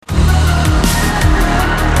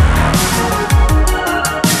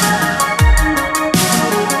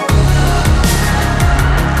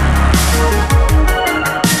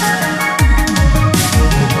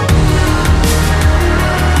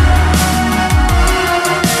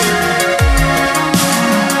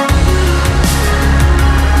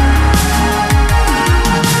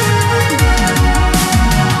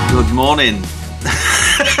morning.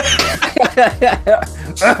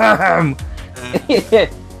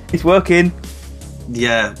 It's working.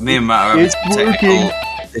 Yeah, me and Matt are having technical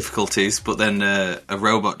difficulties, but then a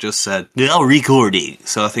robot just said, "No recording."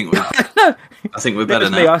 So I think we're better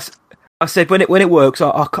now. I said when it works,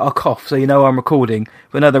 I'll cough, so you know I'm recording.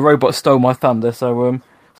 But no, the robot stole my thunder. So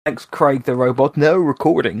thanks, Craig, the robot. No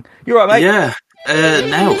recording. You all right, mate? Yeah.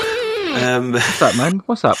 No. What's up, man?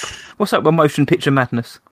 What's up? What's up with motion picture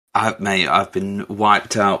madness? Mate, I've been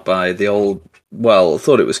wiped out by the old. Well, I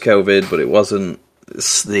thought it was COVID, but it wasn't.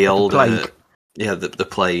 It's the old plague. The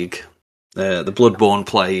plague, the bloodborne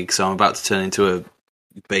plague. So I'm about to turn into a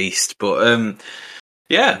beast. But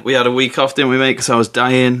yeah, we had a week off, didn't we, mate? Because I was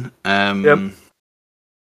dying. Yep.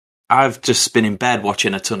 I've just been in bed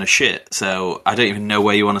watching a ton of shit, so I don't even know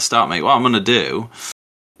where you want to start, mate. What I'm going to do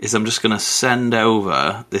is I'm just going to send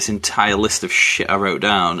over this entire list of shit I wrote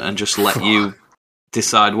down and just let you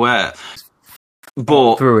decide where.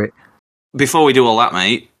 But through it. Before we do all that,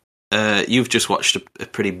 mate, you've just watched a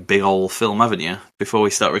pretty big old film, haven't you, before we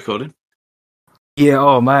start recording? Yeah,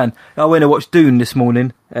 oh man. I went to watch Dune this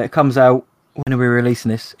morning. It comes out, when are we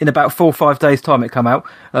releasing this? In about 4 or 5 days' time it come out.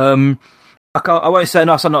 I won't say,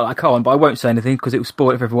 no, I'm not, I can't, but I won't say anything because it will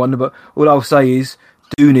spoil it for everyone. But all I'll say is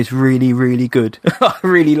Dune is really, really good. I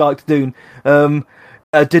really liked Dune.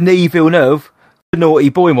 Denis Villeneuve, the naughty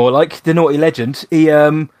boy, more like the naughty legend. He,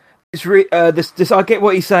 it's this. I get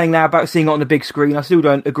what he's saying now about seeing it on the big screen. I still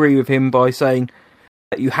don't agree with him by saying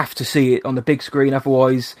that you have to see it on the big screen,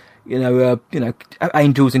 otherwise,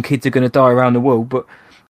 angels and kids are going to die around the world. But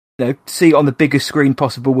see it on the biggest screen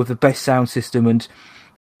possible with the best sound system, and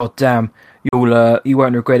god damn, you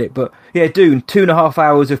won't regret it. But yeah, Dune, 2.5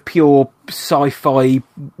 hours of pure sci-fi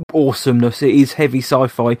awesomeness. It is heavy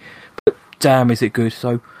sci-fi, but damn, is it good.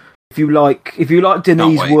 So if you like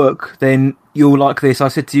Denis' work, then you'll like this. I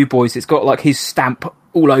said to you boys, it's got like his stamp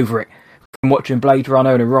all over it from watching Blade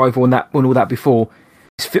Runner and Arrival and all that before.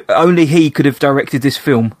 Only he could have directed this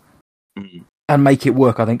film and make it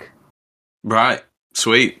work, I think. Right.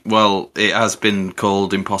 Sweet. Well, it has been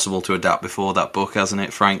called impossible to adapt before, that book, hasn't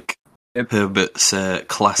it, Frank? Yep. Herbert's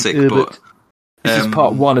classic book. This is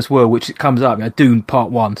part 1 as well, which it comes up. Dune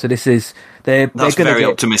part 1. So this is that's going to very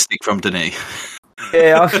optimistic from Denis.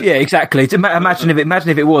 Yeah, exactly. Imagine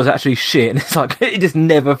if it was actually shit, and it's like it just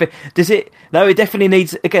never. Does it? No, it definitely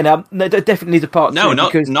needs. Again, it definitely needs a part 2. No,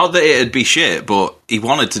 not that it'd be shit, but he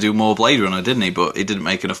wanted to do more Blade Runner, didn't he? But he didn't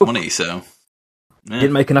make enough money, so. Yeah.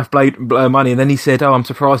 Didn't make enough money, and then he said, "Oh, I'm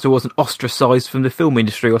surprised I wasn't ostracised from the film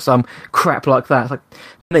industry or some crap like that." It's like,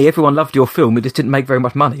 hey, everyone loved your film; it just didn't make very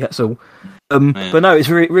much money. That's all. But no, it's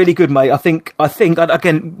really good, mate. I think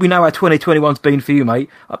again, we know how 2021's been for you,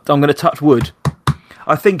 mate. I'm going to touch wood.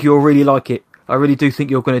 I think you'll really like it. I really do think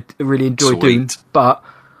you're going to really enjoy Dune. But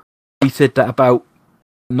he said that about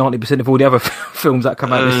 90% of all the other films that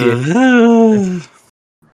come out this year.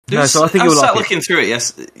 No, so I think you'll like it. I was looking through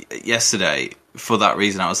it yesterday for that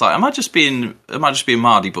reason. I was like, am I just being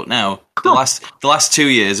Mardy? But no, the last 2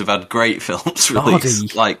 years have had great films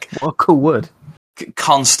released. Like, what a cool word.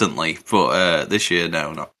 Constantly, but this year,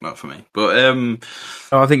 no, not for me. But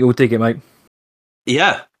I think you'll dig it, mate.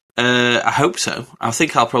 Yeah, I hope so. I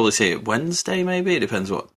think I'll probably see it Wednesday, maybe. It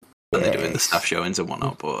depends what they're doing, the staff showings and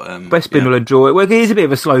whatnot. But Bespin will enjoy it. Well, it is a bit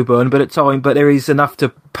of a slow burn, but there is enough to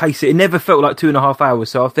pace it. It never felt like 2.5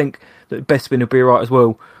 hours, so I think that Bespin will be alright as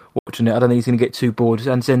well watching it. I don't think he's going to get too bored,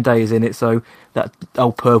 and Zendaya's in it, so that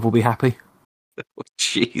old perv will be happy. Oh,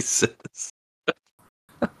 Jesus.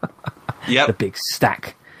 Yep. The big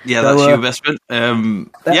stack. Yeah, that's you, Bespin.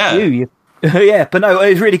 That's you. Yeah, but no,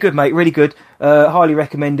 it was really good, mate. Really good. Highly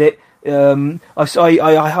recommend it.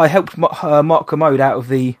 I helped Mark Commode out of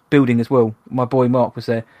the building as well. My boy Mark was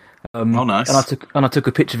there. Oh, nice. And I took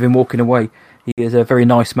a picture of him walking away. He is a very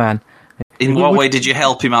nice man. In what way did you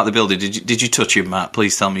help him out of the building? Did you touch him, Matt?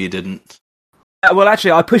 Please tell me you didn't. Well,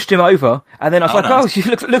 actually, I pushed him over, and then I was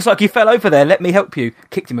nice. Looks like you fell over there. Let me help you.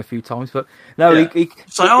 Kicked him a few times, but no. Yeah.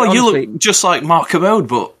 It's like, honestly, you look just like Mark Commode,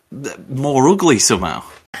 but more ugly somehow.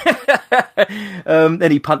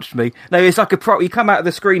 Then he punched me. No, it's like you come out of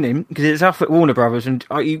the screening because it's up at Warner Brothers, and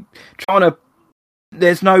you trying to.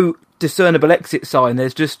 There's no discernible exit sign.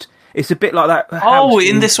 There's just it's a bit like that. Oh,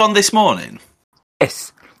 in this one this morning.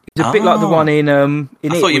 Yes, it's a bit like the one in. I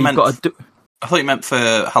thought you meant for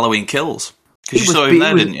Halloween Kills because you saw him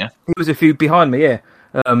there, didn't you? He was a few behind me, yeah.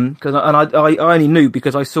 Because I only knew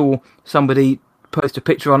because I saw somebody post a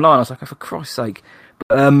picture online. I was like, oh, for Christ's sake!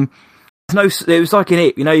 But, it was like in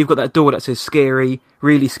it, you've got that door that says scary,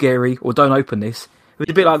 really scary, or don't open this. It was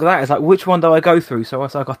a bit like that. It's like, which one do I go through? So I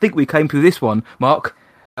was like, I think we came through this one, Mark.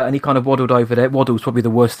 and he kind of waddled over there. Waddle's probably the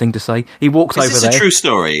worst thing to say. He walks over there. Is this a true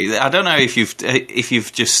story? I don't know if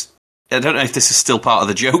you've just... I don't know if this is still part of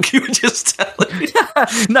the joke you were just telling.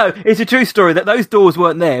 No, it's a true story that those doors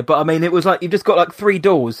weren't there, but I mean, it was like you've just got like 3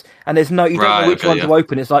 doors, and you don't know which one to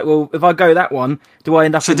open. It's like, well, if I go that one, do I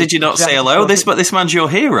end up? So did you not say hello? This man's your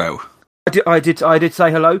hero. I did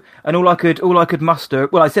say hello, and all I could muster.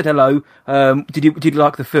 Well, I said hello. Did you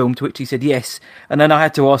like the film? To which he said yes, and then I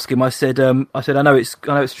had to ask him. I said, I know it's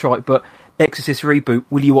trite, but Exorcist reboot.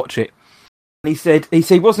 Will you watch it? And he said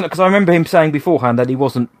he wasn't, because I remember him saying beforehand that he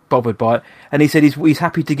wasn't bothered by it, and he said he's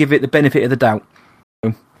happy to give it the benefit of the doubt.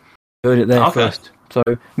 So, heard it there first. So,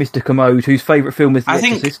 Mr. Commode, whose favourite film is The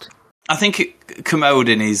Exorcist? I think Commode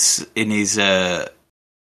in his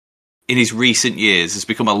recent years has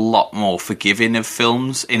become a lot more forgiving of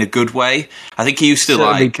films in a good way. I think he used to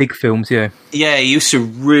certainly like big films, yeah. Yeah, he used to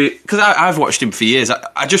because I've watched him for years.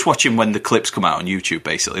 I just watch him when the clips come out on YouTube,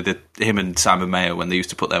 basically. Him and Simon Mayo when they used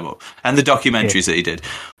to put them up, and the documentaries that he did.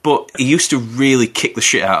 But he used to really kick the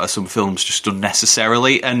shit out of some films just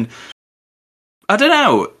unnecessarily. And I don't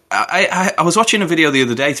know. I was watching a video the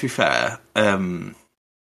other day. To be fair, I mean,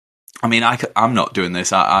 I'm not doing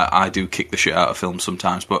this. I do kick the shit out of films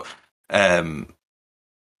sometimes, but. I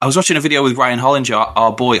was watching a video with Ryan Hollinger,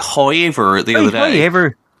 our boy Hoiver, the other day.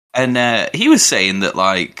 Hoiver. And he was saying that,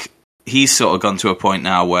 like, he's sort of gone to a point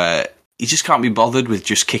now where he just can't be bothered with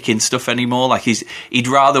just kicking stuff anymore. Like, he'd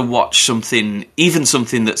rather watch something, even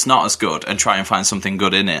something that's not as good, and try and find something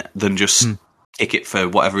good in it than just kick it for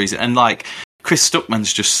whatever reason. And, like, Chris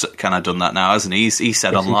Stuckman's just kind of done that now, hasn't he? He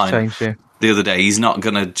said online the other day he's not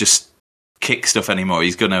going to just kick stuff anymore.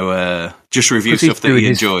 He's going to just review stuff that he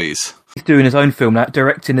enjoys. He's doing his own film now,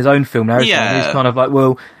 directing his own film now. Yeah. He's kind of like,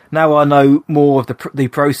 well, now I know more of the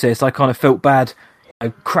process. I kind of felt bad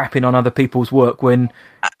crapping on other people's work when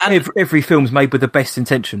every film's made with the best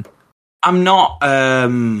intention. I'm not at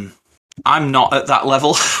that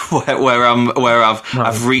level where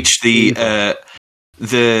I've reached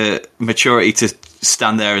the maturity to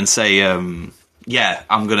stand there and say, I'm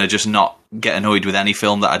going to just not get annoyed with any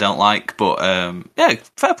film that I don't like. But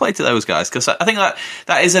fair play to those guys, because I think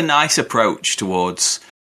that is a nice approach towards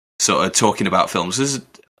sort of talking about films. There's,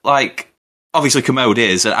 like, obviously Commode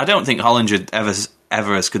is, and I don't think Hollinger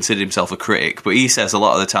ever has considered himself a critic, but he says a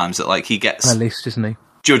lot of the times that, like, he gets analyst, isn't he?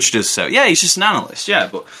 Judged as so. Yeah, he's just an analyst. Yeah,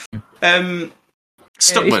 but Stuckman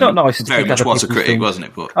it's not nice to very much was a critic, films. Wasn't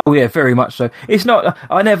it? But oh yeah, very much so. It's not.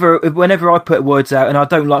 Whenever I put words out and I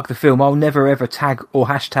don't like the film, I'll never ever tag or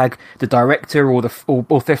hashtag the director or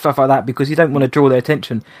stuff like that, because you don't want to draw their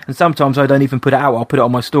attention. And sometimes I don't even put it out. I'll put it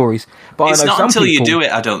on my stories. But it's I know not until people, you do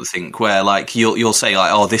it, I don't think, where like you'll say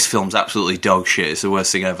like, "Oh, this film's absolutely dog shit. It's the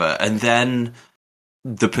worst thing ever," and then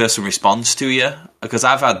the person responds to you. Because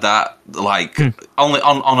I've had that, like, only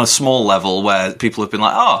on a small level where people have been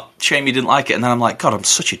like, "Oh, shame you didn't like it," and then I'm like, "God, I'm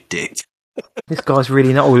such a dick." This guy's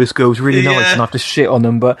really nice. Oh, this girl's really nice, and I have to shit on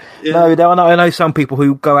them. But no, I know some people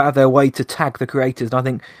who go out of their way to tag the creators, and I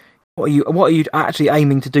think, what are you actually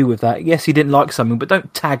aiming to do with that? Yes, he didn't like something, but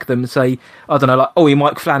don't tag them and say, I don't know, like, "Oh,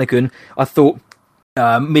 Mike Flanagan, I thought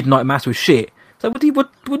Midnight Mass was shit." So what are you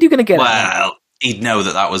going to get? Well, he'd know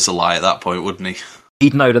that was a lie at that point, wouldn't he?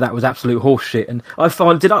 He'd know that was absolute horse shit. And I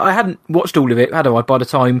hadn't watched all of it, had I, by the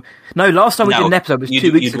time... No, last time we did an episode was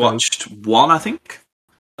 2 weeks ago. You'd watched one, I think?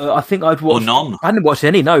 I think I'd watched... Or none? I hadn't watched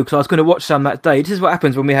any, no, because I was going to watch some that day. This is what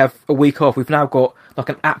happens when we have a week off. We've now got like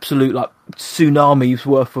an absolute like tsunami's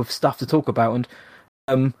worth of stuff to talk about.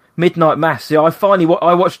 And Midnight Mass, I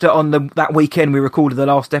watched it on that weekend we recorded the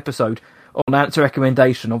last episode. On Ant's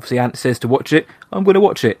recommendation, obviously Ant says to watch it. I'm going to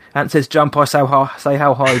watch it. Ant says jump, I say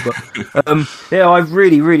how high. But I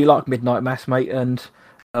really, really like Midnight Mass, mate. And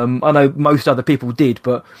I know most other people did,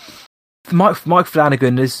 but Mike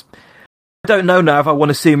Flanagan is. I don't know now if I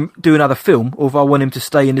want to see him do another film or if I want him to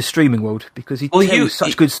stay in the streaming world, because he tells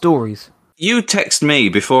such good stories. You text me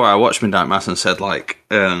before I watched Midnight Mass and said like,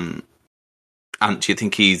 Ant, do you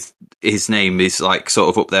think his name is like sort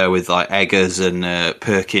of up there with like Eggers and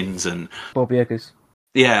Perkins and Bobby Eggers?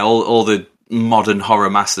 Yeah, all the modern horror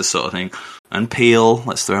masters sort of thing, and Peele.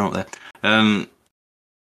 Let's throw him up there.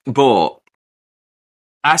 But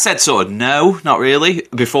I said sort of no, not really,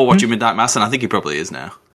 before watching Midnight Mass, and I think he probably is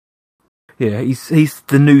now. Yeah, he's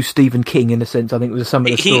the new Stephen King in a sense. I think it was some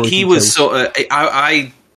of the stories he was sort of.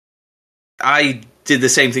 I did the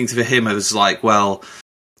same thing to him. I was like, well.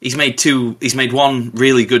 He's made one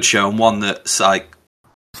really good show and one that's like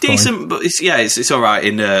decent, but it's all right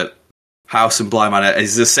in House and Bly Manor.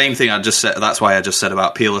 It's the same thing I just said. That's why I just said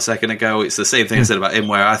about Peele a second ago. It's the same thing I said about him,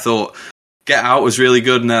 where I thought Get Out was really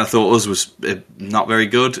good, and then I thought Us was not very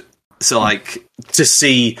good. So, like, to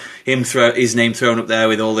see him throw his name thrown up there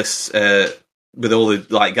with all this, with all the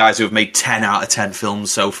like guys who have made 10 out of 10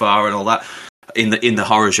 films so far and all that in the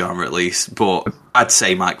horror genre at least. But I'd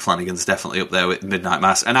say Mike Flanagan's definitely up there with Midnight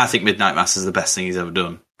Mass, and I think Midnight Mass is the best thing he's ever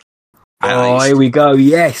done. Here we go.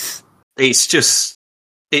 Yes, it's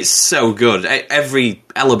so good. Every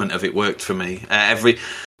element of it worked for me.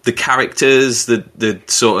 The characters, the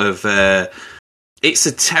sort of it's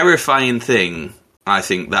a terrifying thing. I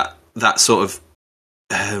think that sort of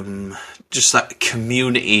just that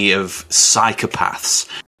community of psychopaths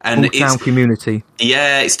and town community.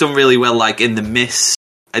 Yeah, it's done really well. Like in The Mist,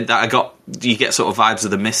 you get sort of vibes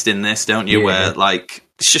of The Mist in this, don't you? Yeah. Where like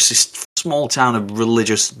it's just this small town of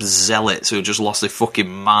religious zealots who have just lost their fucking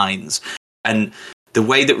minds, and the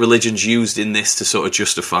way that religion's used in this to sort of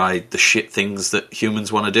justify the shit things that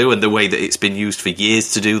humans want to do, and the way that it's been used for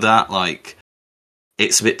years to do that, like.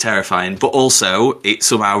 It's a bit terrifying, but also it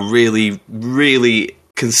somehow really, really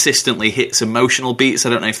consistently hits emotional beats. I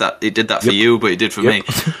don't know if it did that for you, but it did for me.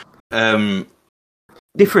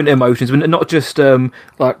 Different emotions, not just negative,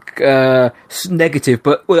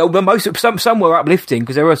 but some were uplifting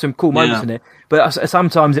because there were some cool moments in it. But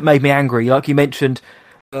sometimes it made me angry, like you mentioned,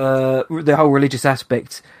 the whole religious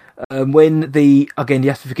aspect. When you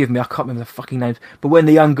have to forgive me, I can't remember the fucking names, but when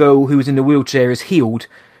the young girl who was in the wheelchair is healed.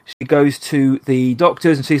 She goes to the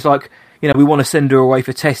doctors and she's like, we want to send her away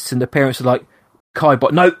for tests. And the parents are like, Kai,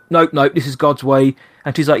 but no, this is God's way.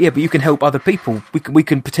 And she's like, yeah, but you can help other people. We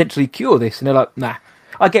can potentially cure this. And they're like, nah.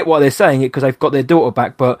 I get why they're saying it because they've got their daughter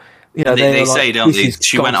back, but they say, don't they?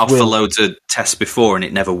 She went off for loads of tests before and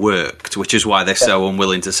it never worked, which is why they're so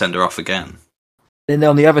unwilling to send her off again. Then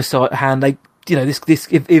on the other hand, they, this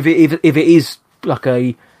if it is like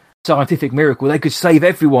a scientific miracle, they could save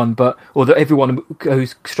everyone, everyone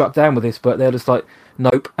who's struck down with this, but they're just like,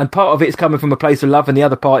 nope. And part of it is coming from a place of love, and the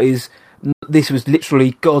other part is this was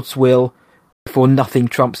literally God's will, before nothing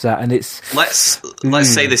trumps that. And it's let's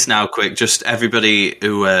say this now, quick. Just everybody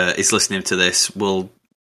who is listening to this will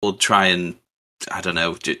try and I don't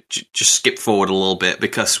know, just skip forward a little bit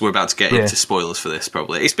because we're about to get into spoilers for this.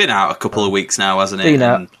 Probably it's been out a couple of weeks now, hasn't it?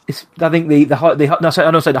 I think the hype.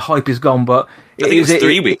 I don't say the hype is gone, but I think it was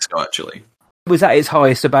 3 weeks ago. Actually, it was at its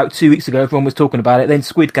highest about 2 weeks ago. Everyone was talking about it. Then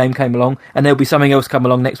Squid Game came along, and there'll be something else come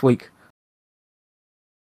along next week.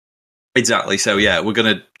 Exactly. So yeah, we're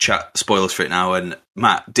gonna chat spoilers for it now. And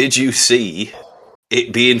Matt, did you see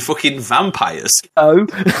it being fucking vampires? Oh.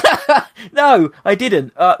 No, I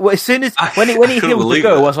didn't. Well, as soon as when he healed the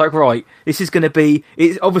girl, I was like, right, this is going to be.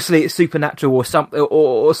 It's supernatural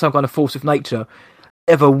or some kind of force of nature.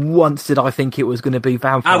 Never once did I think it was going to be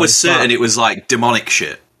vampires. I was certain it was like demonic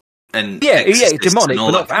shit. And demonic,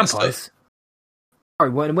 but not vampires.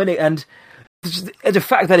 Sorry, and the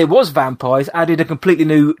fact that it was vampires added a completely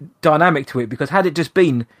new dynamic to it, because had it just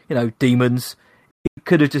been demons, it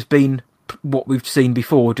could have just been what we've seen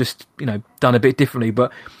before, just done a bit differently.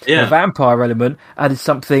 But the vampire element added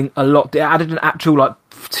something a lot. It added an actual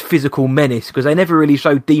physical menace, because they never really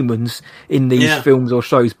showed demons in these films or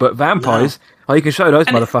shows, but vampires, you can show those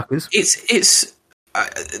motherfuckers. It's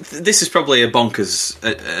this is probably a bonkers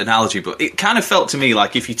analogy, but it kind of felt to me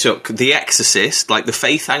like if you took The Exorcist, like the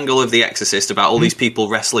faith angle of The Exorcist, about all these people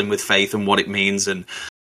wrestling with faith and what it means, and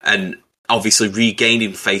obviously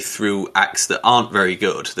regaining faith through acts that aren't very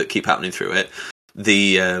good, that keep happening through it.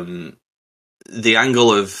 The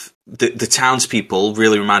angle of the townspeople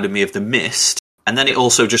really reminded me of The Mist, and then it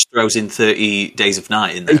also just throws in 30 Days of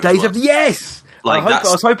Night in there. Yes! I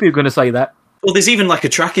was hoping you were going to say that. Well, there's even like a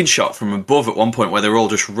tracking shot from above at one point where they're all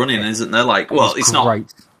just running, isn't there?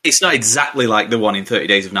 It's not exactly like the one in 30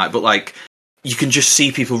 Days of Night, but like you can just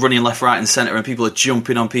see people running left, right, and centre, and people are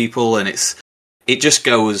jumping on people, and it just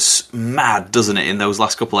goes mad, doesn't it? In those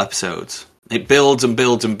last couple episodes, it builds and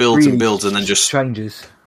builds and builds and builds, and then just changes.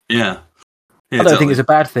 Yeah, I don't think it's a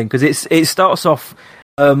bad thing, because it starts off.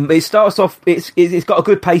 It's got a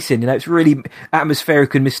good pacing. It's really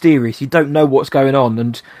atmospheric and mysterious. You don't know what's going on,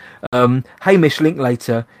 and Hamish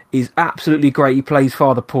Linklater is absolutely great. He plays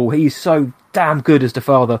Father Paul. He's so damn good as the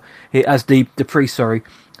father, as the priest. Sorry,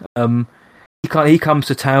 he comes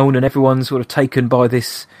to town, and everyone's sort of taken by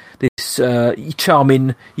this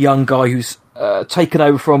charming young guy who's taken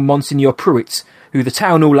over from Monsignor Pruitt, who the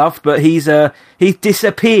town all loved, but he's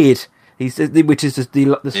disappeared. Which is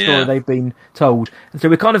the story they've been told. And so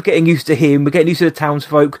we're kind of getting used to him. We're getting used to the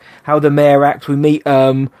townsfolk, how the mayor acts. We meet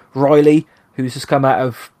Riley, who's just come out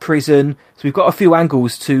of prison. So we've got a few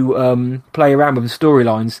angles to play around with the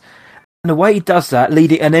storylines. And the way he does that,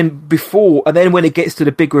 and then when it gets to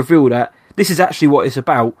the big reveal that this is actually what it's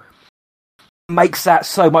about, makes that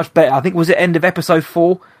so much better. I think was it end of episode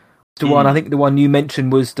 4 The one, I think the one you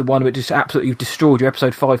mentioned was the one that just absolutely destroyed you,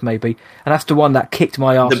 episode 5 maybe, and that's the one that kicked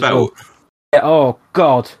my ass. The boat. Oh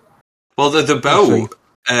God. Well, the boat.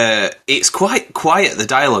 It's quite quiet, the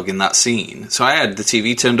dialogue in that scene. So I had the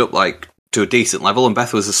TV turned up like to a decent level, and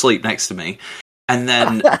Beth was asleep next to me. And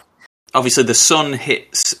then, obviously, the sun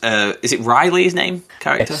hits. Is it Riley? His name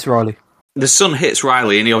character? Yes, Riley. The sun hits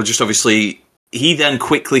Riley, and he'll just obviously. He then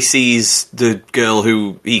quickly sees the girl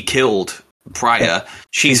who he killed prior.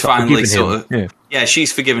 She's finally sort of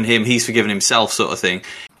she's forgiven him, he's forgiven himself, sort of thing.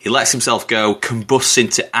 He lets himself go, combusts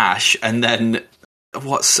into ash, and then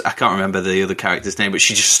I can't remember the other character's name, but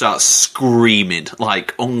she just starts screaming,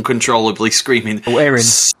 like uncontrollably screaming. Oh, Erin.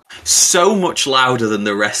 So much louder than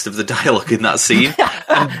the rest of the dialogue in that scene.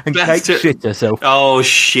 And Kate shit herself. Oh,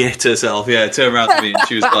 shit herself, yeah. Turned around to me and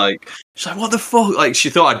she was like, what the fuck? Like, she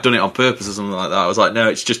thought I'd done it on purpose or something like that. I was like, no,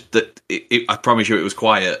 it's just that I promise you it was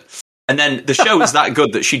quiet. And then the show was that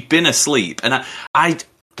good that she'd been asleep. And I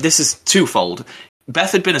this is twofold.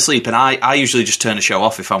 Beth had been asleep, and I usually just turn the show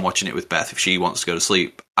off if I'm watching it with Beth, if she wants to go to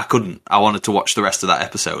sleep. I couldn't. I wanted to watch the rest of that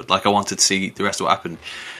episode. Like, I wanted to see the rest of what happened.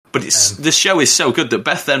 But this show is so good that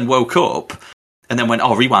Beth then woke up and then went,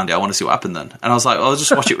 rewind it, I want to see what happened then. And I was like, I'll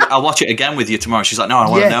just watch it. I'll watch it again with you tomorrow. She's like, no, I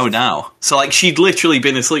want to know now. So, like, she'd literally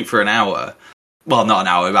been asleep for an hour. Well, not an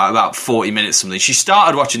hour, about 40 minutes something. She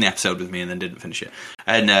started watching the episode with me and then didn't finish it.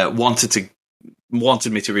 And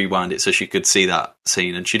wanted me to rewind it so she could see that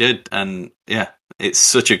scene, and she did. And, yeah, it's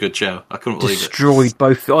such a good show. I couldn't believe Destroyed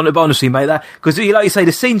both. Honestly, mate, that because, like you say,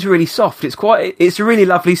 the scene's really soft. It's a really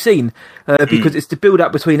lovely scene because it's the build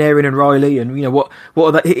up between Erin and Riley, and you know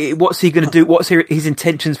what's he going to do? What's his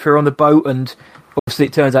intentions for her on the boat? And obviously,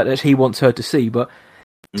 it turns out that he wants her to see. But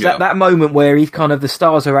that moment where he's kind of the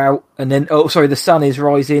stars are out, and then the sun is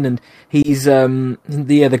rising, and he's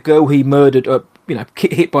the girl he murdered,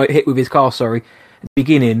 hit with his car. Sorry, at the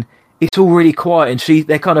beginning. It's all really quiet, and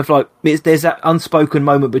they're kind of like, there's that unspoken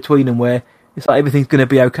moment between them where it's like everything's going to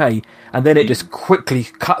be okay, and then it just quickly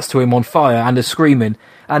cuts to him on fire and is screaming,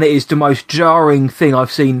 and it is the most jarring thing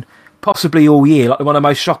I've seen possibly all year, like one of the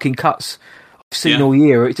most shocking cuts I've seen all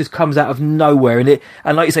year. It just comes out of nowhere,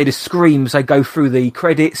 and like you say, the screams, they go through the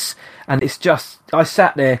credits, and it's just, I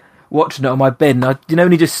sat there watching it on my bed, and I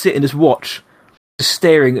only just sit and just watch, just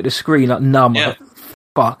staring at the screen like numb. Like,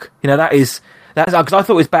 fuck, that's because I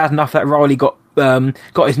thought it was bad enough that Riley got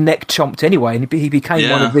his neck chomped anyway, and he became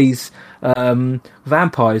one of these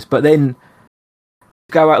vampires. But then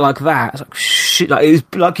go out like that, it's like shit. Like it was,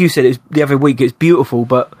 like you said, it was the other week. It's beautiful,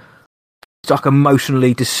 but it's like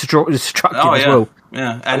emotionally destructive as well.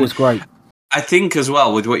 Yeah, that was great. I think as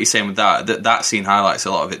well with what you're saying with that scene highlights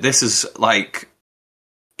a lot of it. This is like.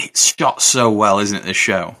 It's shot so well, isn't it, this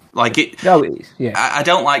show? Like it. No, it is, yeah. I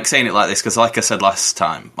don't like saying it like this because, like I said last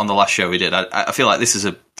time, on the last show we did, I feel like this is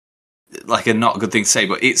a not good thing to say,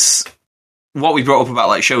 but it's what we brought up about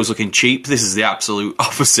like shows looking cheap. This is the absolute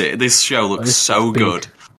opposite. This show looks so good.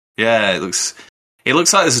 Yeah, it looks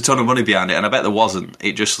like there's a ton of money behind it, and I bet there wasn't.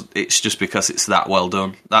 It's just because it's that well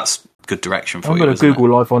done. That's good direction for you. I'm going to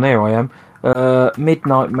Google live on air. I am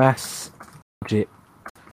Midnight Mass budget.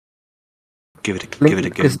 Give it a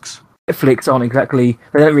googs. Netflix aren't exactly,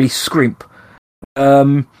 they don't really scrimp.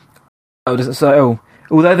 Although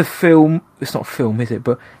the film, it's not a film, is it?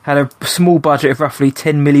 But had a small budget of roughly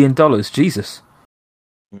 $10 million. Jesus.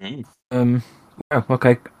 Mm-hmm.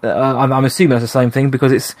 Okay. I'm assuming that's the same thing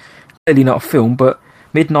because it's clearly not a film. But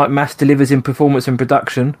Midnight Mass delivers in performance and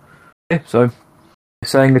production. Yeah, so they're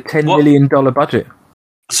saying a $10 million budget.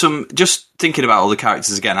 Just thinking about all the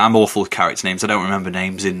characters again, I'm awful with character names. I don't remember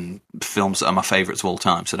names in films that are my favourites of all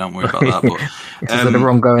time, so don't worry about that. But this is a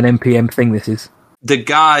wrong-going NPM thing, this is. The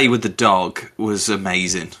guy with the dog was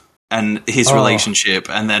amazing. And his relationship,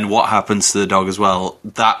 and then what happens to the dog as well,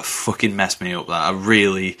 that fucking messed me up. That I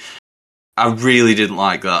really didn't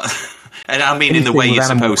like that. And I mean in the way you're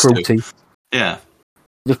supposed to. Yeah.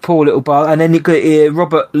 The poor little bar. And then you got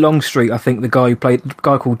Robert Longstreet, I think, the guy who played, the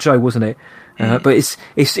guy called Joe, wasn't it? But it's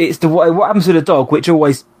what happens to the dog, which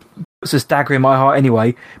always puts a dagger in my heart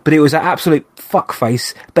anyway. But it was an absolute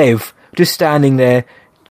fuckface, Bev, just standing there,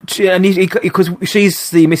 because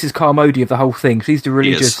she's the Mrs. Carmody of the whole thing. She's the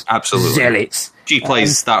religious zealot. She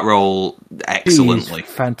plays that role excellently,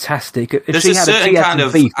 fantastic. There's a certain kind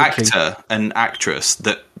of actor and actress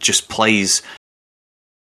that just plays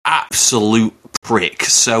absolute prick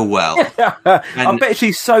so well. I bet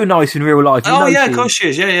she's so nice in real life. Of course she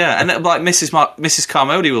is. Yeah. And like Mrs.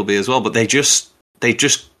 Carmody will be as well, but they just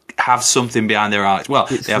have something behind their eyes. Well,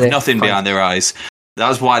 they have nothing behind their eyes.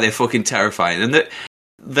 That's why they're fucking terrifying. And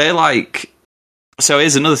they're like So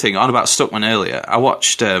here's another thing on about Stuckman earlier. I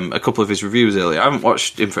watched a couple of his reviews earlier. I haven't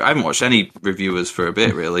watched any reviewers for a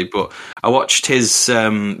bit really, but I watched his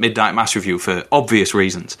Midnight Mass review for obvious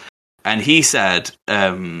reasons. And he said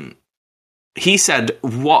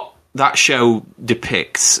what that show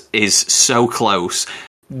depicts is so close,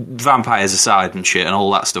 vampires aside and shit and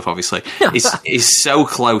all that stuff, obviously, is so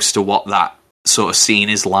close to what that sort of scene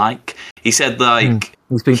is like. He said, like...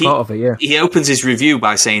 He's been part of it, yeah. He opens his review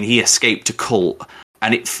by saying he escaped a cult,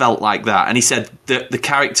 and it felt like that. And he said that the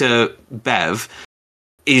character Bev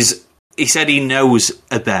he said he knows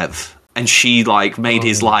a Bev, and she, like, made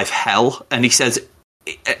his life hell. And he says...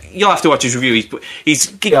 You'll have to watch his review. You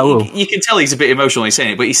can tell he's a bit emotional when he's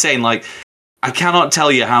saying it, but he's saying, like, I cannot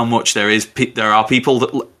tell you how much there are people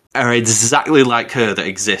that are exactly like her that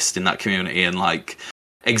exist in that community, and, like,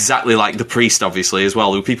 exactly like the priest, obviously, as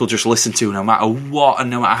well, who people just listen to no matter what, and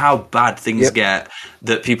no matter how bad things get,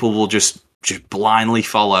 that people will just blindly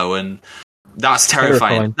follow, and that's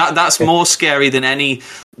terrifying. That's more scary than any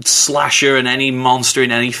slasher and any monster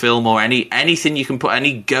in any film or anything you can put,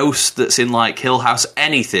 any ghost that's in, like, Hill House,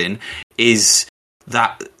 anything, is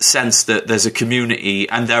that sense that there's a community,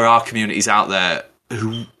 and there are communities out there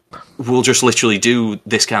who will just literally do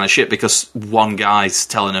this kind of shit because one guy's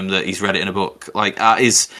telling them that he's read it in a book. Like, that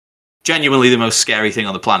is genuinely the most scary thing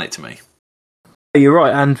on the planet to me. You're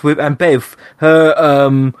right, and Bev,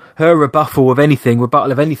 her rebuttal of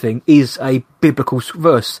anything is a biblical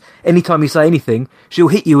verse. Anytime you say anything, she'll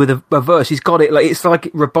hit you with a verse. She's got it, like, it's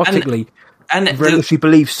like robotically. And she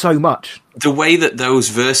believes so much. The way that those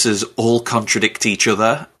verses all contradict each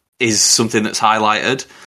other is something that's highlighted.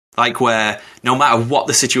 Like, where no matter what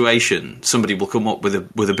the situation, somebody will come up with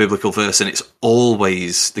a biblical verse, and it's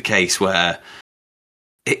always the case where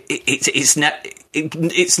it's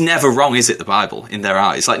never wrong, is it? The Bible in their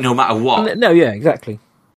eyes, like, no matter what. No, yeah, exactly.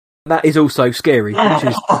 That is also scary. Which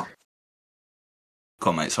is... Come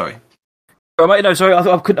on, mate. Sorry. Oh, mate, no, sorry.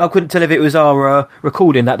 I couldn't tell if it was our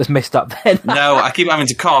recording that just messed up. Then. No, I keep having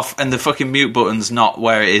to cough, and the fucking mute button's not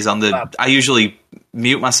where it is on the. I usually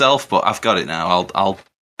mute myself, but I've got it now.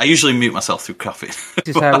 I usually mute myself through coughing.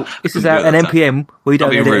 This is how an NPM where you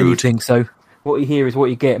don't edit anything, so what you hear is what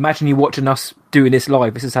you get. Imagine you watching us doing this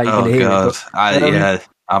live. This is how you're going to hear it.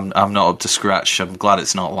 I'm not up to scratch. I'm glad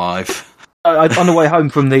it's not live. On the way home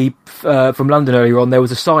from London earlier on, there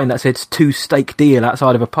was a sign that said "2 steak deal"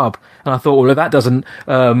 outside of a pub, and I thought, well, if that doesn't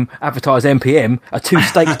advertise NPM, a 2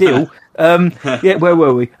 steak deal. Yeah, where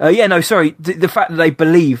were we? The fact that they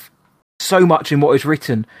believe so much in what is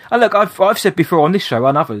written. And look, I've said before on this show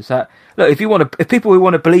and others that, look, if people who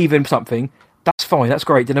want to believe in something, that's fine, that's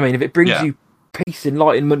great. Do you know what I mean? If it brings you peace,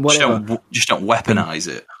 enlightenment, whatever, just don't weaponize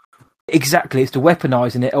it. Exactly, it's to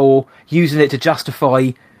weaponizing it or using it to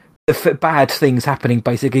justify the bad things happening,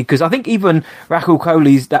 basically. Because I think even Rahul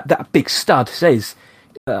Kohli's that big stud says,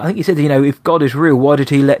 I think he said, if God is real, why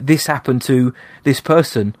did he let this happen to this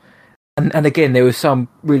person? And again, there was some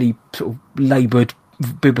really sort of laboured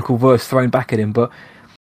biblical verse thrown back at him, but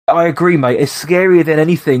I agree, mate. It's scarier than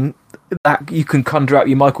anything that you can conjure up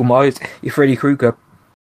your Michael Myers, your Freddy Krueger,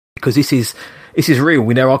 because this is real.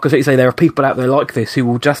 We know, because there are people out there like this who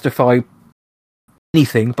will justify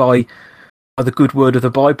anything by the good word of the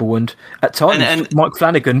Bible, and at times and Mike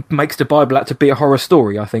Flanagan makes the Bible out to be a horror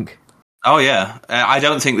story, I think. Oh yeah, I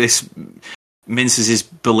don't think this minces his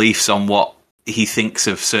beliefs on what he thinks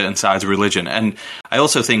of certain sides of religion, and I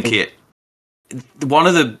also think one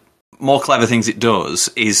of the more clever things it does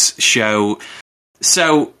is show.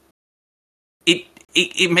 So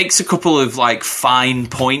it makes a couple of, like, fine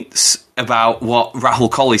points about what Rahul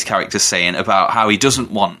Kohli's character's saying about how he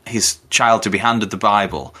doesn't want his child to be handed the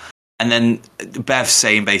Bible, and then Bev's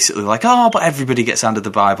saying basically like, oh, but everybody gets handed the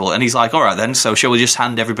Bible, and he's like, all right then, so shall we just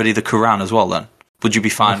hand everybody the Quran as well then? Would you be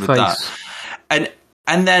fine with that?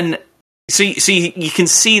 And then. So you can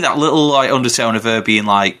see that little, like, undertone of her being,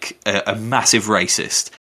 like, a massive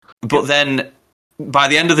racist. But then, by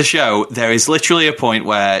the end of the show, there is literally a point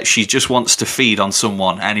where she just wants to feed on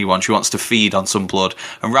anyone. She wants to feed on some blood.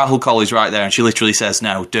 And Rahul Kohli's right there, and she literally says,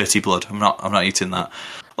 no, dirty blood. I'm not eating that.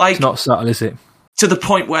 Like, it's not subtle, is it? To the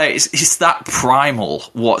point where it's that primal,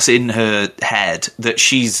 what's in her head, that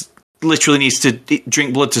she's literally needs to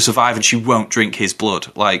drink blood to survive, and she won't drink his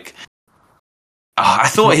blood. Like... I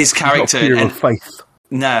thought his character... and faith.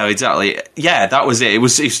 No, exactly. Yeah, that was it. It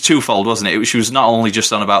was twofold, wasn't it? She was not only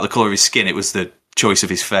just on about the colour of his skin, it was the choice of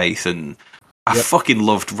his faith. And I fucking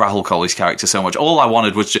loved Rahul Kohli's character so much. All I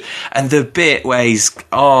wanted was and the bit where his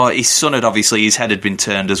son had obviously, his head had been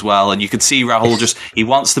turned as well, and you could see Rahul he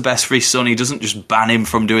wants the best for his son. He doesn't just ban him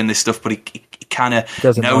from doing this stuff, but he kind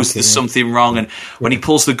of knows there's something wrong. And when he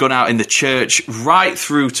pulls the gun out in the church, right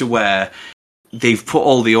through to where they've put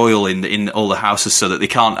all the oil in all the houses so that they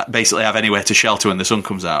can't basically have anywhere to shelter when the sun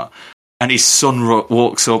comes out. And his son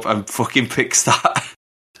walks up and fucking picks that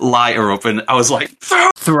lighter up, and I was like,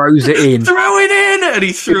 throws it in, throw it in, and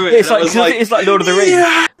he threw it. It's like Lord of the Rings.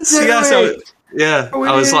 I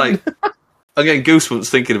was like, I'm getting goosebumps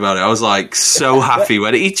thinking about it. I was like so happy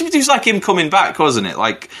when it was like him coming back, wasn't it?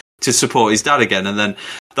 Like to support his dad again, and then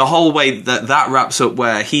the whole way that wraps up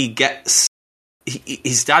where his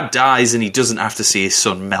dad dies and he doesn't have to see his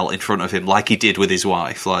son melt in front of him like he did with his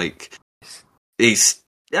wife. Like it's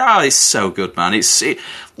so good, man.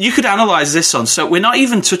 You could analyse this on, so we're not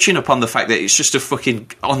even touching upon the fact that it's just a fucking,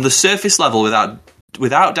 on the surface level,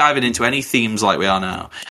 without diving into any themes like we are now,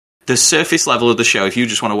 the surface level of the show, if you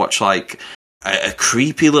just want to watch like a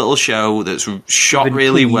creepy little show that's shot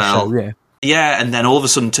really well, show, and then all of a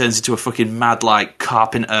sudden turns into a fucking mad, like,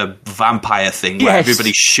 Carpenter vampire thing where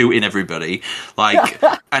everybody's shooting everybody, like,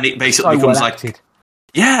 and it basically becomes like...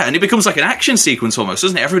 Yeah, and it becomes like an action sequence almost,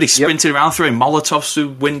 doesn't it? Everybody's sprinting around, throwing Molotovs through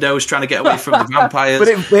windows, trying to get away from the vampires. But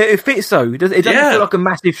it fits, though. It doesn't feel like a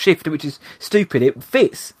massive shift, which is stupid. It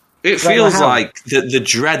fits. It feels like the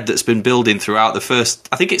dread that's been building throughout the first...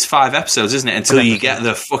 I think it's 5 episodes, isn't it? Until you get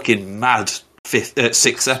the fucking mad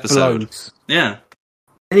 6th episode. Yeah.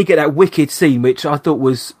 Then you get that wicked scene, which I thought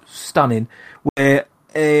was stunning, where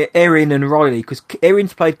Erin and Riley... Because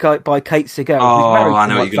Erin's played by Kate Siegel. Oh, I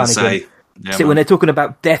know what you're going to say. Yeah, when they're talking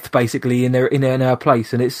about death, basically in their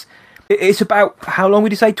place, and it's about how long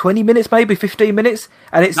would you say? 20 minutes, maybe 15 minutes,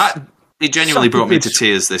 and it genuinely brought me to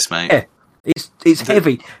tears. This, mate, yeah, it's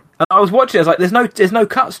heavy. And I was watching. I was like, there's no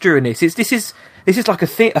cuts during this. This is like a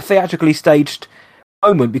theatrically staged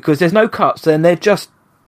moment because there's no cuts, and they're just.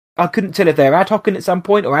 I couldn't tell if they're ad hocing at some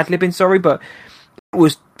point or ad libbing. Sorry, but it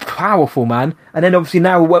was powerful, man. And then obviously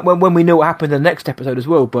now when we know what happened in the next episode as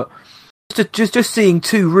well, but. Just seeing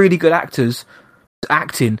two really good actors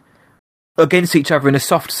acting against each other in a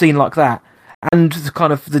soft scene like that, and the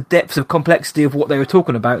kind of the depth of complexity of what they were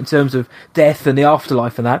talking about in terms of death and the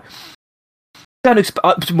afterlife and that. I don't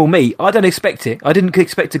expect it. I didn't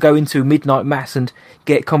expect to go into Midnight Mass and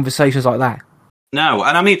get conversations like that. No,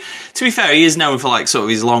 and I mean, to be fair, he is known for like sort of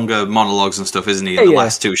his longer monologues and stuff, isn't he? In the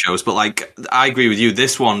last 2 shows, but like I agree with you.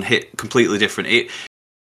 This one hit completely different.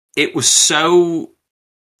 It was so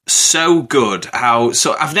good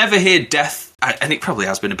so I've never heard death, and it probably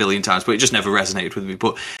has been a billion times, but it just never resonated with me.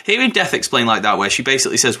 But hearing death explained like that, where she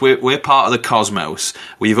basically says we're part of the cosmos,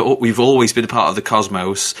 we've always been a part of the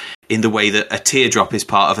cosmos in the way that a teardrop is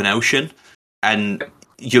part of an ocean, and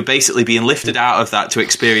you're basically being lifted out of that to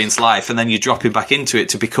experience life, and then you're dropping back into it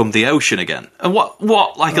to become the ocean again. And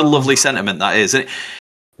what like a lovely sentiment that is. And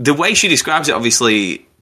the way she describes it, obviously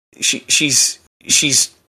she's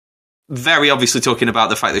very obviously talking about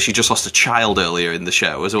the fact that she just lost a child earlier in the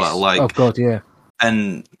show as well. Like, oh God, yeah.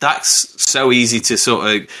 And that's so easy to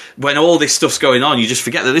sort of, when all this stuff's going on, you just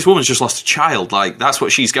forget that this woman's just lost a child. Like, that's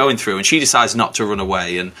what she's going through, and she decides not to run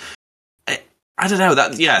away. And I don't know,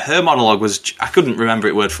 her monologue was, I couldn't remember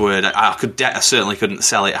it word for word. I certainly couldn't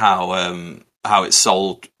sell it how it's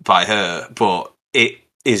sold by her, but it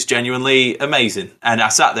is genuinely amazing. And I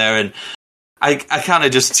sat there and I kind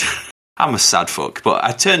of just... I'm a sad fuck, but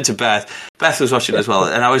I turned to Beth. Beth was watching as well,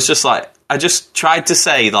 and I was just like, I just tried to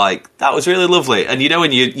say, like, that was really lovely. And you know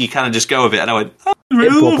when you kind of just go with it, and I went, that was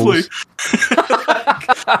really lovely.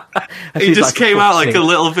 It just came out like a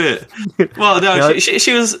little bit. Well, no,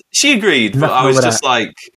 she agreed, but I was just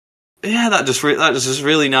like, yeah, that just was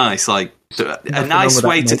really nice. Like, a nice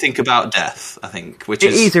way to think about death, I think, which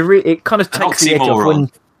is it kind of takes the edge off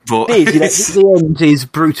when... But the end is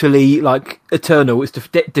brutally like eternal. It's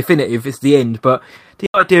definitive. It's the end. But the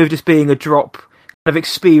idea of just being a drop, kind of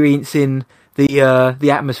experiencing the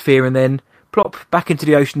atmosphere, and then plop back into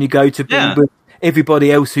the ocean you go to be with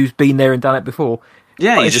everybody else who's been there and done it before.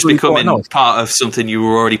 Yeah, you're just really becoming part of something you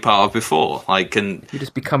were already part of before. Like, and you're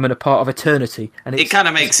just becoming a part of eternity. And it kind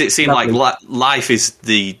of makes it seem lovely. Like life is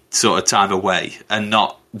the sort of time away and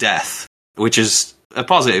not death, which is a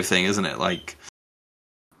positive thing, isn't it? Like.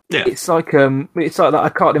 Yeah. It's like that. I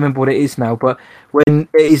can't remember what it is now, but when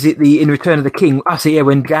is it in Return of the King?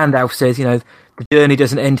 When Gandalf says, the journey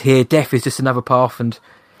doesn't end here. Death is just another path, and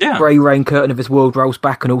the grey rain curtain of this world rolls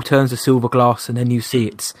back, and all turns to silver glass, and then you see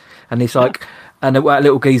it, and it's like, and that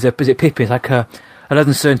little geezer, is it Pippin? Like, it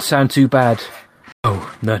doesn't sound too bad.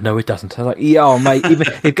 Oh, no, it doesn't. I was like, yeah, oh, mate, even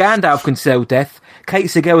if Gandalf can sell death, Kate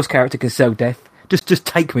Sigel's character can sell death. Just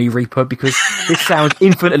take me, Reaper, because this sounds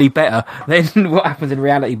infinitely better than what happens in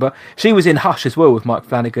reality. But she was in Hush as well with Mike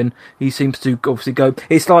Flanagan. He seems to obviously go.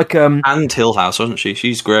 It's like and Hill House, wasn't she?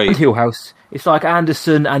 She's great. And Hill House. It's like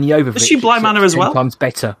Anderson and Jovovich. Was she Bly Manor as well? 10 times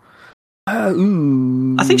better.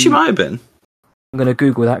 Ooh. I think she might have been. I'm going to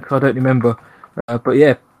Google that because I don't remember. But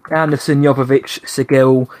yeah, Anderson, Jovovich,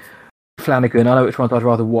 Segel, Flanagan. I know which ones I'd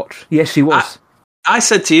rather watch. Yes, she was. I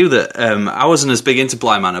said to you that I wasn't as big into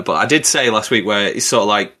Bly Manor, but I did say last week where it's sort of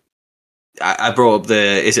like I brought up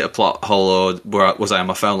is it a plot hole or was I on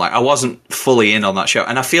my phone? Like I wasn't fully in on that show,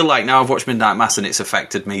 and I feel like now I've watched Midnight Mass and it's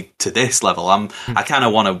affected me to this level. I kind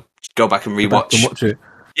of want to go back and rewatch. Watch it.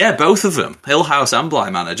 Yeah, both of them, Hill House and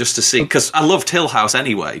Bly Manor, just to see, because I loved Hill House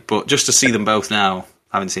anyway, but just to see them both now,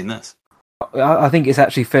 I haven't seen this. I think it's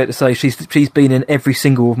actually fair to say she's been in every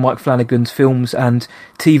single of Mike Flanagan's films and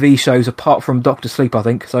TV shows apart from Doctor Sleep, I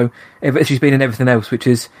think. So she's been in everything else, which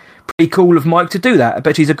is pretty cool of Mike to do that. I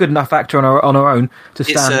bet she's a good enough actor on her own to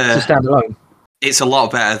stand alone. It's a lot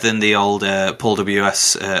better than the old Paul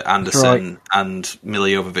W.S. Anderson and Milla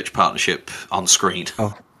Jovovich partnership on screen.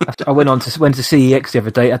 Oh. I went to CEX the other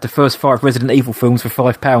day at the first 5 Resident Evil films for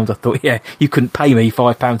 £5. I thought, yeah, you couldn't pay me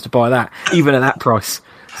 £5 to buy that, even at that price.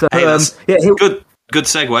 So, hey, good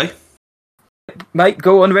segue. Mate,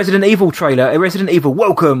 go on Resident Evil trailer. Resident Evil,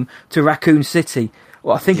 welcome to Raccoon City.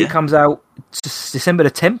 Well, I think it comes out December the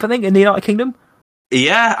 10th, I think, in the United Kingdom.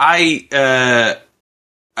 Yeah, I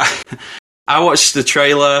watched the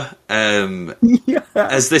trailer,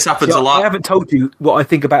 as this happens a lot. I haven't told you what I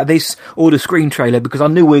think about this or the Scream trailer because I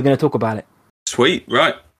knew we were going to talk about it. Sweet,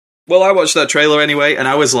 right. Well, I watched that trailer anyway, and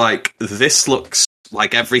I was like, this looks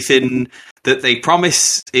like everything that they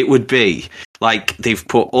promised it would be. Like, they've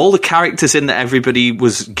put all the characters in that everybody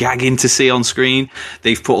was gagging to see on screen.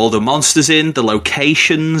 They've put all the monsters in, the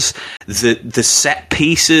locations, the set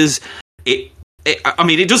pieces. I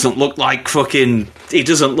mean, it doesn't look like it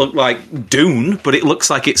doesn't look like Dune, but it looks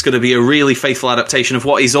like it's going to be a really faithful adaptation of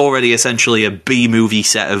what is already essentially a B-movie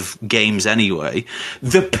set of games anyway.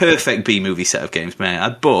 The perfect B-movie set of games, may I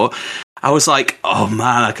add. But I was like, oh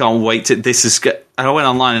man, I can't wait to... And I went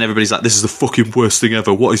online and everybody's like, this is the fucking worst thing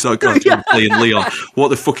ever. What is that guy doing playing Leon? What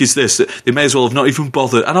the fuck is this? They may as well have not even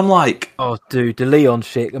bothered. And I'm like... Oh, dude, the Leon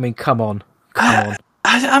shit. I mean, come on.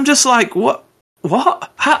 I'm just like, what?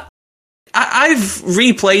 I've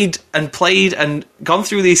replayed and played and gone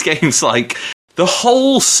through these games, like, the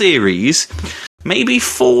whole series, maybe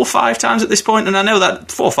 4 or 5 times at this point, and I know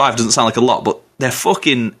that 4 or 5 doesn't sound like a lot, but they're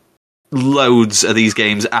fucking loads of these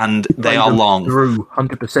games, and they are long. Through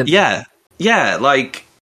 100%. Yeah, like,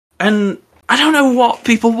 and I don't know what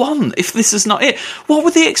people want if this is not it. What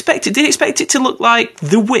would they expect it? Did they expect it to look like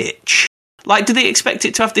The Witch? Like, do they expect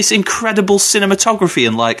it to have this incredible cinematography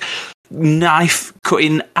and, like,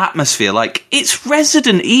 knife-cutting atmosphere? Like, it's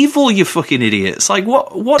Resident Evil, you fucking idiots. Like,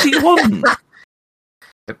 what do you want?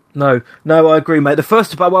 No, I agree, mate.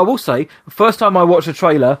 I will say, the first time I watched the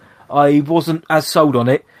trailer, I wasn't as sold on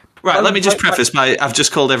it. Right, let me just preface by, I've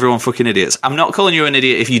just called everyone fucking idiots. I'm not calling you an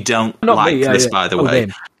idiot if you don't like this, by the way.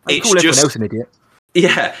 It's call everyone else an idiot.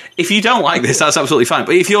 Yeah, if you don't like this, that's absolutely fine.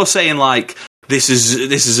 But if you're saying, like, this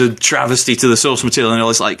is a travesty to the source material, and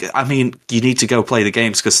all, it's like, I mean, you need to go play the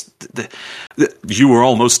games because you were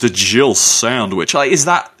almost a Jill sandwich. Like, is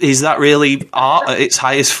that really art at its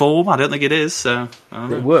highest form? I don't think it is. So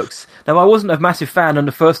it works. Now, I wasn't a massive fan on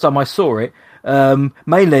the first time I saw it.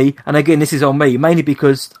 Mainly, and again, this is on me, mainly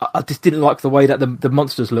because I just didn't like the way that the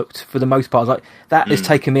monsters looked for the most part. I was like, that has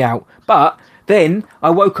taken me out. But then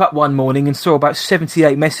I woke up one morning and saw about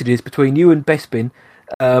 78 messages between you and Bespin,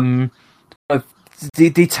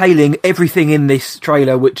 detailing everything in this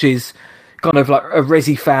trailer, which is kind of like a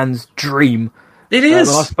Resi fan's dream. It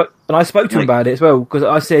is. And I spoke to him about it as well, because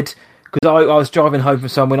I was driving home from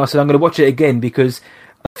somewhere and I said, I'm going to watch it again, because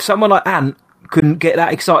someone like Ant couldn't get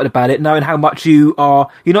that excited about it, knowing how much you're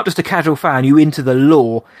not just a casual fan, you into the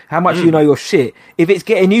lore, how much you know your shit. If it's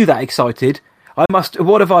getting you that excited,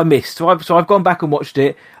 what have I missed? So I've gone back and watched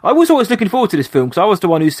it. I was always looking forward to this film, because I was the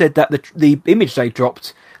one who said that the image they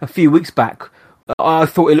dropped a few weeks back, I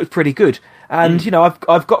thought it looked pretty good. And,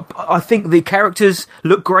 I think the characters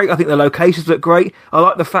look great. I think the locations look great. I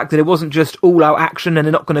like the fact that it wasn't just all-out action and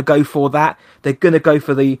they're not going to go for that. They're going to go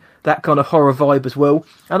for that kind of horror vibe as well.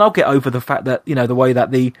 And I'll get over the fact that, the way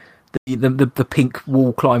that the pink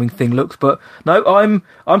wall climbing thing looks. But, no, I mean,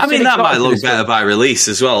 that might look better by release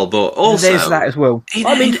as well, but also... There's that as well.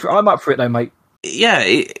 I'm up for it, though, mate. Yeah,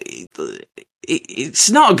 it's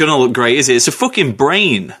not going to look great, is it? It's a fucking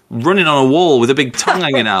brain running on a wall with a big tongue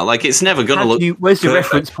hanging out. Like, it's never going to look. Where's your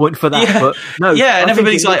reference point for that? Yeah, but no, and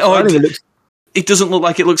everybody's like, "Oh, it doesn't look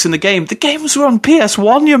like it looks in the game." The games were on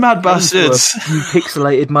PS1, you mad bastards! You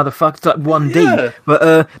pixelated motherfuckers, like 1D. Yeah.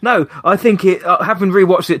 But no, I think it. Having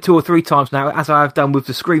rewatched it 2 or 3 times now, as I have done with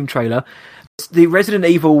the Scream trailer, the Resident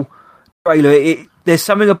Evil trailer. There's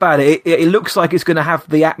something about it. It looks like it's going to have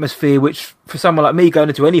the atmosphere, which for someone like me going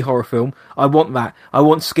into any horror film, I want that. I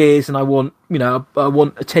want scares, and I want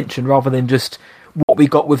attention rather than just what we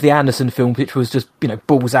got with the Anderson film, which was just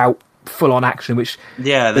balls out, full on action. Which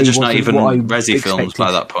they're just not even Resi films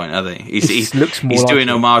by that point, are they? He's doing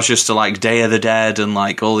homages to like Day of the Dead and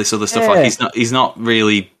like all this other stuff. Yeah. Like he's not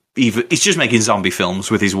really. He's just making zombie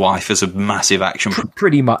films with his wife as a massive action.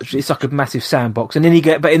 Pretty much, it's like a massive sandbox. And then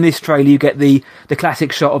but in this trailer, you get the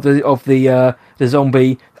classic shot of the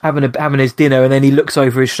zombie having his dinner, and then he looks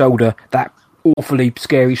over his shoulder. That awfully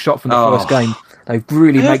scary shot from the first game. They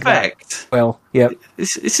really make that well. Yeah,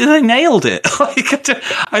 they nailed it.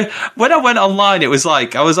 When I went online, it was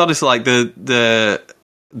like I was honestly like the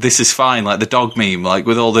 "this is fine" like the dog meme, like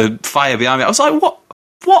with all the fire behind me. I was like,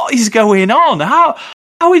 what is going on?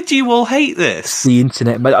 How would you all hate this? The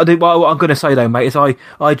internet, mate. What I'm going to say though, mate, is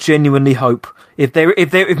I genuinely hope if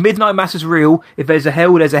Midnight Mass is real, if there's a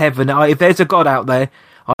hell, there's a heaven. If there's a God out there,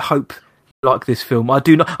 I hope you like this film. I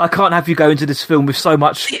can't have you go into this film with so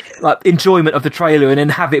much like enjoyment of the trailer and then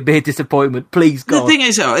have it be a disappointment. Please, God. The thing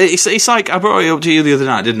is, it's like I brought it up to you the other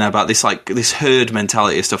night, didn't I, about this herd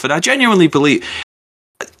mentality and stuff, and I genuinely believe.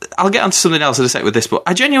 I'll get onto something else in a sec with this, but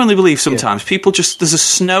I genuinely believe sometimes people there's a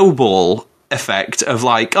snowball effect of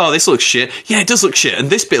like, oh, this looks shit. Yeah, it does look shit, and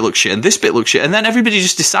this bit looks shit, and this bit looks shit, and then everybody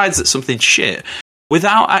just decides that something's shit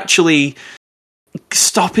without actually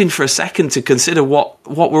stopping for a second to consider what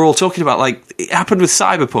we're all talking about. Like, it happened with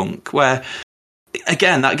Cyberpunk, where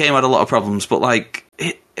again that game had a lot of problems, but like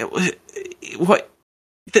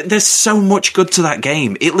there's so much good to that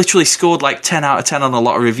game. It literally scored like 10 out of 10 on a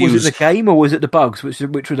lot of reviews. Was it the game or was it the bugs which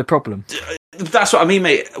were the problem? That's what I mean,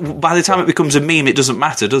 mate. By the time it becomes a meme, it doesn't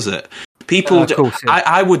matter, does it? People,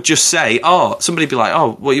 I would just say, somebody'd be like,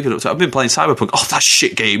 what have you been up to? I've been playing Cyberpunk. Oh, that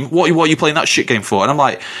shit game. What are you playing that shit game for? And I'm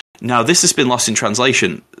like, no, this has been lost in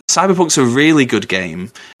translation. Cyberpunk's a really good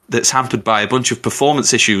game that's hampered by a bunch of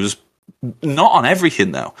performance issues. Not on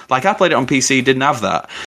everything, though. Like, I played it on PC, didn't have that.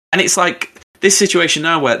 And it's like this situation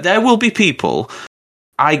now where there will be people,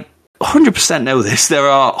 I 100% know this, there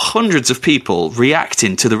are hundreds of people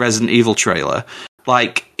reacting to the Resident Evil trailer,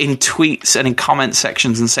 like in tweets and in comment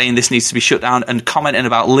sections and saying this needs to be shut down and commenting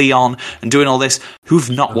about Leon and doing all this,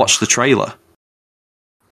 who've not watched the trailer.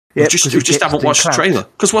 Yep, who just haven't watched the trailer.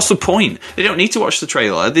 Because what's the point? They don't need to watch the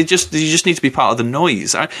trailer. They just need to be part of the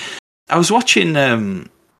noise. I was watching I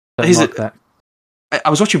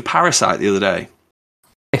was watching Parasite the other day.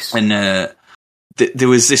 Yes. And there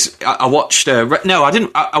was this. I watched. I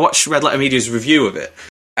watched Red Letter Media's review of it,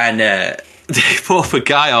 and they put up a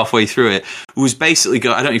guy halfway through it who was basically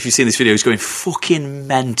going. I don't know if you've seen this video. He's going fucking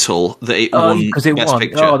mental that it won because it Best won.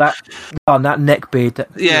 Picture. That neck beard.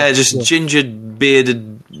 Ginger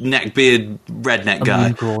bearded, neck beard, redneck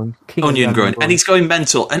guy, onion groin, and he's going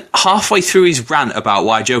mental. And halfway through his rant about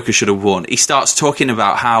why Joker should have won, he starts talking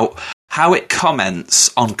about how it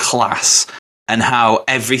comments on class. And how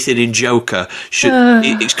everything in Joker should...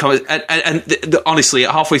 honestly,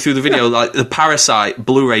 halfway through the video, like the Parasite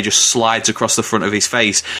Blu-ray just slides across the front of his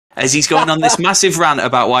face as he's going on this massive rant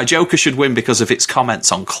about why Joker should win because of its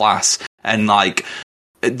comments on class and like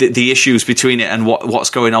the issues between it and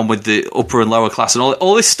what's going on with the upper and lower class and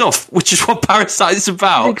all this stuff, which is what Parasite is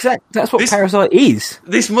about. Exactly, that's what Parasite is.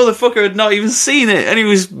 This motherfucker had not even seen it, and he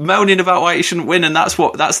was moaning about why he shouldn't win, and that's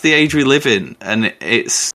the age we live in, and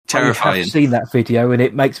it's terrifying. I've seen that video, and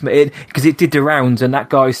it makes me because it did the rounds, and that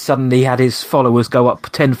guy suddenly had his followers go up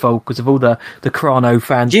tenfold because of all the Krano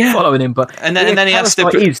fans following him. But and then he has to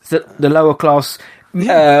is the lower class.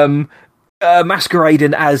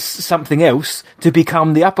 Masquerading as something else to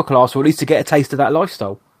become the upper class, or at least to get a taste of that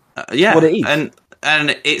lifestyle. What it is.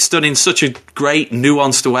 And it's done in such a great,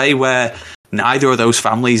 nuanced way where neither of those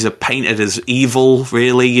families are painted as evil,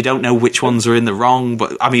 really. You don't know which ones are in the wrong,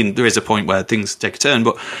 but, I mean, there is a point where things take a turn,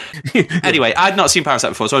 but anyway, I'd not seen Parasite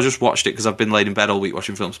before, so I just watched it because I've been laid in bed all week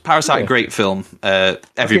watching films. Parasite, great film.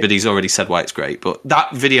 Everybody's already said why it's great, but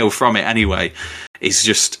that video from it, anyway, is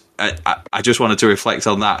just... I just wanted to reflect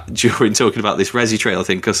on that during talking about this Resi trailer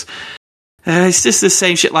thing, because it's just the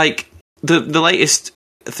same shit. Like, the latest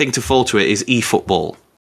thing to fall to it is eFootball.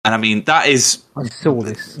 And I mean, that is... I saw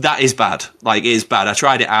this. That is bad. Like, it is bad. I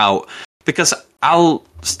tried it out, because I'll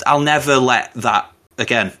never let that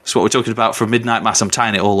again, it's what we're talking about from Midnight Mass. I'm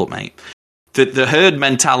tying it all up, mate. The herd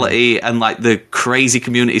mentality and like the crazy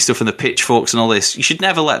community stuff and the pitchforks and all this, you should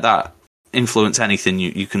never let that influence anything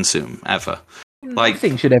you consume, ever. Like,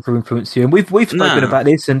 nothing should ever influence you. And we've spoken about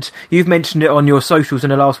this, and you've mentioned it on your socials in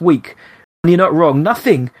the last week. And you're not wrong.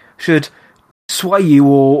 Nothing should sway you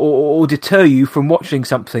or deter you from watching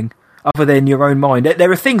something other than your own mind.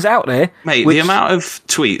 There are things out there, mate. The amount of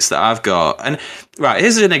tweets that I've got, and right,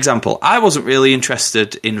 here's an example. I wasn't really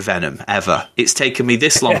interested in Venom ever. It's taken me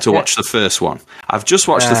this long to watch the first one. I've just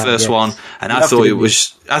watched the first one, and I thought it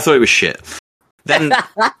was shit. Then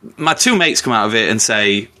my two mates come out of it and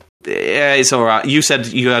say, yeah, it's all right. You said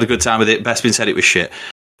you had a good time with it. Bespin said it was shit.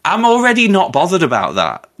 I'm already not bothered about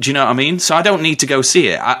that. Do you know what I mean? So I don't need to go see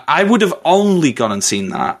it. I would have only gone and seen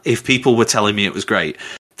that if people were telling me it was great.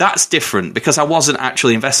 That's different because I wasn't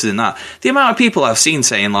actually invested in that. The amount of people I've seen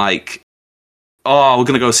saying like, oh, we're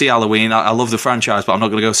going to go see Halloween. I love the franchise, but I'm not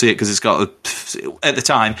going to go see it because it's got, at the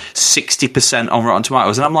time, 60% on Rotten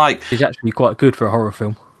Tomatoes. And I'm like... It's actually quite good for a horror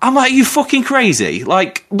film. I'm like, are you fucking crazy?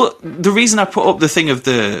 Like, look, the reason I put up the thing of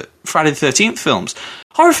the Friday the 13th films,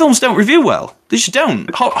 horror films don't review well. They just don't.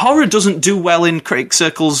 Horror doesn't do well in critic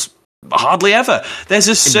circles hardly ever. There's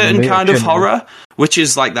a certain kind of horror, which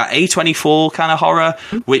is like that A24 kind of horror,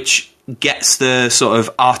 which gets the sort of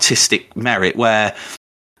artistic merit, where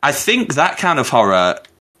I think that kind of horror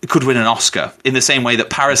could win an Oscar in the same way that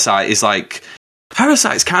Parasite is like...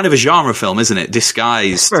 Parasite's kind of a genre film, isn't it?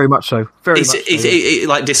 Disguised. Very much so. It's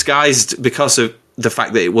like disguised because of the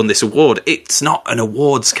fact that it won this award. It's not an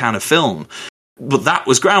awards kind of film, but that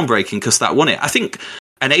was groundbreaking because that won it. I think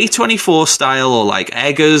an A24 style or like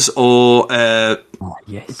Eggers or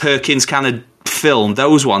Perkins kind of film,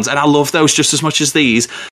 those ones, and I love those just as much as these,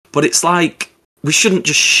 but it's like we shouldn't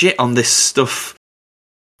just shit on this stuff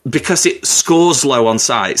because it scores low on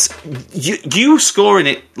sites. You scoring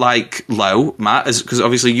it like low, Matt, because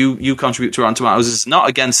obviously you contribute to Rotten Tomatoes. It's not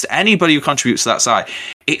against anybody who contributes to that site.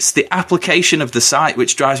 It's the application of the site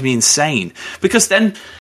which drives me insane. Because then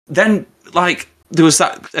like there was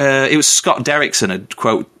that. It was Scott Derrickson had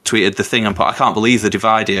quote tweeted the thing and put, I can't believe the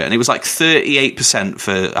divide here, and it was like 38%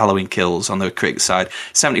 for Halloween Kills on the critic side,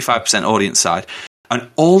 75% audience side. And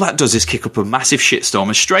all that does is kick up a massive shitstorm.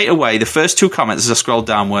 And straight away, the first two comments as I scrolled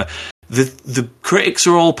down were, the critics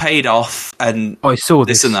are all paid off and I saw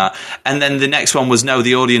this and that. And then the next one was, no,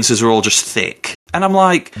 the audiences are all just thick. And I'm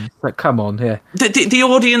like... come on, yeah. The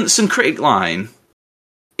audience and critic line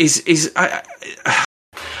is I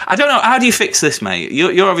don't know. How do you fix this, mate?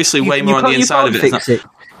 You're obviously way more on the inside of it. Fix it.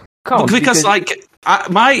 Because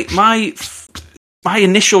my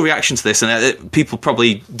initial reaction to this, and people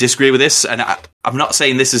probably disagree with this, and I'm not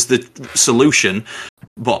saying this is the solution,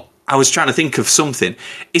 but I was trying to think of something.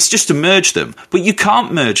 It's just to merge them. But you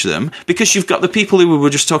can't merge them because you've got the people who we were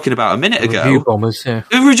just talking about a minute ago. Review bombers, yeah.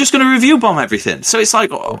 Who were just going to review bomb everything. So it's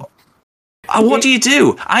like, what do you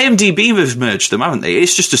do? IMDb has merged them, haven't they?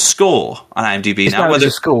 It's just a score on IMDb now. It's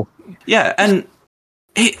a score. Yeah, and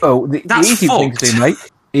the easy thing to do, mate,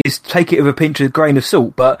 is take it with a grain of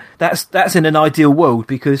salt, but that's in an ideal world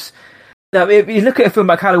because if you look at a film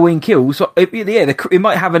like Halloween Kills, it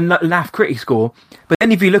might have a naff critic score, but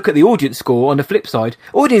then if you look at the audience score on the flip side,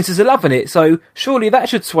 audiences are loving it, so surely that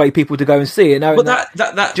should sway people to go and see it. But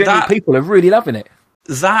that people are really loving it.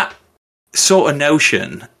 That sort of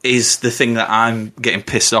notion is the thing that I'm getting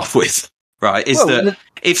pissed off with, right?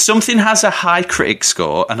 If something has a high critic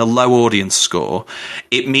score and a low audience score,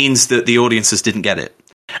 it means that the audiences didn't get it.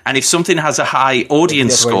 And if something has a high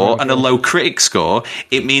audience score and a low critic score,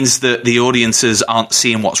 it means that the audiences aren't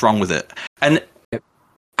seeing what's wrong with it. And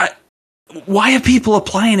why are people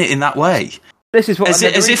applying it in that way? This is what as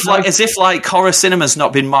if horror cinema's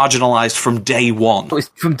not been marginalised from day one. It's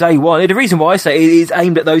from day one. The reason why I say it is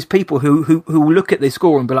aimed at those people who look at the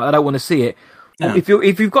score and be like, I don't want to see it. Yeah.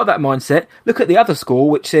 If you've got that mindset, look at the other score,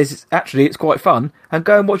 which says actually it's quite fun, and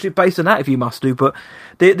go and watch it based on that if you must do. But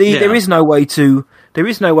there is no way to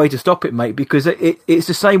stop it, mate, because it's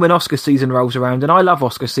the same when Oscar season rolls around, and I love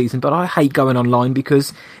Oscar season, but I hate going online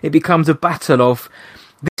because it becomes a battle of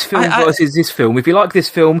this film versus this film. If you like this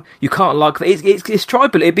film, you can't like that. It's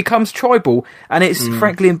tribal. It becomes tribal, and it's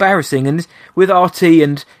frankly embarrassing. And with RT,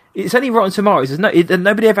 and it's only Rotten Tomatoes.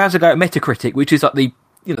 Nobody ever has a go at Metacritic, which is like the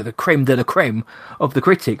creme de la creme of the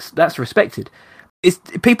critics. That's respected.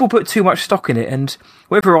 People put too much stock in it, and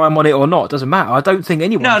whether I'm on it or not doesn't matter. I don't think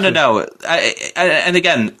anyone. No. And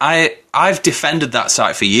again, I've defended that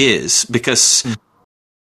site for years because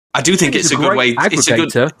I do think it's a good way. It's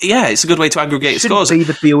a good way to aggregate scores. Shouldn't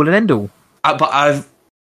be the be all and end all. But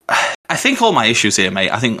I think all my issues here,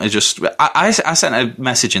 mate, I think are just... I sent a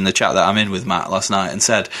message in the chat that I'm in with Matt last night and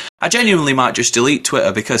said, I genuinely might just delete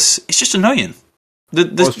Twitter because it's just annoying. I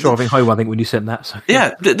was driving home, I think, when you sent that. So.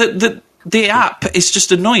 Yeah, the app is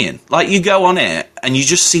just annoying. Like, you go on it and you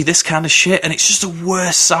just see this kind of shit, and it's just the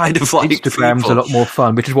worst side of, like, Instagram's people. a lot more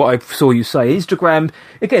fun, which is what I saw you say.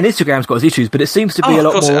 Instagram's got its issues, but it seems to be a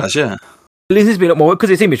lot more... It has, yeah. It seems to be a lot more, because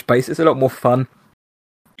it's image-based, it's a lot more fun.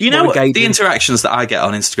 You know what? The interactions that I get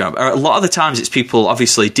on Instagram are a lot of the times it's people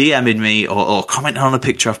obviously DMing me or commenting on a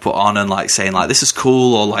picture I've put on and like saying like this is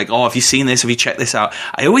cool or like, oh, have you seen this? Have you checked this out?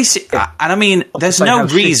 I always see, and I mean, there's no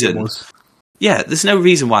reason. Yeah, there's no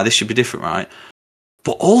reason why this should be different, right?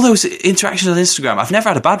 But all those interactions on Instagram, I've never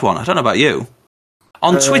had a bad one. I don't know about you.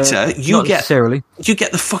 On Twitter, you get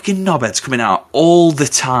the fucking knobheads coming out all the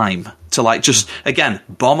time to like just again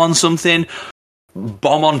bomb on something,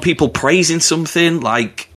 bomb on people praising something,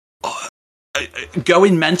 like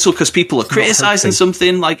going mental because people are criticising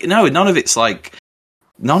something. Like no, none of it's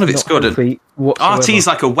good. RT is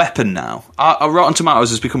like a weapon now. Rotten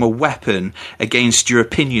Tomatoes has become a weapon against your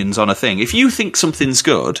opinions on a thing. If you think something's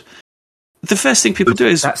good, the first thing people do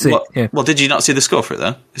is, well, did you not see the score for it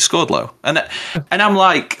then? It scored low. And I'm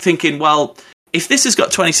like thinking, well, if this has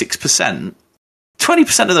got 26%,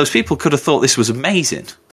 20% of those people could have thought this was amazing.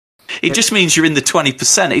 It just means you're in the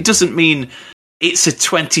 20%. It doesn't mean it's a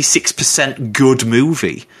 26% good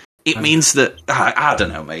movie. It means that I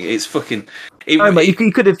don't know, mate. It's fucking. Mate,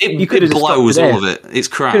 you could have. You could have blows all of it. It's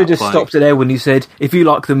crap. You could have just stopped it there when you said, "If you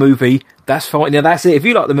like the movie, that's fine." Yeah, that's it. If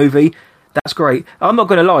you like the movie, that's great. I'm not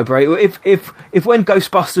going to lie, bro. If when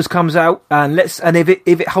Ghostbusters comes out and if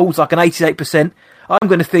it holds like an 88%, I'm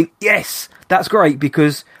going to think yes, that's great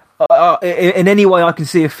because in any way I can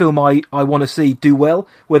see a film I want to see do well,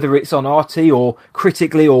 whether it's on RT or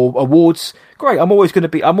critically or awards. Great, I'm always going to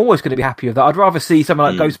be happy with that. I'd rather see something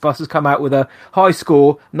like Ghostbusters come out with a high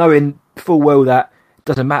score, knowing full well that it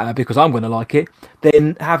doesn't matter because I'm going to like it,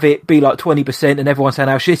 than have it be like 20% and everyone saying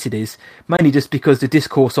how shit it is. Mainly just because the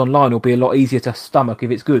discourse online will be a lot easier to stomach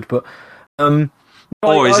if it's good. But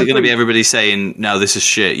or is it going to be everybody saying, "No, this is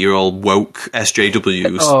shit. You're all woke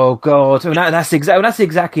SJWs." Oh god, that's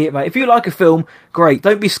exactly it, mate. If you like a film, great.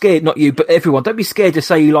 Don't be scared. Not you, but everyone. Don't be scared to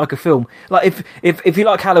say you like a film. Like if you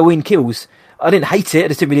like Halloween Kills. I didn't hate it. I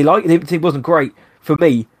just didn't really like it. It wasn't great for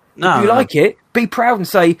me. No, if you like it, be proud and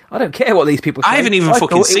say, I don't care what these people say. I haven't even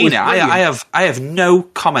fucking seen it. I have no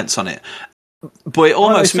comments on it. But it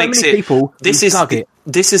almost makes it...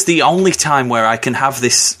 This is the only time where I can have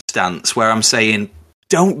this stance where I'm saying,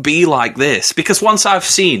 don't be like this. Because once I've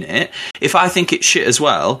seen it, if I think it's shit as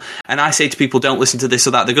well, and I say to people, don't listen to this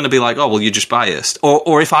or that, they're going to be like, oh, well, you're just biased.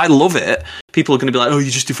 Or if I love it, people are going to be like, oh,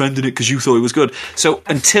 you're just defending it because you thought it was good. So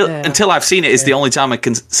until I've seen it is the only time I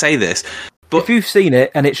can say this. But if you've seen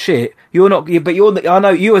it and it's shit, I know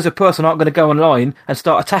you as a person aren't going to go online and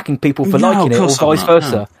start attacking people for liking it or vice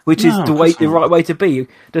versa, which is the right way to be.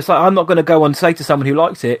 Just like I'm not going to go and say to someone who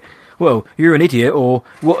likes it, well, you're an idiot, or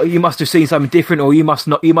you must have seen something different, or you must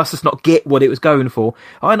just not get what it was going for.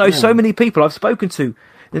 I know so many people I've spoken to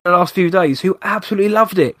in the last few days who absolutely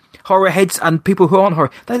loved it. Horror heads and people who aren't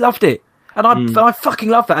horror, they loved it. And I fucking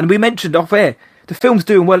love that. And we mentioned off air, the film's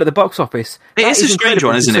doing well at the box office. It is a strange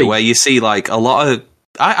one, isn't it, where you see like a lot of...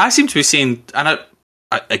 I seem to be seeing, and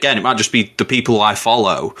again, it might just be the people I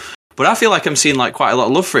follow, but I feel like I'm seeing like quite a lot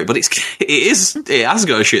of love for it. But it has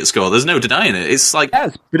got a shit score. There's no denying it. It's like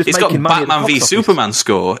it's got Batman v Superman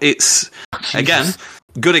score. It's again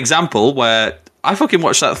good example where I fucking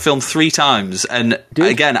watched that film 3 times, and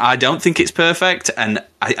again, I don't think it's perfect, and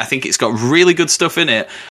I think it's got really good stuff in it.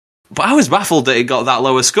 But I was baffled that it got that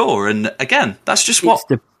lower score, and again, that's just what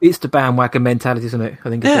it's the bandwagon mentality, isn't it? I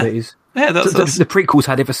think that's what it is. Yeah, the prequels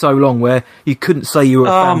had it for so long where you couldn't say you were a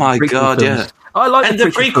fan. Oh my god, films. Yeah. I like and the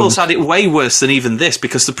prequels had it way worse than even this,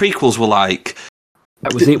 because the prequels were like...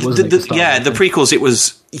 That was it, wasn't it? The prequels, it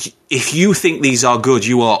was, if you think these are good,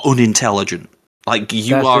 you are unintelligent. Like,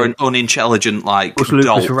 you are an unintelligent, like, George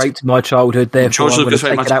Lucas raped my childhood, therefore I'm going to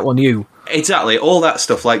take it out on you. Exactly, all that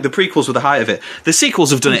stuff. Like, the prequels were the height of it. The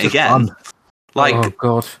sequels have done it again. Fun. Like, oh,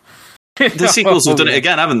 God. The sequels have done it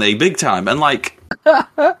again, haven't they? Big time. And, like...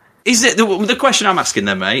 Is it the question I'm asking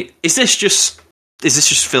then, mate? Is this just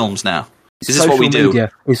films now? Is this what we do? Social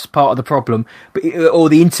media is part of the problem, or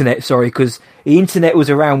the internet. Sorry, because the internet was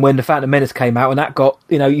around when the Phantom Menace came out, and that got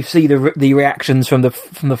you see the reactions from the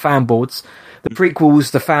fan boards. The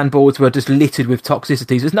prequels, the fan boards were just littered with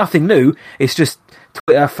toxicities. There's nothing new. It's just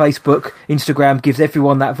Twitter, Facebook, Instagram gives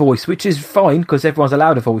everyone that voice, which is fine because everyone's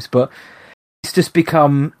allowed a voice. But it's just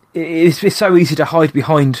become it's so easy to hide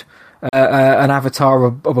behind an avatar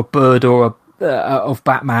of a bird or of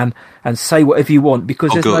Batman and say whatever you want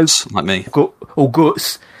because or there's guts, like me. or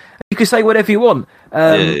guts. You can say whatever you want,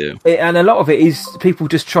 and a lot of it is people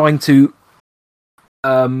just trying to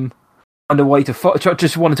find a way to fight,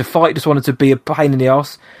 just wanted to fight, just wanted to be a pain in the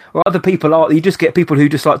ass. Or other people are, you just get people who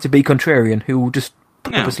just like to be contrarian, who will just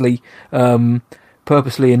purposely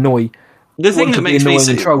annoy. The thing that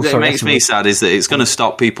makes me sad is that it's going to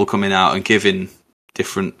stop people coming out and giving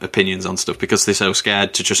different opinions on stuff because they're so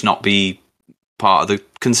scared to just not be part of the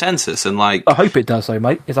consensus. And like, I hope it does, though,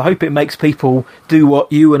 mate. I hope it makes people do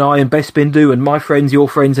what you and I and Bespin do, and my friends, your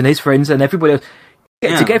friends, and his friends, and everybody else.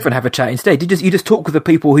 Get together and have a chat instead. You just talk with the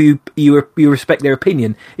people who you respect their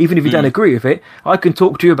opinion, even if you don't agree with it. I can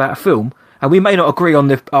talk to you about a film, and we may not agree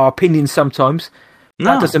on our opinions sometimes.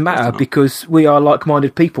 That doesn't matter because we are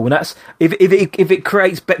like-minded people, and that's if it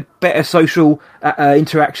creates better social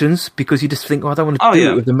interactions because you just think, I don't want to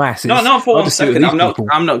do it with the masses. No, for 1 second,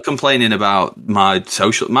 I'm not complaining about my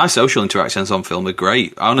social interactions on film are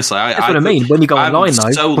great. Honestly, that's what I mean. When you go online, though,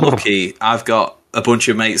 I'm so lucky. I've got a bunch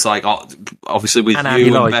of mates, like obviously with and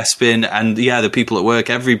you and Bespin, and the people at work,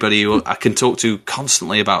 everybody who I can talk to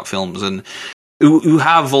constantly about films, and who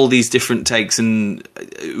have all these different takes, and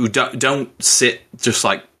who don't sit just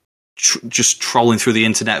like just trolling through the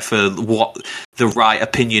internet for what the right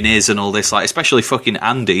opinion is and all this. Like, especially fucking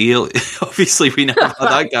Andy. Obviously, we know about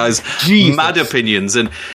that guy's mad opinions, and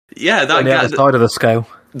that guy, the other side of the scale.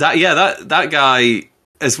 That guy.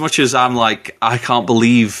 As much as I'm like, I can't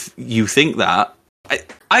believe you think that.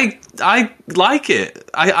 I like it.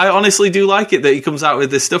 I honestly do like it that he comes out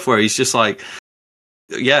with this stuff where he's just like,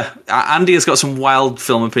 Andy has got some wild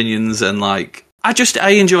film opinions, and like, I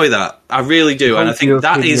enjoy that. I really do, and I think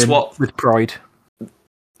that is what, with pride.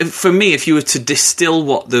 For me, if you were to distill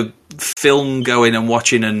what the film going and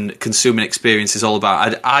watching and consuming experience is all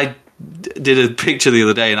about, I did a picture the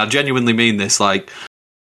other day, and I genuinely mean this. Like,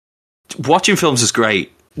 watching films is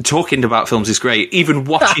great. Talking about films is great. Even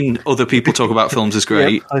watching other people talk about films is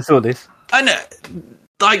great. I saw this, and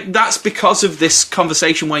like, that's because of this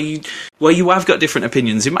conversation where you have got different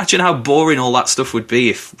opinions. Imagine how boring all that stuff would be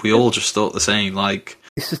if we all just thought the same. Like,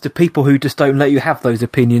 it's just the people who just don't let you have those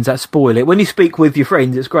opinions that spoil it. When you speak with your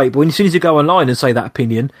friends, it's great, but as soon as you go online and say that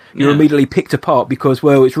opinion, you're immediately picked apart because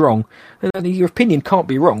it's wrong. And your opinion can't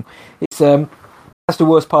be wrong. It's that's the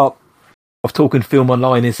worst part of talking film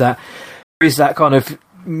online, is that there is that kind of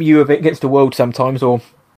view of it against the world sometimes, or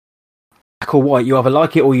black or white. You either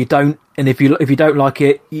like it or you don't, and if you don't like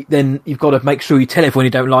it, then you've got to make sure you tell everyone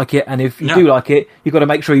you don't like it, and if you do like it, you've got to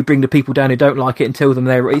make sure you bring the people down who don't like it and tell them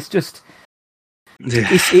they're. It's just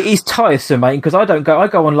it is tiresome, mate, because I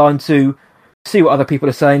go online to see what other people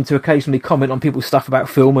are saying, to occasionally comment on people's stuff about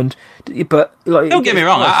film, but like, don't get me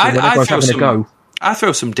wrong, I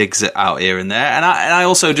throw some digs out here and there, and I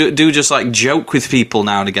also do just like joke with people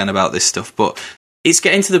now and again about this stuff, but it's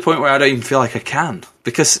getting to the point where I don't even feel like I can,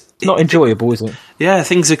 because it's not enjoyable, is it? Yeah,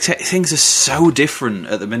 things are so different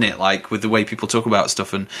at the minute, like with the way people talk about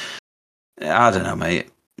stuff, and I don't know, mate.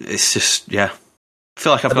 It's just I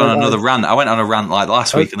feel like I've gone on another rant. I went on a rant like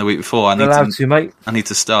last week and the week before. I need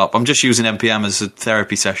to stop. I'm just using NPM as a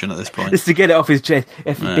therapy session at this point. Just to get it off his chest,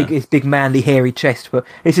 his big manly hairy chest. But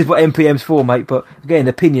this is what NPM's for, mate. But again,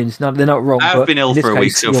 opinions, they're not wrong. I've been ill for a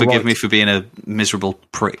week, so forgive me for being a miserable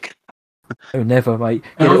prick. Oh, never, mate.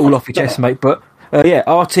 Get it all off your chest, mate. But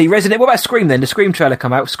RT Resident. What about Scream then? The Scream trailer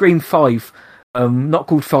come out. Scream 5. Not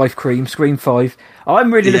called 5 Cream. Scream 5.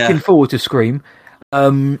 I'm really looking forward to Scream.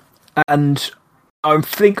 And I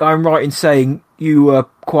think I'm right in saying you were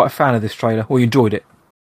quite a fan of this trailer, or you enjoyed it.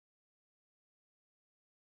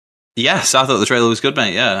 Yes, I thought the trailer was good,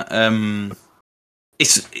 mate. Yeah,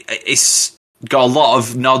 it's got a lot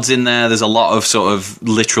of nods in there. There's a lot of sort of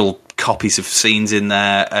literal copies of scenes in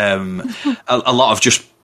there. A lot of just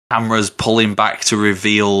cameras pulling back to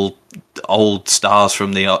reveal old stars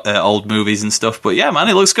from the old movies and stuff. But yeah, man,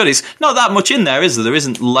 it looks good. It's not that much in there, is there? There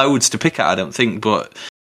isn't loads to pick at, I don't think. But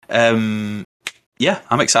yeah,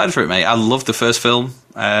 I'm excited for it, mate. I love the first film.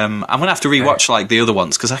 I'm going to have to rewatch like the other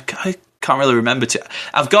ones because I can't really remember.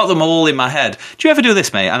 I've got them all in my head. Do you ever do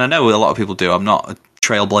this, mate? And I know a lot of people do. I'm not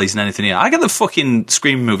trailblazing anything here. I get the fucking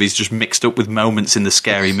Scream movies just mixed up with moments in the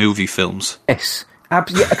Scary Movie films. Yes.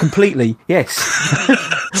 Absolutely, completely, yes.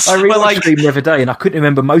 I rewatched Scream the other day and I couldn't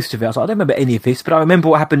remember most of it. I was like, I don't remember any of this, but I remember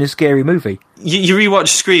what happened in Scary Movie. You rewatch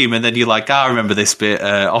Scream and then you're like, I remember this bit.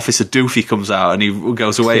 Officer Doofy comes out and he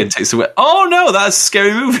goes away and takes away. Oh no, that's a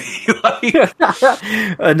Scary Movie.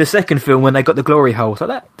 And the second film, when they got the glory hole, so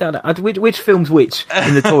which film's which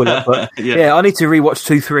in the toilet? But yeah, I need to rewatch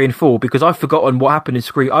 2, 3, and 4 because I've forgotten what happened in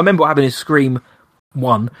Scream. I remember what happened in Scream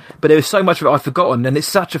one, but there was so much of it I'd forgotten, and it's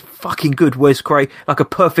such a fucking good Wes Craven, like a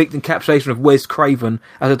perfect encapsulation of Wes Craven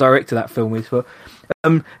as a director. That film is, but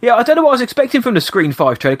yeah, I don't know what I was expecting from the Scream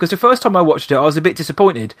 5 trailer, because the first time I watched it, I was a bit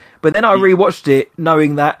disappointed, but then I rewatched it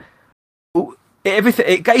knowing that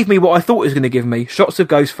it gave me what I thought it was going to give me: shots of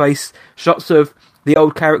Ghostface, shots of the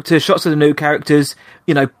old characters, shots of the new characters,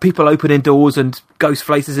 you know, people opening doors and ghost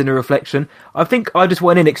faces in a reflection. I think I just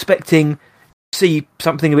went in expecting to see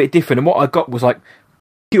something a bit different, and what I got was like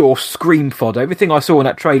pure Scream fodder. Everything I saw in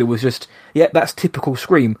that trailer was just, yeah, that's typical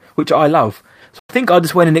Scream, which I love. So I think I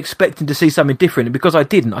just went in expecting to see something different, and because I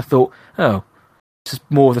didn't, I thought, oh, it's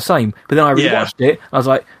just more of the same. But then I rewatched it, I was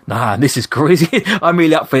like, nah, this is crazy. I'm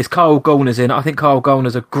really up for this. Carl Gallner's in it. I think Carl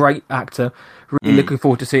Gallner's a great actor. Really looking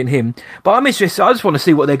forward to seeing him. But I'm interested. I just want to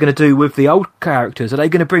see what they're going to do with the old characters. Are they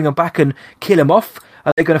going to bring them back and kill them off?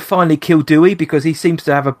 Are they going to finally kill Dewey? Because he seems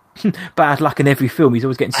to have a bad luck in every film. He's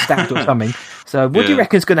always getting stabbed or something. So what do you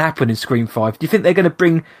reckon is going to happen in Scream 5? Do you think they're going to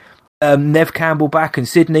bring Nev Campbell back and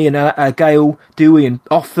Sydney and Gail, Dewey and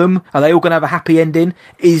off them? Are they all going to have a happy ending?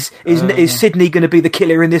 Is Sydney going to be the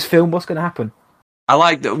killer in this film? What's going to happen?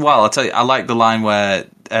 I'll tell you, I like the line where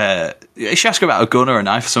she asks about a gun or a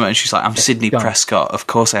knife or something, and she's like, I'm Sidney Prescott, of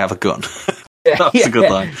course I have a gun. That's a good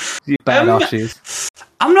line. Badass she is.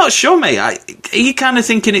 I'm not sure, mate. Are you kind of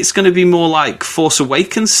thinking it's going to be more like Force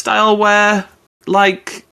Awakens style, where,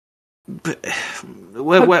 like,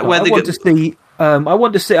 where I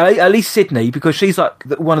want to see at least Sydney, because she's like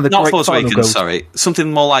one of the not great Force final Awakens, girls. sorry,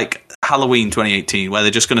 something more like Halloween 2018, where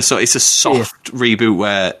they're just going to it's a soft reboot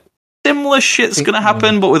where similar shit's going to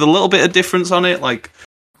happen, but with a little bit of difference on it. Like,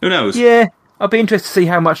 who knows? Yeah, I'd be interested to see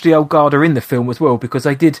how much the old guard are in the film as well, because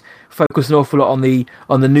they did focus an awful lot on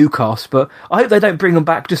the new cast. But I hope they don't bring them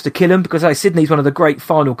back just to kill them, because Sydney's one of the great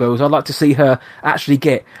final girls. I'd like to see her actually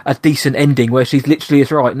get a decent ending where she's literally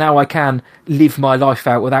is right. Now I can live my life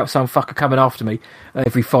out without some fucker coming after me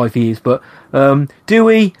every 5 years. But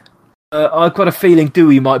Dewey, I've got a feeling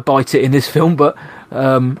Dewey might bite it in this film, but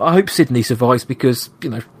I hope Sydney survives, because, you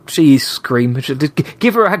know, she is Scream.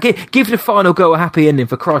 Give the final girl a happy ending,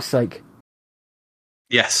 for Christ's sake.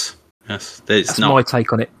 Yes. That's my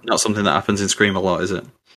take on it. Not something that happens in Scream a lot, is it?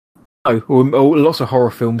 No, or lots of horror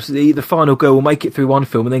films. The final girl will make it through one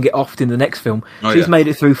film and then get offed in the next film. She's made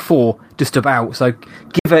it through 4, just about. So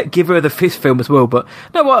give her the 5th film as well. But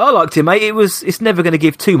no, I liked it, mate. It's never going to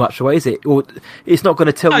give too much away, is it? Or it's not going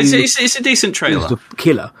to tell you. It's a decent trailer. The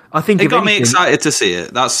killer. I think it got me excited to see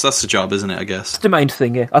it. That's the job, isn't it? I guess it's the main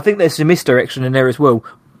thing. Yeah, I think there's some misdirection in there as well.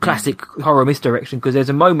 Classic horror misdirection, because there's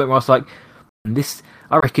a moment where I was like, "This,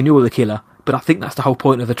 I reckon you're the killer." But I think that's the whole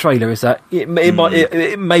point of the trailer, is that it may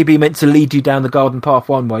be meant to lead you down the garden path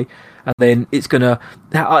one way, and then it's gonna.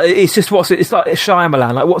 It's just it's like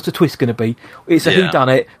Shyamalan. Like, what's the twist going to be? It's a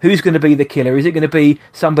whodunit. Who's going to be the killer? Is it going to be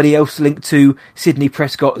somebody else linked to Sidney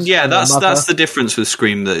Prescott's? Yeah, that's the difference with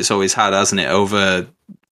Scream that it's always had, hasn't it? Over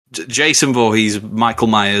Jason Voorhees, Michael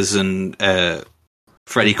Myers, and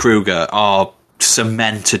Freddy Krueger are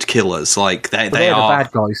cemented killers. Like they are the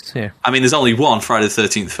bad guys. Yeah. I mean, there's only one Friday the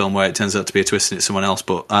 13th film where it turns out to be a twist and it's someone else,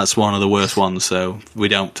 but that's one of the worst ones, so we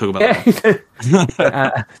don't talk about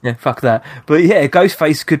that. Yeah, fuck that. But yeah,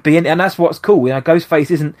 Ghostface could be in, and that's what's cool. You know, Ghostface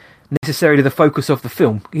isn't necessarily the focus of the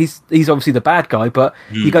film. He's obviously the bad guy, but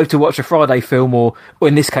you go to watch a Friday film, or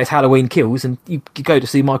in this case Halloween Kills, and you go to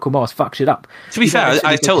see Michael Myers fuck shit up. To be fair,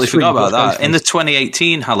 I totally forgot about that. In the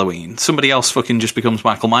 2018 Halloween, somebody else fucking just becomes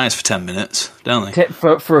Michael Myers for 10 minutes, don't they?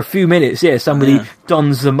 For a few minutes, yeah. Somebody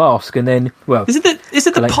dons the mask, and then, well... Is it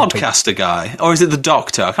the podcaster guy? Or is it the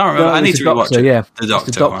doctor? I can't remember. No, I need to rewatch it. Yeah. The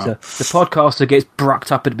doctor. Wow. The podcaster gets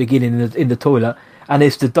brucked up at the beginning in the toilet, and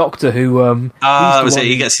it's the doctor who... that was it.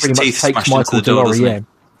 He gets his teeth smashed into the door, doesn't he?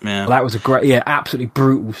 Yeah. Well, that was a great... Yeah, absolutely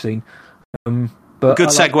brutal scene. But good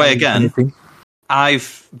segue again.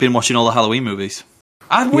 I've been watching all the Halloween movies.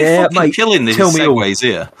 We're fucking killing these segues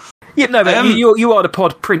here. Yeah, no, but you are the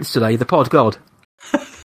pod prince today, the pod god.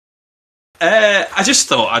 I just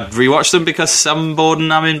thought I'd rewatch them because I'm bored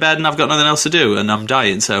and I'm in bed and I've got nothing else to do and I'm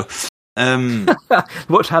dying, so...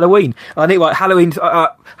 Watch Halloween. I think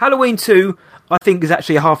Halloween 2, I think, is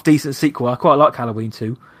actually a half-decent sequel. I quite like Halloween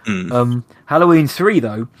 2. Halloween 3,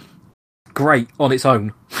 though, great on its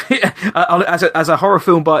own. as a horror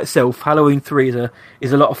film by itself, Halloween 3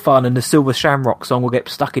 is a lot of fun, and the Silver Shamrock song will get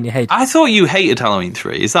stuck in your head. I thought you hated Halloween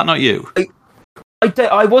 3. Is that not you?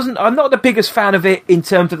 I'm not the biggest fan of it in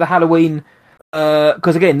terms of the Halloween,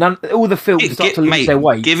 because again, all the films start to lose their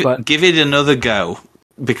weight. Give it another go,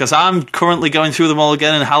 because I'm currently going through them all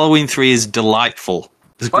again, and Halloween 3 is delightful.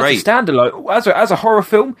 It's But great. as a standalone, as a horror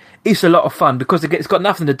film, it's a lot of fun because it's got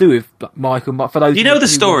nothing to do with like, Michael. For those You know the who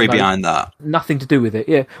story don't know, behind that? nothing to do with it.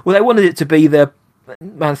 Yeah. Well, they wanted it to be the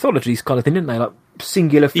anthologies kind of thing, didn't they? Like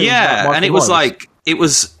singular films. Yeah, about Michael and it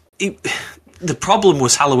was Myers. the problem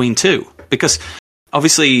was Halloween 2, because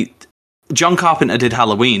obviously John Carpenter did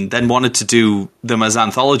Halloween, then wanted to do them as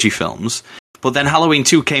anthology films, but then Halloween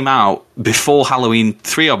 2 came out before Halloween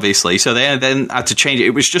 3, obviously, so they then had to change it.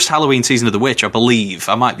 It was just Halloween Season of the Witch, I believe.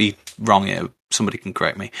 I might be wrong here. Somebody can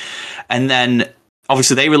correct me. And then,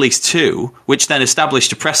 obviously, they released 2, which then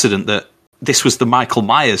established a precedent that this was the Michael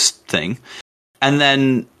Myers thing. And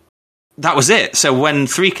then that was it. So when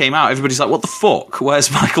 3 came out, everybody's like, what the fuck?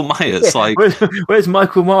 Where's Michael Myers? Yeah, where's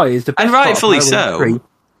Michael Myers? The best and rightfully so. 3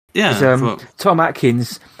 Yeah. is, Tom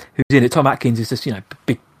Atkins, who's in it. Tom Atkins is this,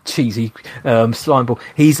 big cheesy slime ball.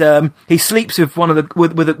 He sleeps with one of the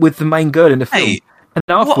with the main girl in the film, and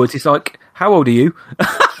afterwards he's like, "How old are you?"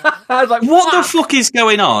 I was like, "What the fuck is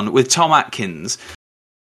going on with Tom Atkins?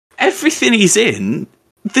 Everything he's in,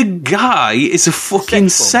 the guy is a fucking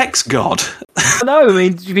sex god." No, I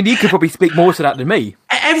mean, you could probably speak more to that than me.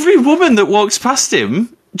 Every woman that walks past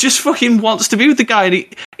him just fucking wants to be with the guy, and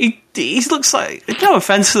he looks like, no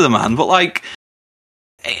offense to the man, but like,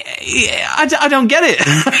 I don't get it.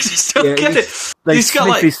 I just don't get it. They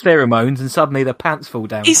sniff his pheromones, and suddenly their pants fall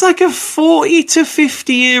down. He's like a 40 to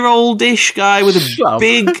 50-year-old-ish guy with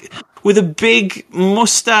a big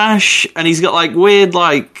mustache, and he's got like weird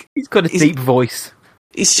He's got a deep voice.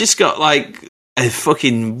 He's just got like a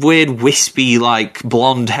fucking weird wispy like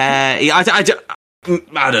blonde hair. I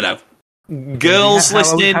don't know. Girls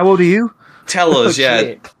listening, how old are you? Tell us,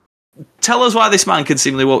 Shit. Tell us why this man can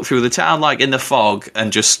seemingly walk through the town like in the fog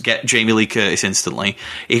and just get Jamie Lee Curtis instantly.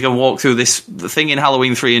 He can walk through the thing in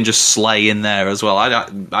Halloween 3 and just slay in there as well. I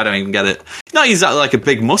don't even get it. No, he's like a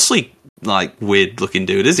big muscly, like weird looking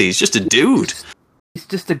dude, is he? He's just a dude. He's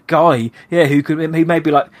just a guy, who may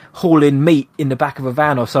be like hauling meat in the back of a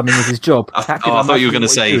van or something with his job. I thought you were going to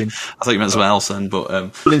say. I thought you meant something else then,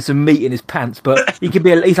 but pulling some meat in his pants. But he could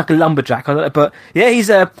be. He's like a lumberjack. But yeah, he's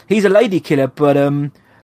a lady killer. But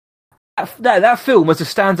that film was a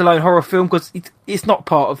standalone horror film because it's not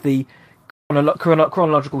part of the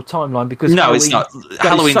chronological timeline because no, it's not.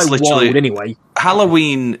 Halloween's so literally wild anyway.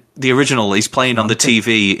 Halloween, the original, is playing on the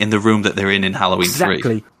TV in the room that they're in Halloween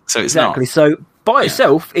 3. So it's not. So by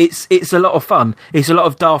itself, it's a lot of fun. It's a lot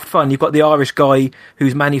of daft fun. You've got the Irish guy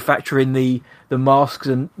who's manufacturing the masks,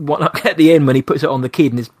 and whatnot. At the end when he puts it on the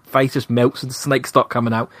kid and his face just melts and the snakes start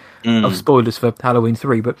coming out. Of spoilers for Halloween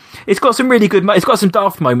 3, but it's got some really good. It's got some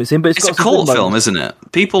daft moments in, but it's got a cult film, isn't it?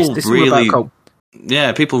 People really.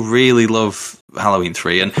 Yeah, people really love Halloween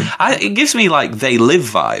 3, and it gives me like They Live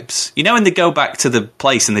vibes. You know, when they go back to the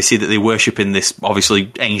place and they see that they worship in this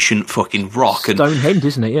obviously ancient fucking rock. Stonehenge,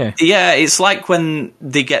 isn't it? Yeah. Yeah, it's like when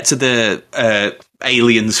they get to the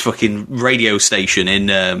aliens fucking radio station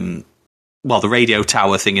in, the radio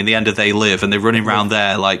tower thing in the end of They Live, and they're running around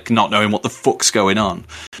there like not knowing what the fuck's going on.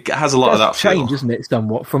 It has a lot of that change, feel. Isn't it?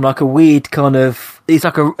 Somewhat from like a weird kind of. It's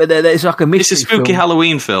like a mystery. It's a spooky film.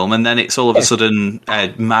 Halloween film, and then it's all of a sudden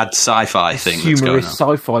a mad sci-fi thing that's going on.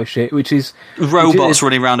 Sci-fi shit, which is robots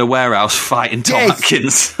running around a warehouse fighting Tom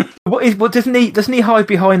Atkins. What doesn't he hide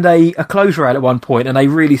behind a clothes rail at one point, and they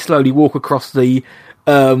really slowly walk across the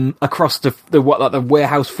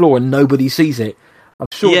warehouse floor, and nobody sees it. I'm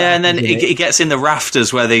sure. Yeah, and then he gets in the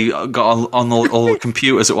rafters where they got on all the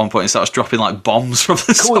computers at one point and starts dropping like bombs from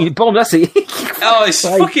the side. Bomb, that's it. Oh, it's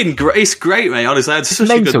fucking great. It's great, mate. Honestly, I had such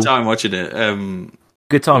a good time watching it.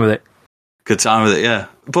 Good time with it. Good time with it, yeah.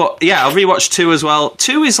 But yeah, I'll rewatch 2 as well.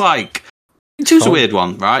 2's a weird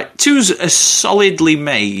one, right? 2's a solidly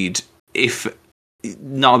made, if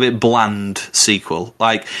not a bit bland, sequel.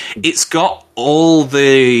 Like, it's got all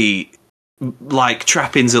the like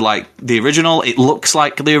trappings are like the original. It looks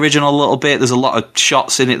like the original a little bit. There's a lot of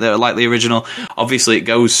shots in it that are like the original. Obviously, it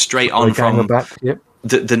goes straight on from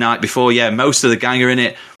the night before. Yeah, most of the gang are in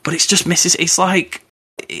it, but it's just misses. It's like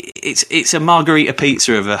it's a margarita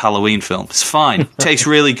pizza of a Halloween film. It's fine, tastes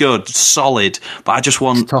really good, solid. But I just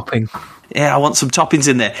want topping. Yeah, I want some toppings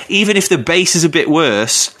in there. Even if the base is a bit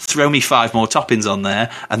worse, throw me 5 more toppings on there,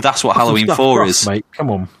 and that's what Halloween 4 is. Mate, come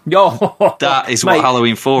on. That is what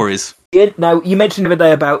Halloween 4 is. Now, you mentioned the other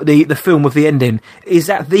day about the film with the ending. Is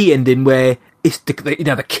that the ending where it's the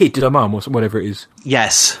kid to the mum or whatever it is?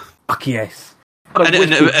 Yes. Fuck yes.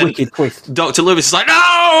 Wicked twist. Dr. Lewis is like, no!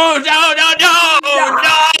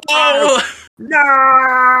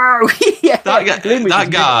 Yeah, that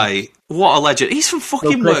guy, what a legend. He's from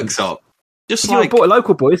fucking Workshop. Just You're like a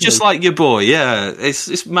local boy, isn't just he? like your boy, yeah.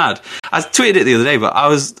 It's mad. I tweeted it the other day, but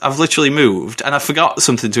I've literally moved, and I forgot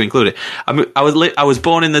something to include it. I was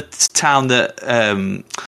born in the town that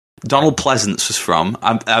Donald Pleasance was from.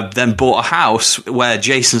 I then bought a house where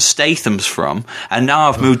Jason Statham's from, and now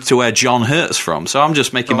I've moved to where John Hurt's from. So I'm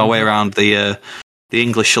just making my way around the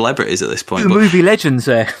English celebrities at this point. The movie legends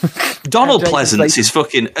there. Donald Pleasance is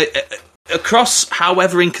fucking... across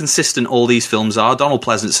however inconsistent all these films are, Donald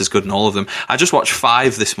Pleasance is good in all of them. I just watched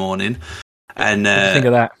 5 this morning. And, what do you think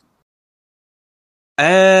of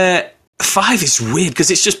that? 5 is weird,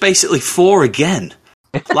 because it's just basically 4 again.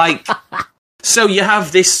 Like... So you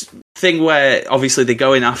have this thing where obviously they're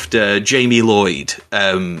going after Jamie Lloyd,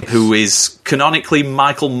 who is canonically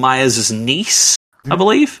Michael Myers' niece, I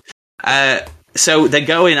believe. So they're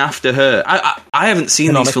going after her. I haven't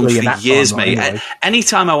seen these films for years, mate. Anyway.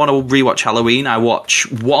 Anytime I want to rewatch Halloween, I watch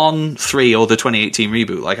 1, 3, or the 2018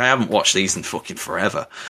 reboot. Like, I haven't watched these in fucking forever.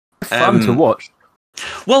 Fun to watch.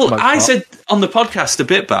 Well, I said on the podcast a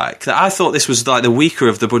bit back that I thought this was like the weaker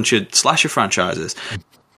of the bunch of slasher franchises.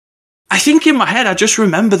 I think in my head, I just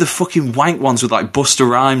remember the fucking wank ones with like Busta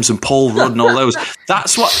Rhymes and Paul Rudd and all those.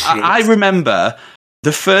 That's what I remember.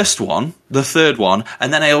 The first one, the third one,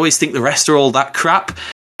 and then I always think the rest are all that crap.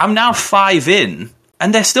 I'm now 5 in,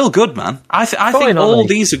 and they're still good, man. I think all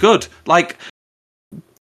these are good. Like,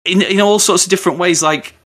 in all sorts of different ways,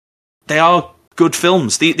 like, they are good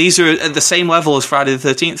films. These are at the same level as Friday the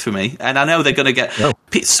 13th for me, and I know they're going to get... No.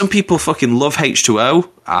 Some people fucking love H2O.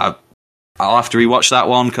 I'll have to rewatch that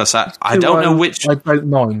one, because I don't know which... I don't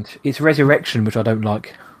mind. It's Resurrection, which I don't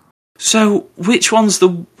like. So, which one's the...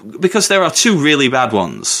 Because there are 2 really bad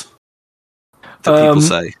ones that people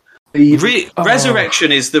say.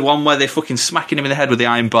 Resurrection is the one where they're fucking smacking him in the head with the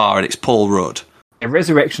iron bar, and it's Paul Rudd. Yeah,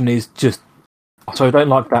 Resurrection is just... So I don't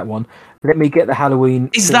like that one. Let me get the Halloween...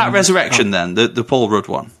 Is that Resurrection, then? The Paul Rudd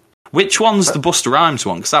one? Which one's the Busta Rhymes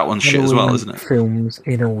one? Because that one's Halloween shit as well, isn't it? Films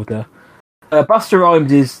in order. Busta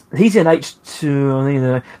Rhymes is... He's in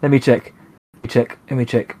H2... Let me check.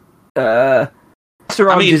 Busta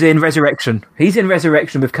Rhymes is in Resurrection. He's in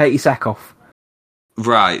Resurrection with Katie Sackhoff.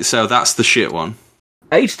 Right, so that's the shit one.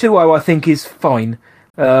 H2O, I think, is fine.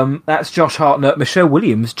 That's Josh Hartnett, Michelle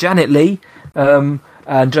Williams, Janet Leigh, and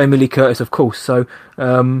Jamie Lee Curtis, of course. So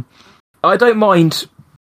I don't mind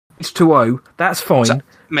H2O. That's fine. So,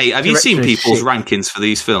 mate, have you seen people's rankings for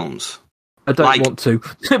these films? I don't want to.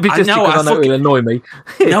 Because I know it'll annoy me.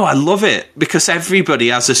 No, I love it, because everybody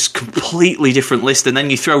has a completely different list, and then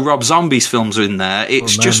you throw Rob Zombie's films in there.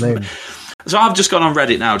 It's So I've just gone on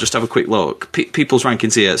Reddit now, just to have a quick look. People's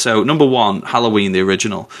rankings here. So, number 1, Halloween, the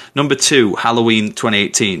original. Number 2, Halloween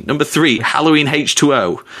 2018. Number 3, Halloween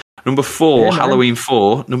H2O. Number 4, Halloween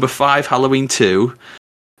 4. Number 5, Halloween 2.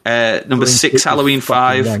 Number 6, Halloween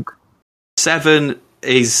 5. 7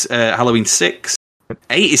 is Halloween 6.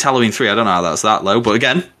 8 is Halloween 3. I don't know how that's that low, but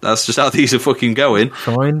again, that's just how these are fucking going.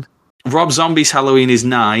 Fine. Rob Zombie's Halloween is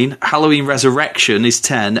 9. Halloween Resurrection is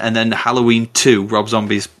 10, and then Halloween 2. Rob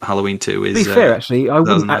Zombie's Halloween 2 is... To be fair, actually, I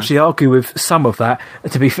wouldn't actually argue with some of that.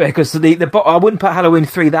 To be fair, because I wouldn't put Halloween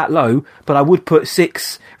 3 that low, but I would put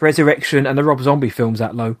 6, Resurrection, and the Rob Zombie films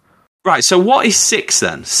that low. Right. So what is 6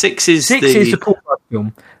 then? 6 is the Paul Rudd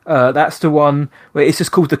film. That's the one where it's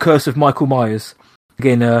just called The Curse of Michael Myers.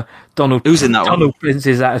 Again, Donald. Who's in that one? Donald Pleasance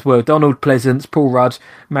is that as well. Donald Pleasance, Paul Rudd,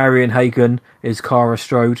 Marion Hagen is Cara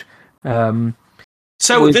Strode.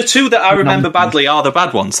 So the 2 that I remember badly are the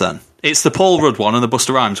bad ones. Then it's the Paul Rudd one and the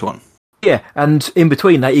Busta Rhymes one. Yeah, and in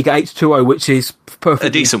between that you get H2O, which is perfectly a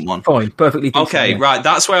decent one. Fine, perfectly decent. Okay, right.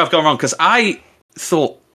 That's where I've gone wrong, because I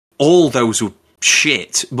thought all those were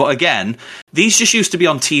shit. But again, these just used to be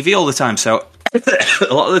on TV all the time. So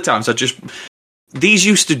a lot of the times these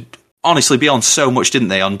used to honestly be on so much, didn't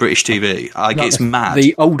they, on British TV? Like, it's mad.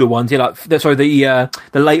 The older ones, the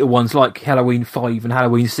later ones, like Halloween 5 and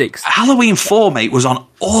Halloween 6. Halloween 4, mate, was on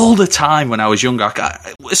all the time when I was younger.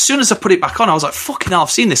 As soon as I put it back on, I was like, fucking hell, I've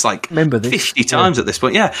seen this 50 times at this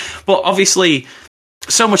point. Yeah, but obviously,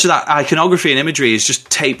 so much of that iconography and imagery is just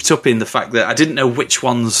taped up in the fact that I didn't know which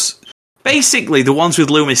ones... Basically, the ones with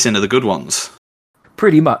Loomis in are the good ones.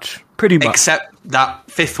 Pretty much. Except that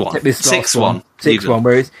 5th one. Sixth one. Sixth one,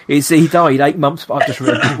 where he died 8 months, I've just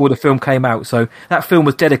read, before the film came out. So that film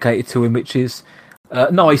was dedicated to him, which is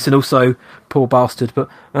nice, and also poor bastard. But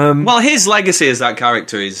well, his legacy as that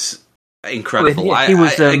character is incredible. Well, he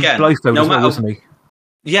was Blofeld as well, wasn't he?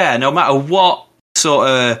 Yeah, no matter what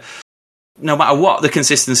the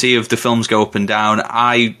consistency of the films go up and down,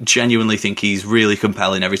 I genuinely think he's really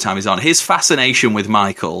compelling every time he's on. His fascination with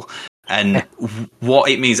Michael and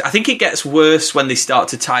what it means. I think it gets worse when they start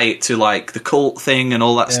to tie it to like the cult thing and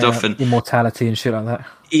all that stuff, and immortality and shit like that.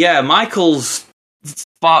 Yeah, Michael's.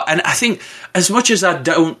 But and I think as much as I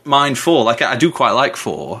don't mind 4, like I do quite like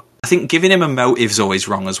 4, I think giving him a motive's always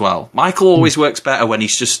wrong as well. Michael always works better when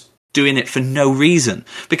he's just doing it for no reason,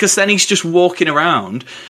 because then he's just walking around,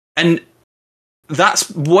 and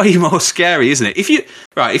that's way more scary, isn't it? If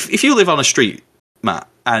you live on a street, Matt,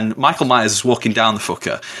 and Michael Myers is walking down the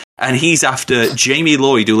fucker, and he's after Jamie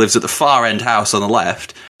Lloyd, who lives at the far end house on the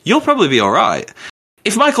left, you'll probably be all right.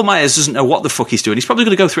 If Michael Myers doesn't know what the fuck he's doing, he's probably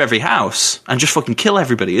going to go through every house and just fucking kill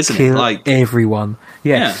everybody, isn't it? Like everyone.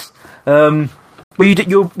 Yes. Yeah. Well,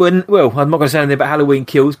 I'm not going to say anything about Halloween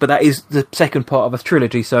Kills, but that is the second part of a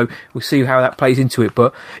trilogy, so we'll see how that plays into it.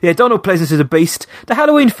 But yeah, Donald Pleasence is a beast. The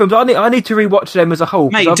Halloween films, I need to rewatch them as a whole.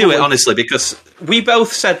 Mate, do it honestly, because we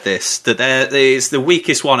both said this, that there is the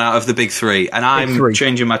weakest one out of the big 3, and I'm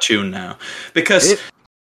changing my tune now because.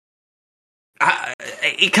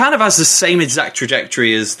 It kind of has the same exact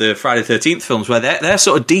trajectory as the Friday the 13th films, where they're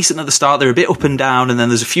sort of decent at the start, they're a bit up and down, and then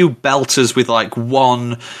there's a few belters with like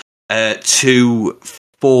 1, 2,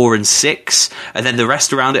 4, and 6, and then the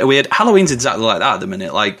rest around it are weird. Halloween's exactly like that at the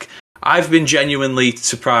minute. Like, I've been genuinely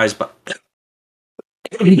surprised by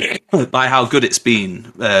how good it's been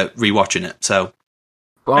rewatching it. So,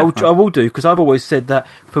 I will do, because I've always said that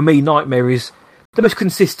for me, Nightmare is the most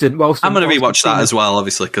consistent. I'm going to rewatch that as well,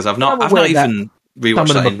 obviously, because I've not even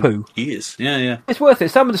rewatched that in years. Yeah. It's worth it.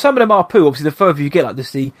 Some of them are poo. Obviously, the further you get, like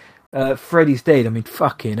this, Freddy's dead. I mean,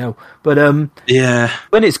 fucking hell. But yeah,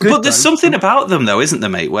 when it's good. But there's something about them, though, isn't there,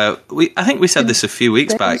 mate? Where I think we said this a few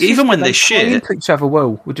weeks back. Even when they shit, into each other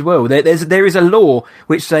well. There is a lore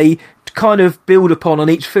which they kind of build upon on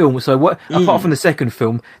each film. So apart from the second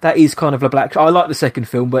film, that is kind of a black. I like the second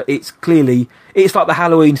film, but it's like the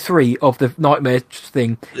Halloween 3 of the Nightmare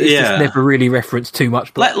thing. It's just never really referenced too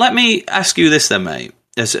much. But let me ask you this then, mate.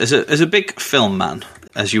 As a big film man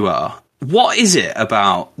as you are, what is it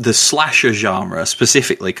about the slasher genre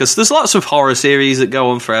specifically? Because there's lots of horror series that go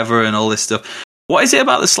on forever and all this stuff. What is it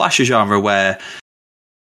about the slasher genre where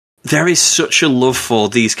there is such a love for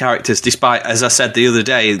these characters, despite, as I said the other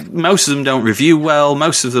day, most of them don't review well,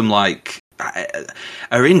 most of them are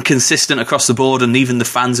inconsistent across the board, and even the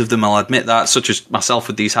fans of them will admit that, such as myself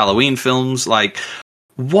with these Halloween films. Like,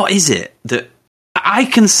 what is it that I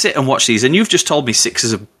can sit and watch these, and you've just told me 6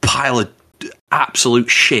 is a pile of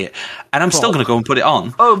absolute shit, and I'm still going to go and put it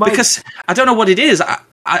on because I don't know what it is.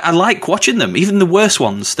 I like watching them, even the worst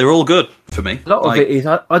ones. They're all good for me. A lot of it is,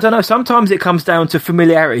 I don't know, sometimes it comes down to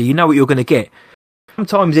familiarity. You know what you're going to get.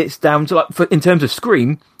 Sometimes it's down to, in terms of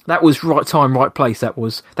Scream, that was right time, right place.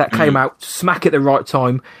 That came out smack at the right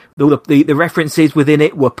time. All the references within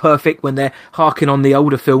it were perfect when they're harking on the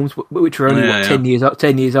older films, which were only 10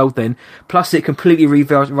 years old then. Plus, it completely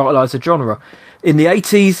revitalised the genre. In the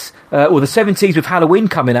 80s or the 70s, with Halloween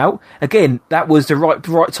coming out, again, that was the right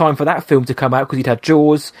time for that film to come out, because you'd had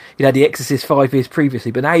Jaws, you'd had The Exorcist 5 years previously,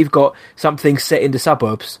 but now you've got something set in the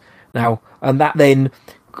suburbs now, and that then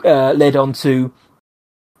led on to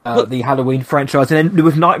the Halloween franchise, and then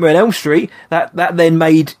with Nightmare on Elm Street, that then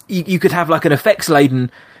made you could have like an effects-laden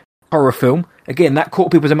horror film. Again, that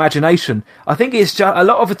caught people's imagination. I think it's just, a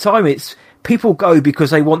lot of the time it's people go because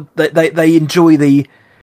they enjoy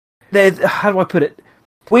how do I put it?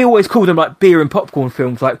 We always call them like beer and popcorn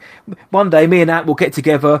films. Like one day, me and Ant will get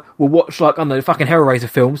together, we'll watch like, I don't know, fucking Hellraiser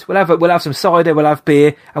films. We'll have some cider, we'll have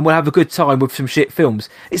beer, and we'll have a good time with some shit films.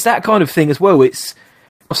 It's that kind of thing as well. It's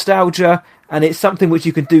nostalgia, and it's something which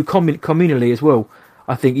you can do communally as well.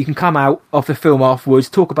 I think you can come out of the film afterwards,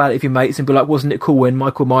 talk about it with your mates, and be like, "Wasn't it cool when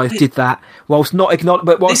Michael Myers did that?" Whilst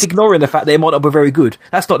ignoring the fact that it might not be very good.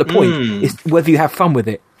 That's not the point. It's whether you have fun with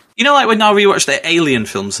it. You know, like when I rewatch the Alien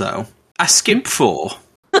films, though, I skip 4,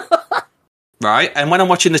 right? And when I'm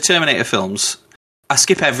watching the Terminator films, I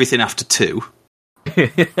skip everything after 2.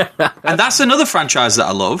 And that's another franchise that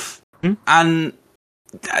I love. And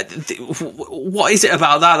what is it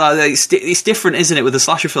about that? It's different, isn't it? With the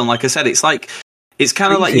slasher film, like I said, it's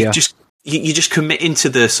kind of like you just commit into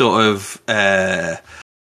the sort of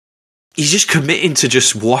you're just committing to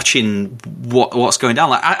just watching what's going down.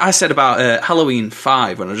 Like I said about Halloween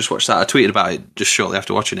 5 when I just watched that, I tweeted about it just shortly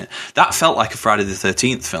after watching it. That felt like a Friday the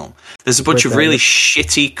 13th film. There's a bunch of really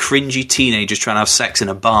shitty, cringy teenagers trying to have sex in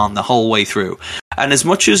a barn the whole way through. And as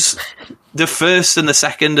much as the first and the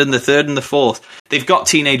second and the third and the fourth, they've got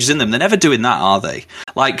teenagers in them. They're never doing that, are they?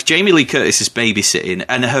 Like Jamie Lee Curtis is babysitting,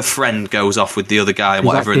 and her friend goes off with the other guy and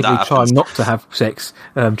whatever. And that trying not to have sex.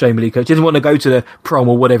 Jamie Lee Curtis, she doesn't want to go to the prom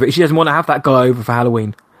or whatever. She doesn't want to have that guy over for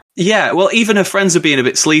Halloween. Yeah, well, even her friends are being a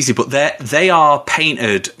bit sleazy, but they are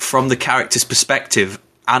painted from the character's perspective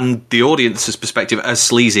and the audience's perspective as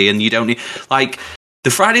sleazy, and you don't need... Like,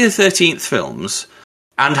 the Friday the 13th films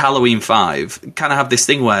and Halloween 5 kind of have this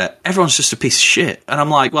thing where everyone's just a piece of shit, and I'm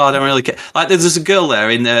like, well, I don't really care. Like, there's a girl there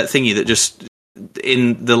in the thingy that just...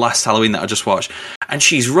 in the last Halloween that I just watched, and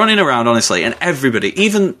she's running around, honestly, and everybody,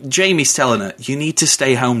 even Jamie's telling her, you need to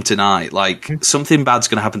stay home tonight, like, something bad's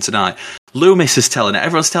going to happen tonight. Loomis is telling her,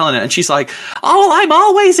 everyone's telling her, and she's like, oh, well, I'm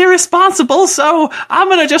always irresponsible, so I'm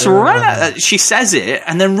going to just run it. She says it,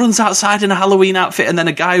 and then runs outside in a Halloween outfit, and then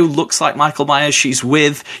a guy who looks like Michael Myers she's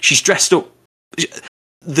dressed up...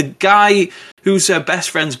 The guy who's her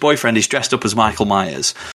best friend's boyfriend is dressed up as Michael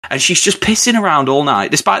Myers, and she's just pissing around all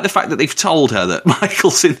night, despite the fact that they've told her that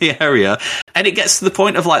Michael's in the area. And it gets to the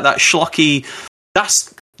point of like that schlocky.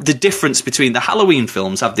 That's the difference between the Halloween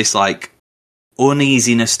films have this like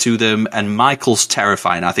uneasiness to them, and Michael's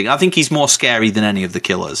terrifying. I think he's more scary than any of the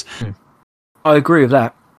killers. I agree with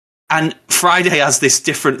that. And Friday has this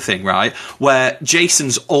different thing, right, where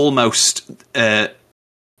Jason's almost the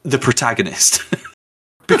protagonist.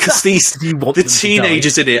 Because the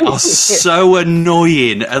teenagers in it are so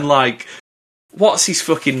annoying, and like, what's his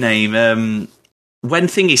fucking name? When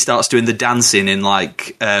Thingy starts doing the dancing in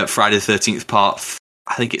like Friday the 13th part,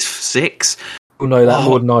 I think it's 6. Oh no, that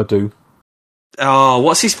more than I do. Oh,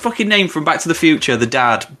 what's his fucking name from Back to the Future? The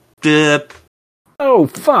dad. Oh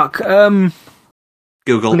fuck. Google.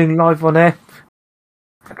 Pulling live on air.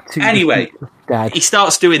 Anyway, Dad. he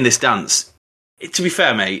starts doing this dance. To be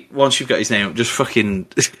fair, mate, once you've got his name up, just fucking...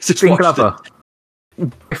 Just Crispin Glover.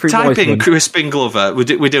 Type in Crispin Glover.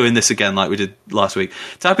 We're doing this again like we did last week.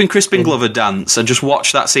 Type in Crispin Glover dance and just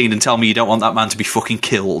watch that scene and tell me you don't want that man to be fucking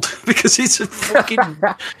killed. Because it's a fucking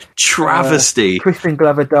travesty. Crispin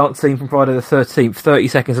Glover dance scene from Friday the 13th, 30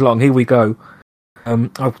 seconds long. Here we go.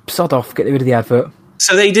 I'll sod off, get rid of the advert.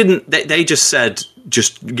 So they didn't... They just said,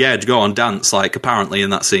 go on, dance, like, apparently, in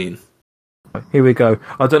that scene. Here we go.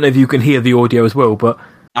 I don't know if you can hear the audio as well, but...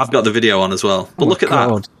 I've got the video on as well. But look at that.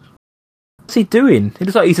 What's he doing? It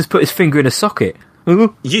looks like he's just put his finger in a socket.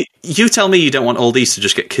 You tell me you don't want all these to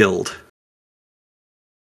just get killed.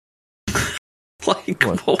 Like,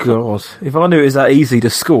 oh God. If I knew it was that easy to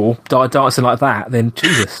score, dancing like that, then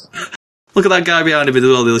Jesus. Look at that guy behind him with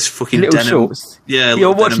all this fucking little denim shorts. Yeah,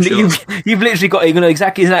 you're watching it. You've literally got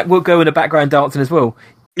exactly that will go in the background dancing as well.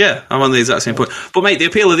 Yeah, I'm on the exact same point. But, mate, the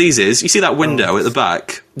appeal of these is, you see that window at the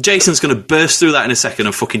back? Jason's going to burst through that in a second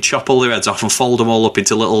and fucking chop all their heads off and fold them all up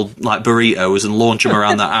into little, like, burritos and launch them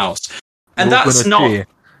around that house. And that's not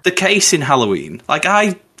the case in Halloween. Like,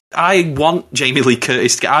 I want Jamie Lee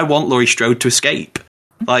Curtis I want Laurie Strode to escape.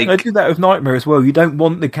 Like, I do that with Nightmare as well. You don't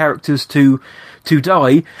want the characters to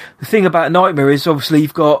die. The thing about Nightmare is, obviously,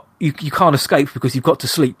 you can't escape because you've got to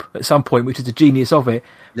sleep at some point, which is the genius of it.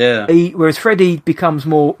 Yeah. Whereas Freddy becomes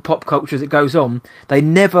more pop culture as it goes on, they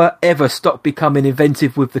never ever stop becoming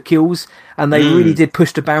inventive with the kills, and they really did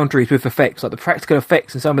push the boundaries with effects, like the practical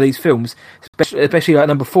effects in some of these films, especially like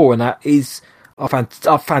number 4, and that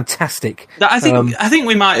are fantastic. I think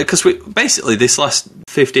we might, because basically this last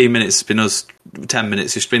 15 minutes has been us, 10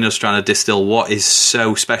 minutes, it's been us trying to distill what is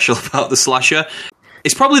so special about the slasher.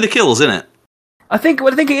 It's probably the kills, isn't it? I think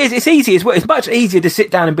it is. It's easy. It's much easier to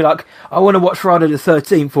sit down and be like, I want to watch Friday the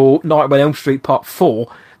 13th or Nightmare on Elm Street Part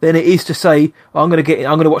 4 than it is to say, I'm going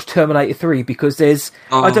to watch Terminator 3 because there's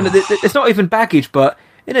I don't know. It's not even baggage, but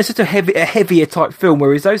it's such a heavier type film.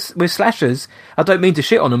 Whereas with slashers, I don't mean to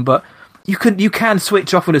shit on them, but you can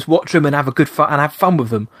switch off and just watch them and have have fun with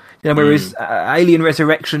them. Whereas Alien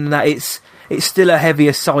Resurrection, that it's still a heavier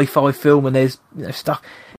sci-fi film, and there's stuff.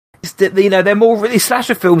 They're more. These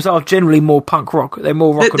slasher films are generally more punk rock. They're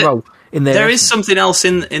more rock and roll in there. There is something else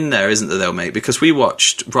in there, isn't there, though, mate? Because we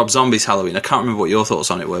watched Rob Zombie's Halloween. I can't remember what your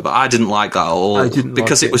thoughts on it were, but I didn't like that at all. I didn't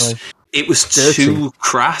because like it was dirty. too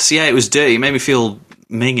crass. Yeah, it was dirty. It made me feel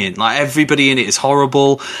minging. Like, everybody in it is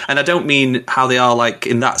horrible, and I don't mean how they are like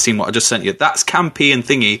in that scene. What I just sent you, that's campy and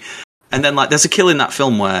thingy. And then, like, there's a kill in that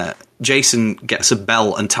film where Jason gets a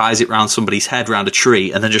belt and ties it round somebody's head round a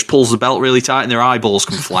tree, and then just pulls the belt really tight, and their eyeballs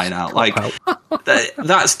come flying out. Like,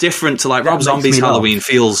 that's different to, like, Rob Zombie's Halloween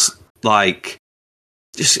feels like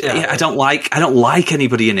just. Yeah, I don't like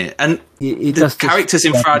anybody in it, and the characters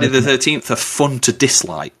in Friday the 13th are fun to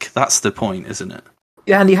dislike. That's the point, isn't it?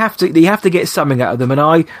 Yeah, and you have to get something out of them. And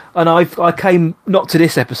I came not to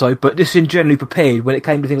this episode, but just in generally prepared when it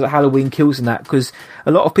came to things like Halloween Kills and that, because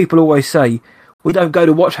a lot of people always say we don't go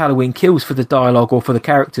to watch Halloween Kills for the dialogue or for the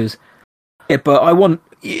characters. Yeah, but I want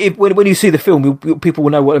when you see the film, people will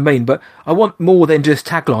know what I mean. But I want more than just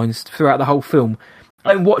taglines throughout the whole film.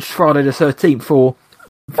 I watched Friday the 13th for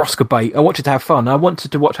Oscar bait. I wanted to have fun. I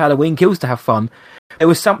wanted to watch Halloween Kills to have fun. There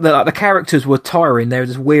was something like the characters were tiring. They were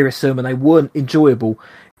just wearisome and they weren't enjoyable.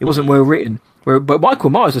 It wasn't well written. But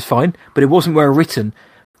Michael Myers was fine, but it wasn't well written.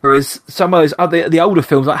 Whereas some of those other the older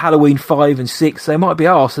films like Halloween 5 and 6, they might be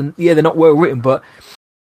arse and yeah, they're not well written, but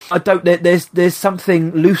I don't. There's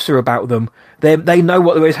something looser about them. They know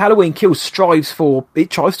what. Whereas Halloween Kills tries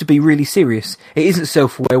to be really serious. It isn't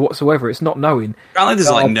self-aware whatsoever. It's not knowing. Apparently,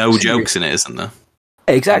 there's no jokes in it, isn't there?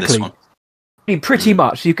 Exactly. I mean, pretty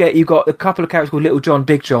much. You've got a couple of characters called Little John,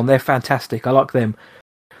 Big John. They're fantastic. I like them.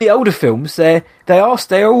 The older films, they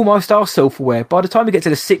almost are self-aware. By the time you get to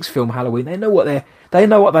the 6th film, Halloween, they know what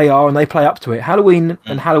they are and they play up to it. Halloween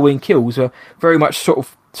and Halloween Kills are very much sort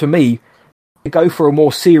of, to me, they go for a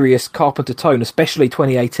more serious Carpenter tone, especially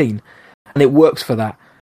 2018, and it works for that.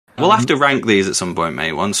 We'll have to rank these at some point,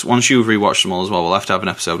 mate. Once you've rewatched them all as well, we'll have to have an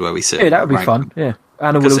episode where we sit. Yeah, that would be fun. Yeah,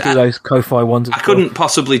 Anna will do those Ko-Fi ones. I couldn't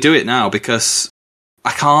possibly do it now because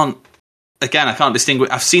I can't distinguish.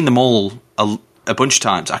 I've seen them all a bunch of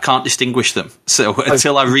times. I can't distinguish them. So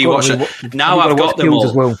until I rewatch it, now I've got them all.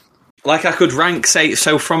 As well. Like I could rank,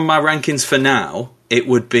 so from my rankings for now, it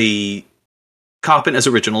would be Carpenter's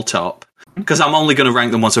original top, because I'm only going to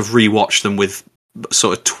rank them once I've rewatched them with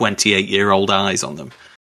sort of 28-year-old eyes on them.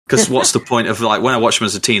 Because what's the point of, like, when I watch them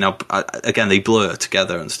as a teen, again, they blur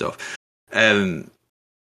together and stuff. John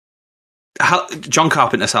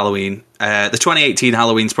Carpenter's Halloween. The 2018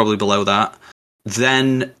 Halloween's probably below that.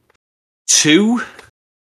 Then 2.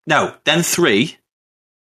 No, then 3.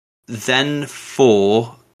 Then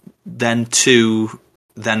 4. Then 2.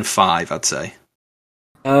 Then 5, I'd say.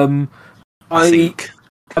 I think.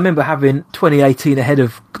 I remember having 2018 ahead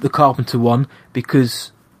of the Carpenter one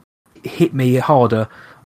because it hit me harder.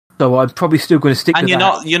 So I'm probably still going to stick with that.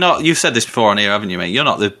 And you're not. You've said this before on here, haven't you, mate? You're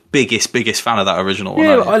not the biggest fan of that original one.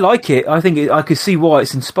 Yeah, I like it. I think I could see why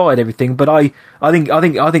it's inspired everything. But I think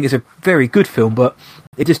it's a very good film, but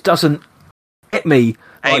it just doesn't hit me.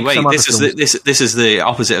 Hey, like wait! This is the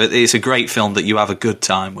opposite of it. It's a great film that you have a good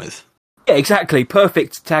time with. Yeah, exactly.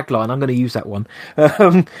 Perfect tagline. I'm going to use that one.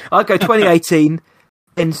 I'll go 2018,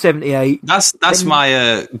 then 78. That's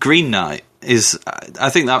my Green Knight. I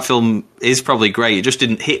think that film is probably great. It just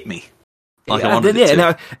didn't hit me like I wanted it to.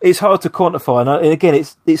 No, it's hard to quantify, and again,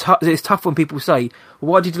 it's tough when people say,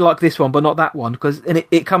 "Why did you like this one but not that one?" Because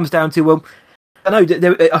it comes down to, well, I know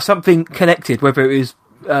there are something connected, whether it is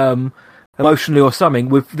emotionally or something,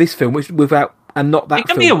 with this film, which without and not that.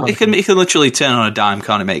 It can literally turn on a dime,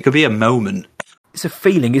 can't it, mate? It could be a moment. It's a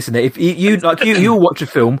feeling, isn't it? If you'll watch a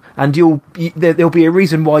film and there'll be a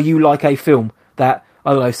reason why you like a film that,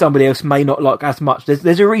 I don't know, somebody else may not like as much.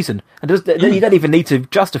 There's a reason, and you don't even need to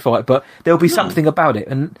justify it, but there'll be something about it.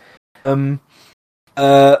 And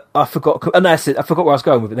I forgot. And that's it. I forgot where I was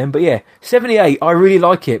going with it then. But yeah, 78. I really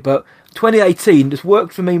like it, but 2018 just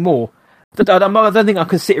worked for me more. I don't think I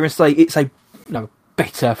can sit here and say it's a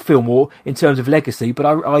better film or in terms of legacy, but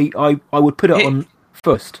I would put it on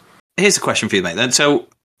first. Here's a question for you, mate. Then, so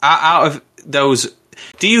out of those,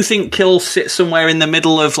 do you think Kills sits somewhere in the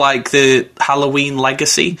middle of like the Halloween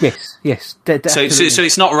legacy? Yes. So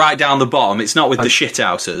it's not right down the bottom. It's not with the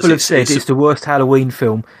shithouses. People have said it's the worst Halloween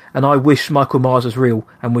film, and I wish Michael Myers was real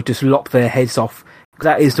and would just lop their heads off.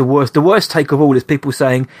 That is the worst. The worst take of all is people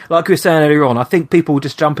saying, like we were saying earlier on, I think people are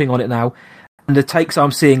just jumping on it now, and the takes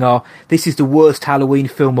I'm seeing are, this is the worst Halloween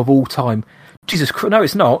film of all time. Jesus Christ, no,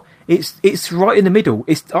 it's not. It's right in the middle.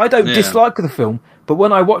 I don't dislike the film, but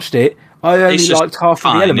when I watched it, I only liked half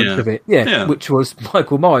of the elements of it, which was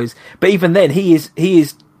Michael Myers. But even then, he is.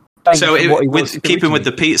 So, keeping with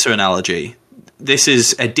the pizza analogy, this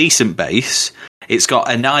is a decent base. It's got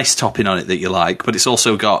a nice topping on it that you like, but it's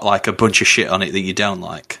also got like a bunch of shit on it that you don't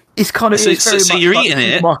like. It's kind of so you're eating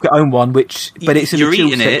it. Market own one, but it's in you're the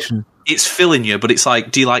chilled eating it. section. It's filling you, but it's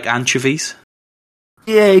like, do you like anchovies?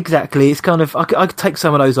 Yeah, exactly. It's kind of I could take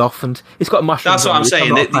some of those off, and it's got mushrooms. That's what I'm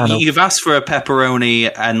saying. You've asked for a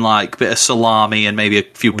pepperoni and like a bit of salami and maybe a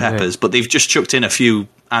few peppers, but they've just chucked in a few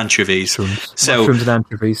anchovies. Mushrooms and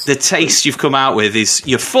anchovies. The taste you've come out with is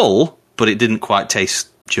you're full, but it didn't quite taste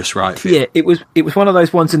just right for you. Yeah, it was one of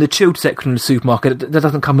those ones in the chilled section of the supermarket that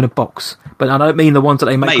doesn't come in a box. But I don't mean the ones that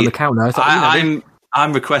they make on the counter.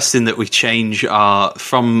 I'm requesting that we change our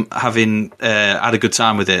from having had a good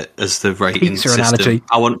time with it as the rating pizza system. Analogy.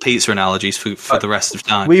 I want pizza analogies for the rest of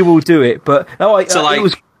time. We will do it, but it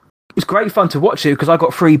was great fun to watch it because I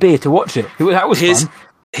got free beer to watch it. That was fun.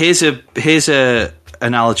 Here's a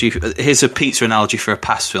analogy. Here's a pizza analogy for a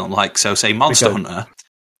past film. Like say Monster Hunter.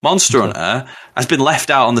 Monster Hunter has been left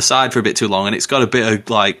out on the side for a bit too long, and it's got a bit of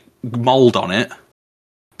like mold on it.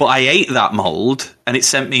 but I ate that mold, and it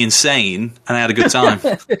sent me insane, and I had a good time.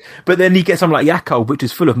 But then you get something like Yakult, which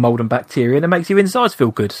is full of mold and bacteria, and it makes your insides feel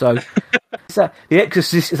good. So, The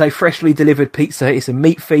Exorcist is a freshly delivered pizza. It's a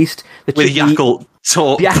meat feast. With Yakult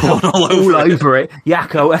poured all over it.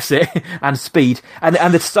 Yakult, that's it, and speed. And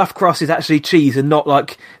the stuffed crust is actually cheese and not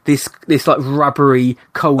like this like rubbery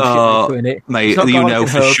cold shit they put in it. Mate, you know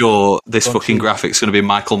for sure this fucking graphic's going to be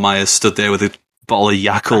Michael Myers stood there with a bottle of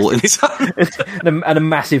Yakult in his hand. and a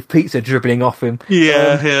massive pizza dribbling off him.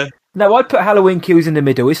 Yeah. No, I'd put Halloween Kills in the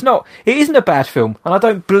middle. It isn't a bad film, and I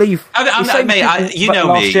don't believe. You know Last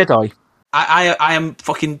me. Jedi. I am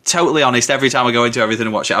fucking totally honest every time I go into everything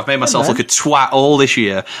and watch it. I've made myself look a twat all this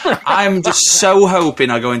year. I'm just so hoping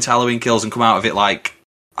I go into Halloween Kills and come out of it like,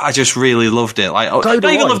 I just really loved it. Like, not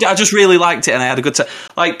even loved it, I just really liked it and I had a good time.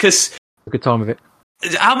 Like, because... A good time with it.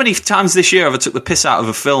 How many times this year have I took the piss out of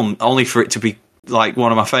a film only for it to be, like,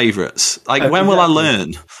 one of my favourites? Like, when will I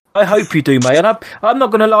learn? I hope you do, mate. And I'm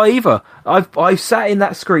not going to lie either. I've sat in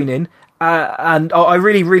that screening... and I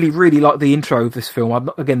really, really, really like the intro of this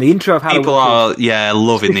film. The intro of Halloween. People are,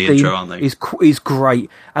 loving the intro, aren't they? Is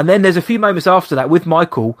great. And then there's a few moments after that with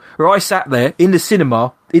Michael where I sat there in the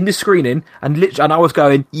cinema, in the screening, and I was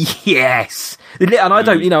going, yes! And I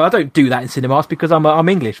don't, I don't do that in cinemas because I'm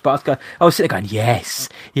English, but I was sitting there going, yes!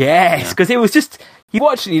 Because it was just, you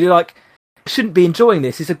watch it and you're like, I shouldn't be enjoying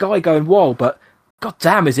this. It's a guy going wild, but god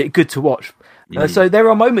damn, is it good to watch. So there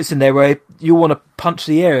are moments in there where you want to punch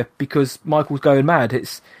the air because Michael's going mad.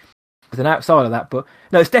 There's an outside of that, but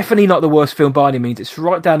no, it's definitely not the worst film by any means. It's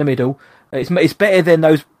right down the middle. It's better than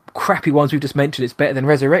those crappy ones we've just mentioned. It's better than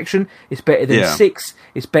Resurrection. It's better than 6.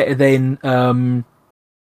 It's better than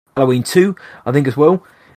Halloween 2, I think, as well.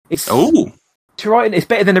 It's right. It's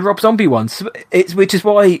better than the Rob Zombie ones. Which is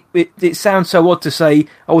why it sounds so odd to say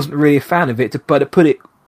I wasn't really a fan of it, but to put it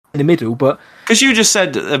in the middle, but because you just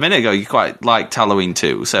said a minute ago you quite liked Halloween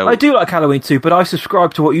 2, so I do like Halloween 2, but I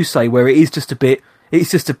subscribe to what you say, where it is just a bit.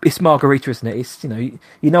 It's Margarita, isn't it? It's you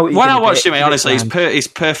know. What when I watched it, mate, honestly, it's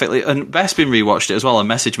perfectly. And Beth's been rewatched it as well and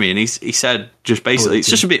messaged me, and he said just basically it's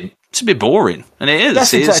just a bit boring, and it is.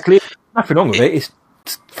 That's exactly nothing wrong with it.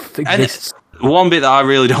 It exists. One bit that I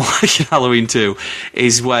really don't like in Halloween 2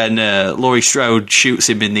 is when Laurie Strode shoots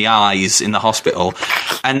him in the eyes in the hospital,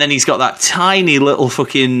 and then he's got that tiny little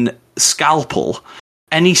fucking scalpel,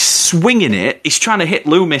 and he's swinging it. He's trying to hit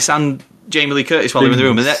Loomis and Jamie Lee Curtis while they're in the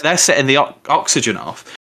room, and they're setting the oxygen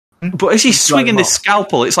off. But as he's swinging this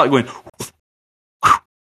scalpel, it's like going...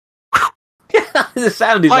 There's a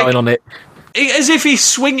sound design on it. As if he's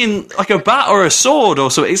swinging like a bat or a sword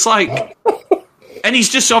or something. It's like... And he's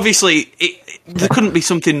just obviously... there couldn't be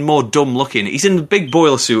something more dumb looking. He's in a big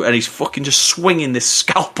boiler suit and he's fucking just swinging this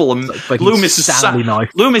scalpel. And like Loomis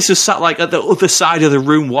has sat like at the other side of the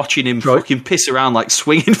room watching him fucking piss around like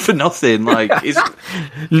swinging for nothing. Like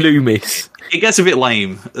Loomis. It gets a bit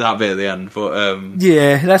lame, that bit at the end. But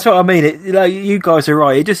yeah, that's what I mean. You guys are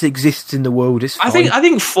right. It just exists in the world. It's fine. I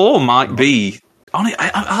think 4 might be... I'll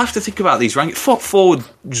have to think about these rankings. 4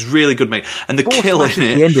 was really good, mate. And the kill in it...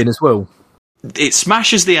 the ending as well. It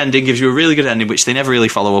smashes the ending, gives you a really good ending, which they never really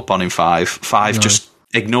follow up on in 5. 5 just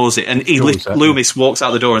ignores it, and Loomis walks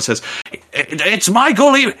out the door and says, "It's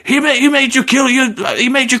Michael. He made you kill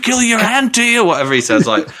your auntie," or whatever he says.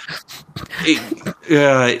 Like,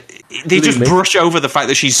 they just brush over the fact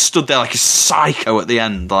that she's stood there like a psycho at the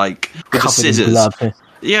end, like with the scissors.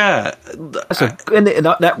 Yeah, and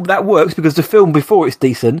that works because the film before it's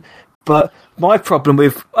decent, but. My problem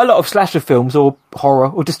with a lot of slasher films or horror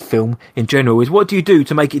or just film in general is what do you do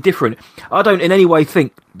to make it different? I don't in any way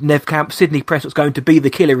think Nev Camp, Sidney Prescott's going to be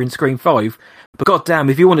the killer in Scream 5, but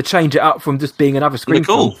goddamn, if you want to change it up from just being another Scream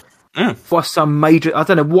film for some major, I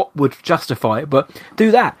don't know what would justify it, but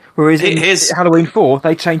do that. Whereas in Halloween 4,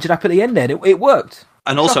 they changed it up at the end then. It worked.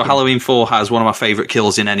 And also Halloween 4 has one of my favourite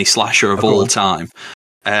kills in any slasher of all time.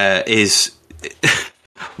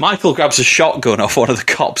 Michael grabs a shotgun off one of the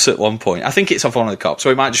cops at one point. I think it's off one of the cops,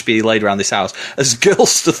 so it might just be laid around this house. As a girl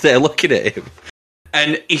stood there looking at him,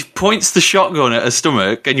 and he points the shotgun at her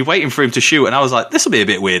stomach, and you're waiting for him to shoot, and I was like, this will be a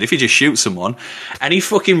bit weird if he just shoots someone. And he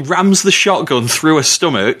fucking rams the shotgun through her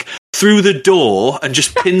stomach, through the door, and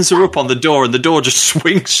just pins her up on the door, and the door just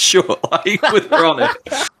swings shut, like, with her on it.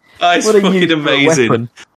 It's fucking amazing.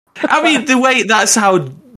 I mean, the way, that's how...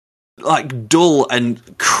 like dull and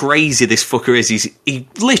crazy this fucker is. He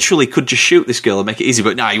literally could just shoot this girl and make it easy,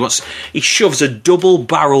 but he shoves a double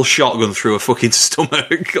barrel shotgun through her fucking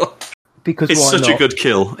stomach. Because it's such a good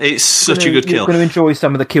kill. It's such a good kill. You're going to enjoy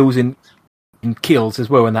some of the kills in kills as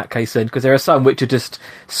well in that case then, because there are some which are just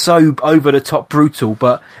so over the top brutal,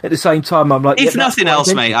 but at the same time I'm like, if nothing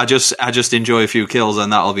else, mate, I just enjoy a few kills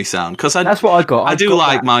and that'll be sound, because that's what I got. I do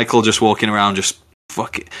like Michael just walking around just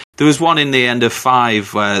fuck it. There was one in the end of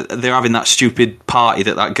 5 where they're having that stupid party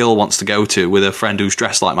that girl wants to go to with a friend who's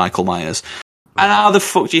dressed like Michael Myers. And how the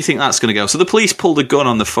fuck do you think that's going to go? So the police pulled a gun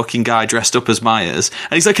on the fucking guy dressed up as Myers,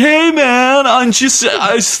 and he's like, "Hey man, I just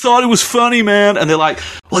thought it was funny, man." And they're like,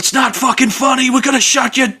 "Well, it's not fucking funny. We're gonna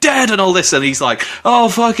shot you dead," and all this. And he's like, "Oh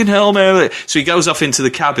fucking hell, man!" So he goes off into the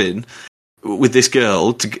cabin with this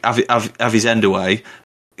girl to have his end away.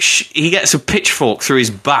 He gets a pitchfork through his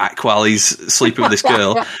back while he's sleeping with this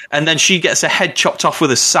girl, and then she gets her head chopped off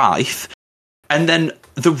with a scythe, and then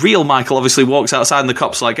the real Michael obviously walks outside, and the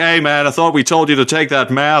cop's like, "Hey man, I thought we told you to take that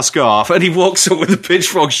mask off," and he walks up with a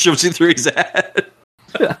pitchfork, shoves it through his head.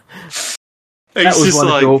 That was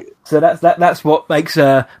wonderful. So that's what makes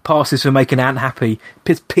passes for making Ant happy.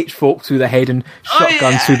 Pitchfork through the head and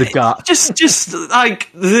shotgun through the gut. Just like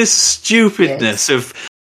this stupidness of.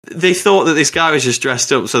 They thought that this guy was just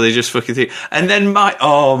dressed up, so they just fucking think. And then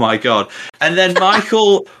oh my god! And then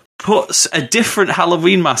Michael puts a different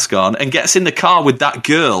Halloween mask on and gets in the car with that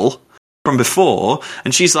girl from before,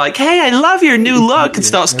 and she's like, "Hey, I love your new look," and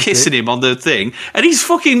starts kissing him on the thing, and he's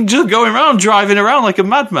fucking just going around, driving around like a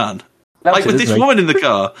madman, like with this woman in the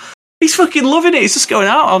car. He's fucking loving it. He's just going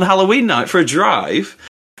out on Halloween night for a drive.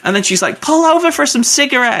 And then she's like, "Pull over for some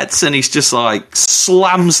cigarettes." And he's just like,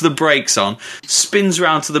 slams the brakes on, spins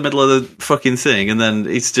around to the middle of the fucking thing. And then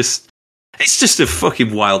it's just a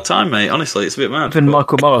fucking wild time, mate. Honestly, it's a bit mad. Even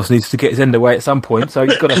Michael Myers needs to get his end away at some point. So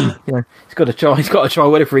he's got to, he's got to try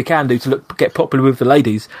whatever he can do to get popular with the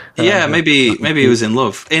ladies. Yeah, maybe he was in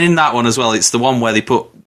love. And in that one as well, it's the one where they put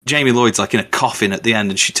Jamie Lloyd's like in a coffin at the end,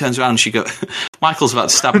 and she turns around and she goes, Michael's about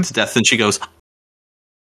to stab her to death, and she goes,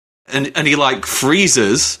 and he like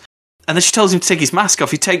freezes, and then she tells him to take his mask off.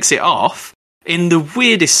 He takes it off in the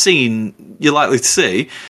weirdest scene you're likely to see.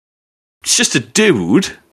 It's just a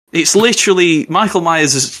dude. It's literally Michael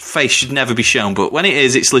Myers' face should never be shown, but when it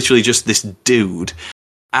is, it's literally just this dude.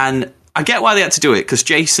 And I get why they had to do it, because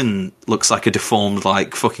Jason looks like a deformed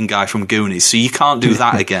like fucking guy from Goonies, so you can't do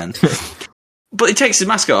that again. But he takes his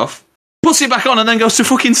mask off, puts it back on, and then goes to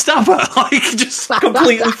fucking stab her. Like, just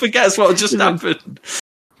completely forgets what just happened.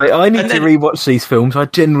 I need to rewatch these films. I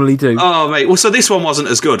generally do. Oh, mate. Well, so this one wasn't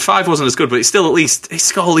as good. 5 wasn't as good, but it's still at least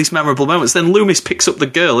it's got all these memorable moments. Then Loomis picks up the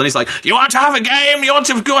girl and he's like, "You want to have a game? You want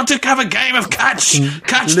to have a game of catch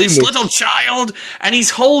this little child?" And he's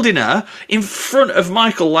holding her in front of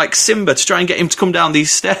Michael like Simba to try and get him to come down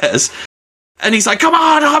these stairs. And he's like, come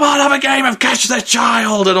on, have a game of catch the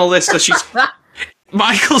child and all this. So she's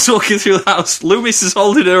Michael's walking through the house. Loomis is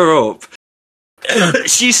holding her up.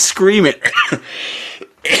 She's screaming.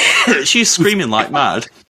 She's screaming like mad.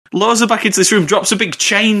 Lures her back into this room, drops a big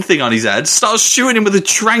chain thing on his head, starts shooting him with a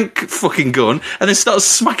trank fucking gun, and then starts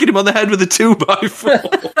smacking him on the head with a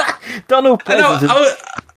 2x4. Donald Pleasence.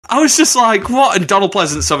 I was just like, what? And Donald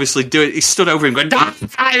Pleasence obviously doing. He stood over him going, die,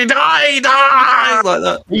 like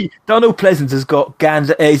that. Donald Pleasence has got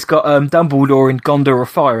he's got Dumbledore and Gondor of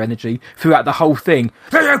fire energy throughout the whole thing.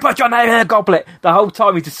 Put your name in a goblet. The whole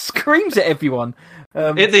time he just screams at everyone.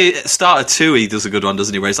 At the start of 2, he does a good one,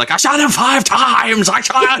 doesn't he? Where he's like, "I shot him 5 times! I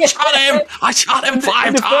shot him 5 times!"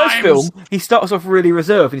 In the first film, he starts off really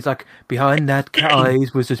reserved, and he's like, "Behind that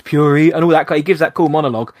eyes was just purity," and all that. He gives that cool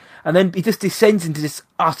monologue, and then he just descends into this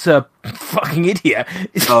utter fucking idiot.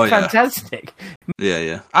 It's fantastic.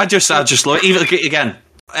 Yeah. I just love even again.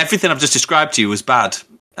 Everything I've just described to you was bad,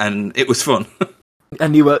 and it was fun.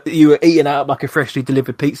 And you were eating out like a freshly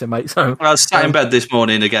delivered pizza, mate. So I was sat in bed this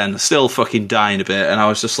morning again, still fucking dying a bit, and I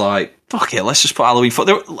was just like, "Fuck it, let's just put Halloween." A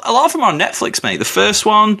lot of them are on Netflix, mate. The first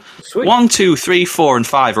one, Sweet. 1, 2, 3, 4, and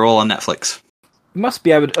 5 are all on Netflix. You must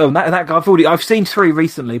be able to. Oh, that guy! I've seen 3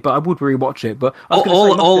 recently, but I would rewatch it. But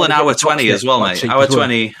all an hour 20 as well, mate. Hour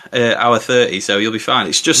 20, hour 30. So you'll be fine.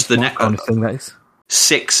 It's just the next kind of thing that is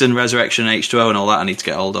 6 and Resurrection H2O and all that. I need to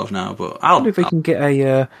get hold of now, but I wonder if we can get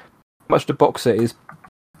a. How much the box set is?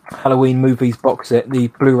 Halloween movies box set, the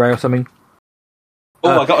Blu-ray or something.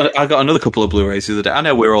 Oh, I got another couple of Blu-rays the other day. I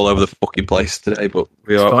know we're all over the fucking place today, but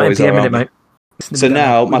we are always around. Mate. So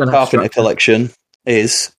now my Carpenter collection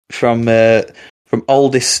is from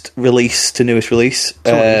oldest release to newest release.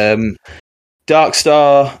 Dark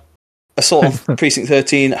Star, Assault on Precinct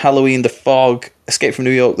 13, Halloween, The Fog, Escape from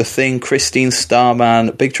New York, The Thing, Christine,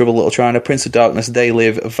 Starman, Big Trouble, Little China, Prince of Darkness, They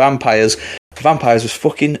Live, Vampires. Vampires was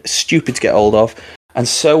fucking stupid to get hold of. And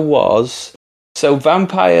so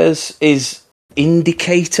Vampires is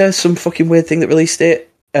Indicator, some fucking weird thing that released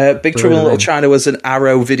it. Big Trouble in Little China was an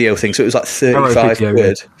Arrow video thing, so it was like 35 video,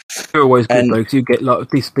 quid. Yeah. They're always good, though, because you get like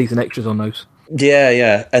decent extras on those.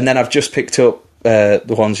 Yeah. And then I've just picked up the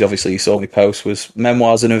ones, obviously, you saw me post, was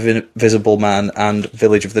Memoirs of an Invisible Man and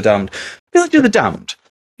Village of the Damned. Village of the Damned?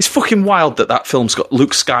 It's fucking wild that film's got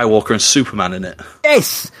Luke Skywalker and Superman in it.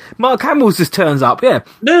 Yes! Mark Hamill just turns up, yeah.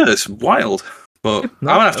 No, it's wild. But I'm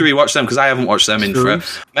going to have to rewatch them, because I haven't watched them in forever.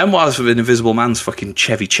 Memoirs of an Invisible Man's fucking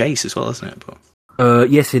Chevy Chase as well, isn't it? But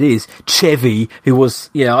yes, it is. Chevy, who was...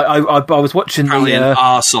 Yeah, I was watching apparently an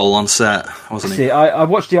arsehole on set, wasn't he? I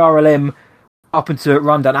watched the RLM up into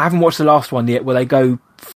Rundown. I haven't watched the last one yet, where they go,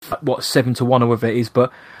 7-1 or whatever it is,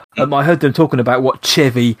 but... I heard them talking about what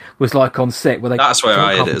Chevy was like on set. Where that's where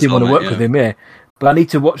I didn't want to work with him, yeah. But I need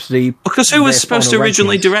to watch because who was supposed to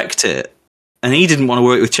originally direct it, and he didn't want to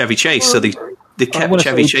work with Chevy Chase, so they kept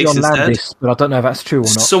Chevy Chase instead. But I don't know if that's true or not.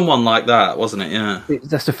 Someone like that, wasn't it? Yeah,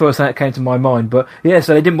 that's the first thing that came to my mind. But yeah,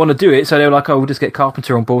 so they didn't want to do it, so they were like, "Oh, we'll just get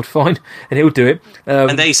Carpenter on board, fine," and he'll do it.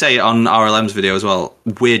 And they say it on RLM's video as well.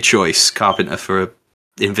 Weird choice, Carpenter for a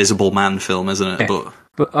Invisible Man film, isn't it? Yeah.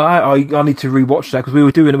 But I need to rewatch that, because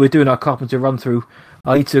we're doing our Carpenter run through.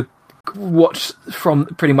 I need to watch from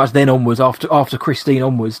pretty much then onwards, after Christine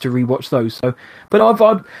onwards, to rewatch those. So, but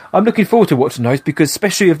I'm looking forward to watching those, because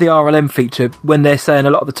especially of the RLM feature, when they're saying a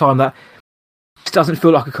lot of the time that it doesn't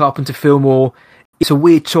feel like a Carpenter film, or it's a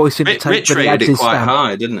weird choice in the take. Rich rated it quite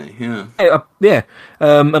high, didn't he? Yeah.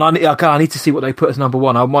 And I need to see what they put as number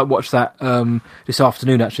one. I might watch that this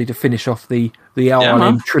afternoon, actually, to finish off the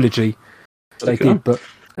RLM trilogy. They did, but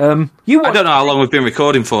I don't know how long we've been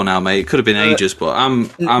recording for now, mate. It could have been ages, but I'm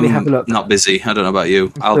not busy. I don't know about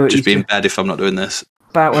you. I'll just be in bed if I'm not doing this.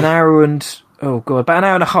 About an hour and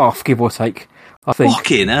a half, give or take. I think.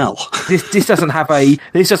 Fucking hell! This doesn't have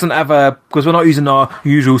because we're not using our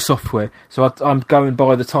usual software, so I'm going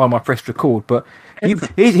by the time I pressed record. But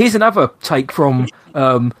here's another take from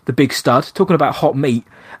the Big Stud talking about Hot Meat.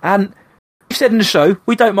 And we've said in the show,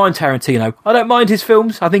 we don't mind Tarantino. I don't mind his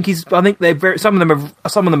films. I think they're some of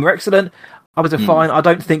them are excellent. Others are fine. I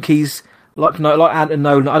don't think he's like Anton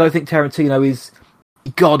Nolan. I don't think Tarantino is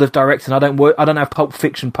god of directing. I don't have Pulp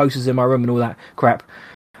Fiction posters in my room and all that crap.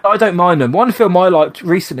 I don't mind them. One film I liked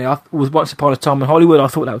recently was Once Upon a Time in Hollywood. I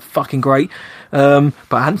thought that was fucking great. But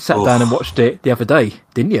I hadn't sat down and watched it the other day,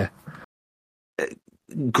 didn't you?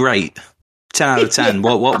 Great. 10 out of 10.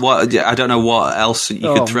 What? I don't know what else you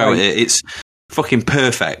could throw at it. It's fucking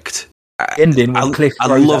perfect. Ending when Cliff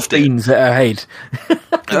throws beans at her head.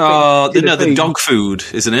 The dog food,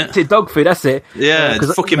 isn't it? It's dog food, that's it. Yeah,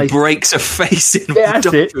 it fucking breaks her face in that's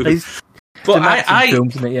dog it. food. But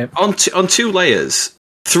films, isn't it? Yeah. On two layers,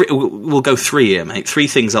 we'll go three here, mate. Three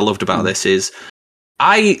things I loved about this is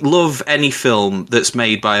I love any film that's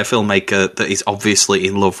made by a filmmaker that is obviously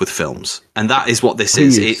in love with films. And that is what this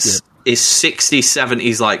is. It's 60s,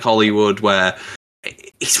 70s like Hollywood, where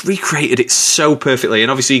he's recreated it so perfectly. And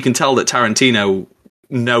obviously you can tell that Tarantino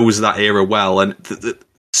knows that era well. And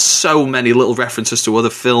so many little references to other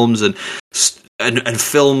films and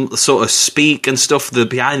film sort of speak and stuff, the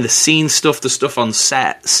behind-the-scenes stuff, the stuff on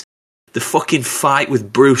sets. The fucking fight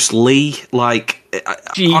with Bruce Lee, like,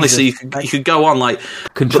 Jesus, honestly, you could go on, like...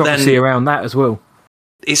 Controversy around that as well.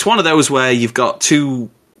 It's one of those where you've got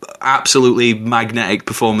two absolutely magnetic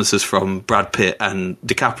performances from Brad Pitt and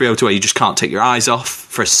DiCaprio to where you just can't take your eyes off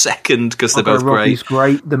for a second, because they're both Robbie's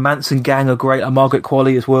great. The Manson gang are great, and Margaret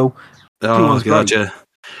Qualley as well. Oh, God, yeah.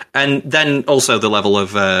 And then also the level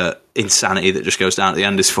of insanity that just goes down at the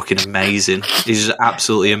end is fucking amazing. It's just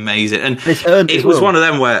absolutely amazing. And it was one of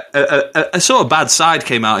them where a sort of bad side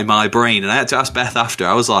came out in my brain, and I had to ask Beth after.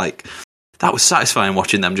 I was like, that was satisfying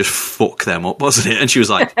watching them just fuck them up, wasn't it? And she was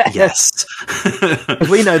like, yes.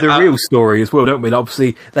 We know the real story as well, don't we?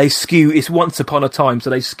 Obviously, they skew, it's Once Upon a Time, so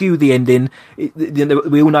they skew the ending.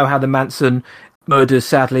 We all know how the Manson murders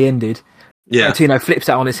sadly ended. Yeah, Tarantino flips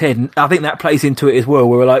that on his head, and I think that plays into it as well.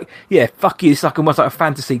 Where we're like, yeah, fuck you. It's like almost like a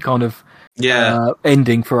fantasy kind of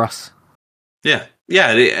ending for us. Yeah,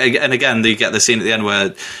 and again, you get the scene at the end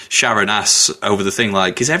where Sharon asks over the thing,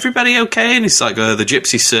 like, "Is everybody okay?" And he's like, "The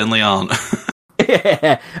gypsies certainly aren't."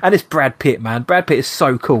 Yeah, and it's Brad Pitt, man. Brad Pitt is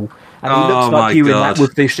so cool, and he looks like you in that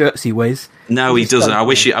with the shirts he wears. No, he doesn't. So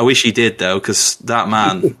I wish he did though, because that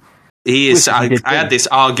man, he is. I had this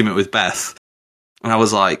argument with Beth, and I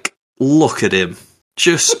was like, look at him.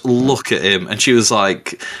 Just look at him. And she was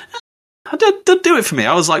like, don't do it for me.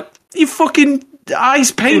 I was like, you fucking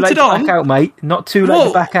eyes painted on. Back out, mate. Not too late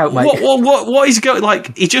to back out, mate. What he's got,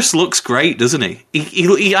 like, he just looks great, doesn't he?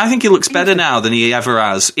 I think he looks better now than he ever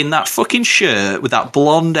has in that fucking shirt with that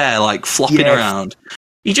blonde hair, like, flopping around.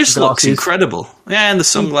 He just looks Glasses. incredible. Yeah, and the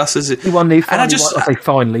sunglasses. He won the and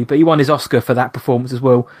finally, but he won his Oscar for that performance as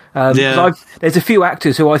well. Yeah. There's a few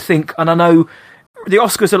actors who I think, and I know the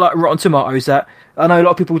Oscars are like Rotten Tomatoes, that I know a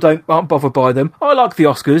lot of people aren't bothered by them. I like the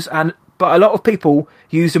Oscars, but a lot of people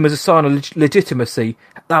use them as a sign of legitimacy.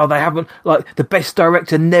 No, they haven't, like, the best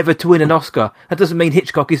director never to win an Oscar. That doesn't mean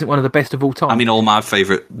Hitchcock isn't one of the best of all time. I mean, all my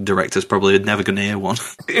favourite directors probably had never gone near one.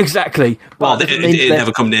 Exactly. Well, it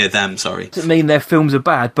never come near them, sorry. Doesn't mean their films are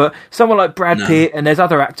bad, but someone like Brad Pitt, and there's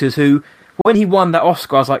other actors who, when he won that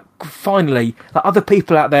Oscar, I was like, finally, like, other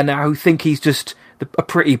people out there now who think he's just a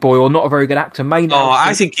pretty boy or not a very good actor.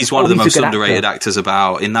 I think he's one of the most underrated actor. actors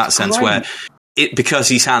about, in that sense, where because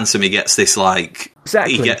he's handsome, he gets this, like,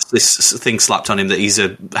 exactly. He gets this thing slapped on him that he's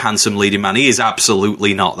a handsome leading man. He is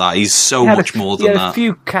absolutely not that. He's so much more than that. He had a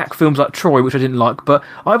few cack films like Troy, which I didn't like, but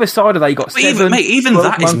either side of that, he got Seven. Even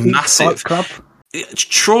that is Monkeys, massive. Club.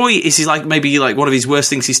 Troy is maybe one of his worst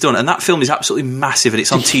things he's done, and that film is absolutely massive, and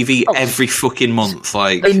it's on TV every fucking month.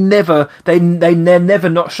 Like they're never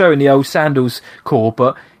not showing the old Sandals core,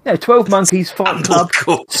 but 12 Monkeys, Fight Club,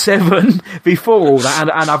 Seven before all that,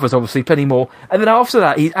 and others obviously, plenty more. And then after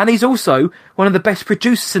that, he's also one of the best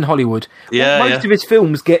producers in Hollywood. Most of his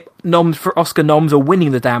films get noms for Oscar noms or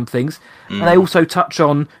winning the damn things, and they also touch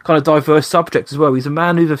on kind of diverse subjects as well. He's a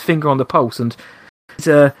man with a finger on the pulse, and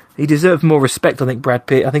he deserves more respect, I think, Brad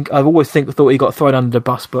Pitt. I think I've always thought he got thrown under the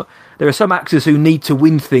bus, but there are some actors who need to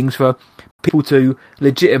win things for people to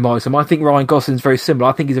legitimise them. I think Ryan Gosling's very similar.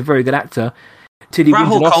 I think he's a very good actor.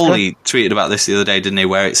 Rahul Kohli tweeted about this the other day, didn't he?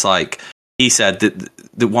 Where it's like, he said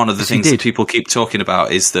that one of the things that people keep talking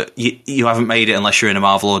about is that you haven't made it unless you're in a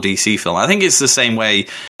Marvel or DC film. I think it's the same way,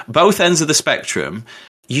 both ends of the spectrum.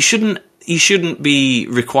 You shouldn't be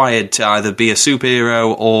required to either be a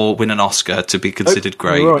superhero or win an Oscar to be considered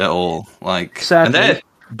great at all. Like, sadly, and they're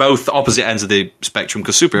both opposite ends of the spectrum,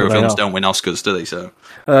 because superhero films don't win Oscars, do they? So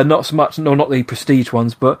not so much, no, not the prestige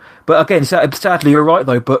ones, but again, sadly, you're right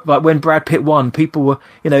though. But like when Brad Pitt won, people were,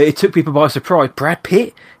 it took people by surprise. Brad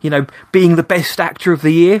Pitt, being the best actor of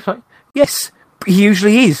the year, like, yes. He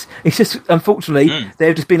usually is. It's just, unfortunately, there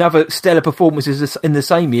have just been other stellar performances in the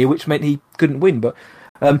same year, which meant he couldn't win. But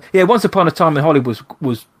Once Upon a Time in Hollywood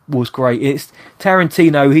was great. It's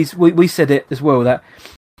Tarantino. We said it as well that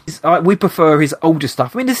we prefer his older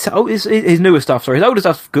stuff. I mean, his newer stuff. Sorry, his older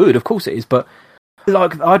stuff's good, of course it is. But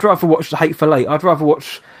like, I'd rather watch The Hateful Eight. I'd rather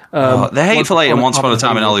watch The Hateful Eight and Once Upon a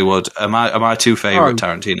Time in Hollywood are my two favourite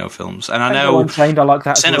Tarantino films. And I know Unchained, I like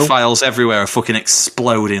that cinephiles everywhere are fucking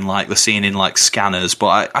exploding like the scene in like Scanners,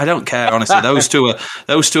 but I don't care, honestly. Those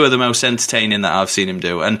two are the most entertaining that I've seen him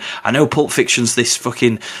do. And I know Pulp Fiction's this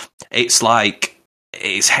fucking,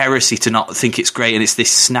 it's heresy to not think it's great, and it's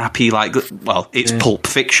this snappy, like, well, it's Pulp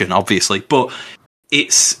Fiction, obviously, but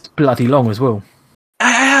it's bloody long as well.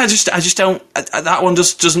 I just don't. That one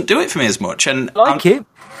just doesn't do it for me as much, and it.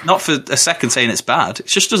 Not for a second saying it's bad. It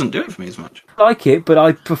just doesn't do it for me as much. I like it, but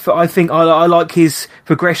I think I like his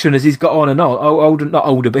progression as he's got on and on. Not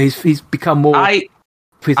older, but he's become more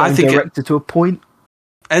his own director to a point.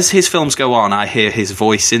 As his films go on, I hear his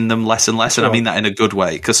voice in them less and less, and I mean that in a good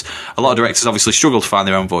way, because a lot of directors obviously struggle to find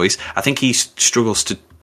their own voice. I think he struggles to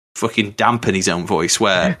fucking dampen his own voice,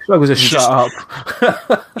 where shut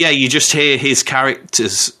up. Yeah, you just hear his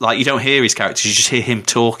characters, like, you don't hear his characters, you just hear him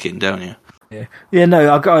talking, don't you? No,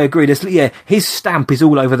 I agree. His stamp is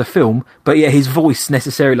all over the film, but his voice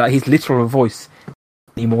necessarily, like his literal voice,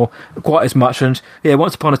 anymore quite as much. And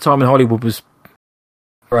Once Upon a Time in Hollywood was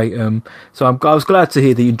great. So I was glad to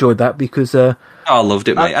hear that you enjoyed that, because I loved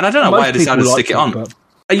it, mate. And I don't know why I decided to stick it on.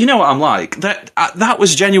 But you know what I'm like? That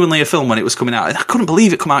was genuinely a film when it was coming out. I couldn't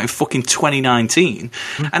believe it came out in fucking 2019.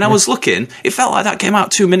 And I was looking, it felt like that came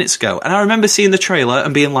out 2 minutes ago. And I remember seeing the trailer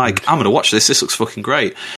and being like, I'm going to watch this. This looks fucking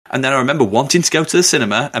great. And then I remember wanting to go to the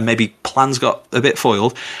cinema, and maybe plans got a bit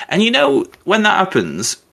foiled. And when that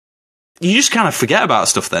happens, you just kind of forget about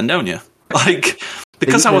stuff then, don't you? Like,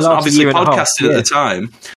 because I wasn't obviously podcasting at the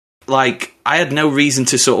time, like, I had no reason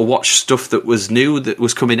to sort of watch stuff that was new, that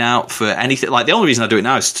was coming out for anything. Like, the only reason I do it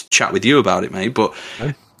now is to chat with you about it, mate. But,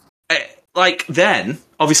 then,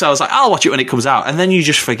 obviously, I was like, I'll watch it when it comes out. And then you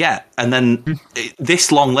just forget. And then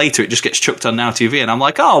this long later, it just gets chucked on Now TV. And I'm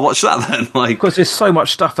like, I'll watch that then. Like, because there's so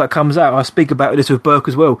much stuff that comes out. I speak about this with Burke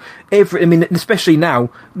as well. Especially now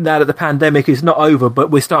that the pandemic is not over,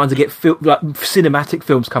 but we're starting to get cinematic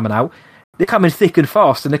films coming out. They're coming thick and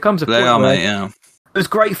fast. And there comes a point where there's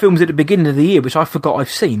great films at the beginning of the year which I forgot I've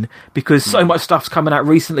seen, because so much stuff's coming out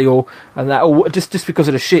recently, or just because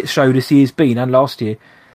of the shit show this year's been, and last year.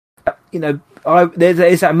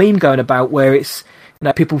 There's that meme going about where it's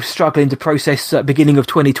people struggling to process beginning of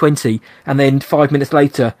 2020, and then 5 minutes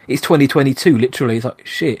later it's 2022. Literally, it's like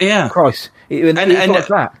shit. Yeah, Christ. It's like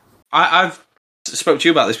that. I've spoke to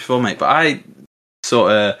you about this before, mate, but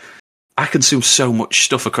I consume so much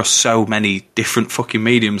stuff across so many different fucking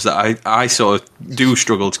mediums that I sort of do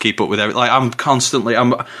struggle to keep up with everything. Like,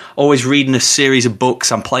 I'm always reading a series of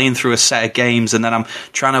books, I'm playing through a set of games, and then I'm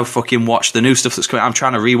trying to fucking watch the new stuff that's coming. I'm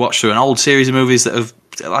trying to rewatch through an old series of movies that have,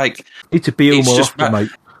 like... You need to be all more often, mate.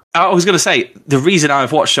 I was going to say, the reason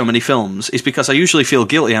I've watched so many films is because I usually feel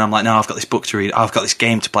guilty, and I'm like, no, I've got this book to read, I've got this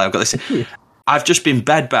game to play, I've got this... I've just been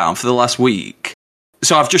bedbound for the last week.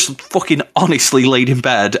 So I've just fucking honestly laid in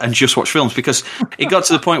bed and just watched films, because it got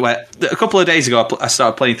to the point where a couple of days ago I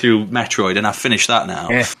started playing through Metroid, and I've finished that now.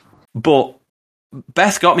 Yeah. But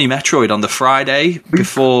Beth got me Metroid on the Friday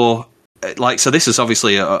before, like, so this is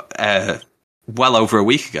obviously well over a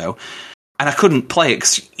week ago, and I couldn't play it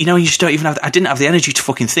because, you know, you just don't even have, I didn't have the energy to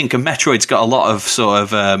fucking think, and Metroid's got a lot of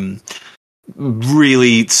sort of...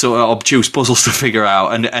 really sort of obtuse puzzles to figure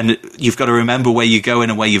out, and you've got to remember where you're going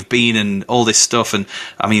and where you've been and all this stuff. And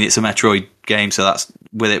I mean, it's a Metroid game, so that's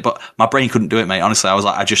with it, but my brain couldn't do it, mate. Honestly, I was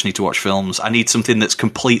like, I just need to watch films. I need something that's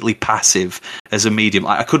completely passive as a medium.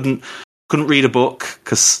 Like, I couldn't read a book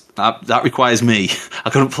because that requires me. I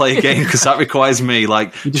couldn't play a game because that requires me.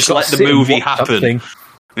 Like, just let the movie happen.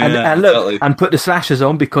 And look, totally. And put the slashers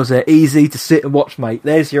on because they're easy to sit and watch, mate.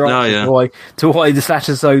 There's your answer to why the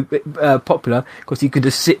slashers are so popular, because you can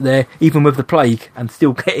just sit there, even with the plague, and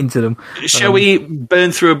still get into them. Shall we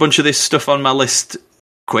burn through a bunch of this stuff on my list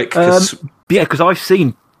quick? Yeah, because I've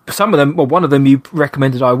seen some of them. Well, one of them you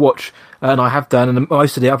recommended I watch, and I have done, and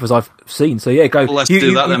most of the others I've seen. So yeah, go. Well, let's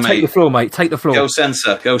do that then, mate. Take the floor, mate. Take the floor. Go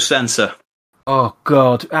censor. Oh,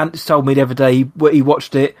 God. Ant told me the other day he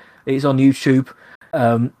watched it. It's on YouTube.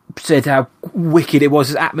 Said how wicked it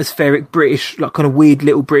was, atmospheric British, like kind of weird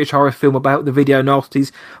little British horror film about the video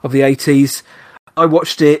nasties of the 80s. I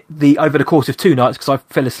watched it over the course of 2 nights because I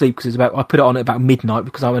fell asleep because I put it on at about midnight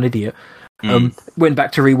because I'm an idiot. Went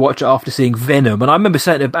back to rewatch it after seeing Venom, and I remember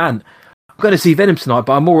saying to Ant, I'm going to see Venom tonight,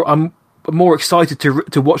 but I'm more excited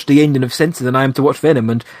to watch the ending of Censor than I am to watch Venom,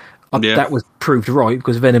 and that was proved right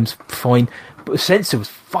because Venom's fine, but Censor was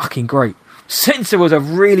fucking great. Censor was a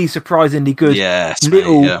really surprisingly good,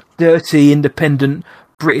 dirty, independent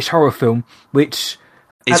British horror film, which...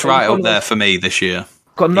 It's right up there for me this year.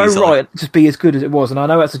 Got no right to be as good as it was, and I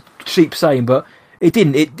know that's a cheap saying, but it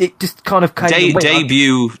didn't. It just kind of came...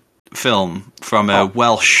 Debut film from a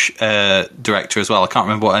Welsh director as well. I can't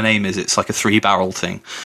remember what her name is. It's like a 3-barrel thing.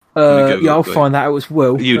 I'll find that out as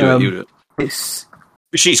well. You do it.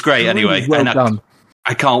 She's great anyway. Well done.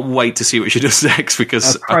 I can't wait to see what she does next,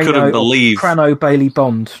 because I couldn't believe... Crano Bailey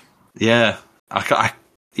Bond. Yeah.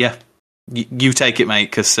 You take it, mate,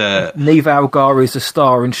 because... Neve Algar is a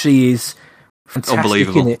star, and she is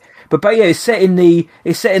fantastic in it. But yeah, it's set in the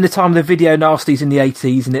time of the video nasties in the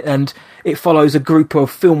 80s, and it follows a group of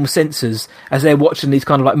film censors as they're watching these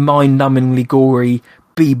kind of like mind-numbingly gory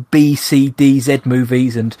B, C, D, Z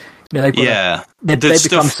movies, and... You know, they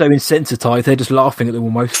become so insensitised, they're just laughing at them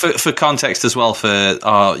almost. For context as well, for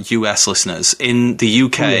our US listeners, in the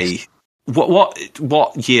UK,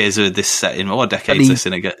 what years are this set in? What decade is this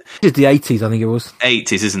in again? It's the 80s, I think it was.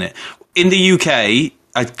 80s, isn't it? In the UK,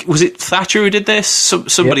 was it Thatcher who did this?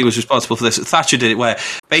 Somebody was responsible for this. Thatcher did it, where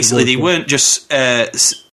basically they weren't just...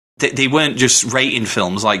 They weren't just rating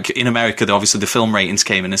films, like in America, obviously the film ratings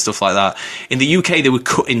came in and stuff like that. In the UK, they were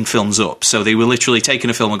cutting films up. So they were literally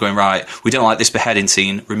taking a film and going, right, we don't like this beheading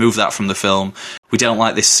scene, remove that from the film. We don't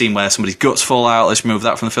like this scene where somebody's guts fall out, let's remove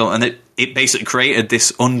that from the film. And it basically created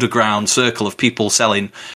this underground circle of people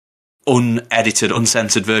selling unedited,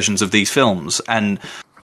 uncensored versions of these films. And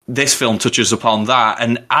this film touches upon that.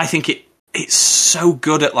 And I think it's so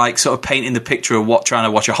good at like sort of painting the picture of what trying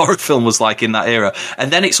to watch a horror film was like in that era. And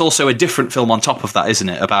then it's also a different film on top of that, isn't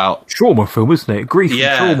it? About trauma film, isn't it? Grief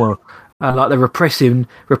and trauma. Like they're repressing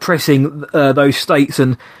those states.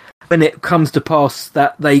 And when it comes to pass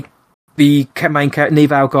that the main character,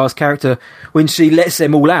 Neve Algar's character, when she lets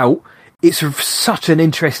them all out, it's such an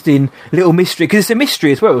interesting little mystery, because it's a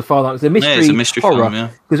mystery as well. As far as it's a mystery horror. Film,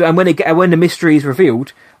 yeah. And when the mystery is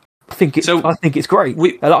revealed, I think it's great.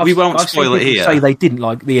 We won't spoil it here. Say they didn't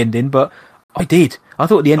like the ending, but I did. I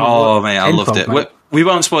thought the ending. Oh mate, I loved it. We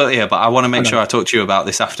won't spoil it here, but I want to make sure I talk to you about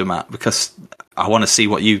this after, Matt, because I want to see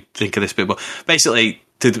what you think of this bit. But basically,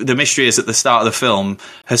 the mystery is at the start of the film,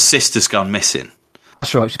 her sister's gone missing.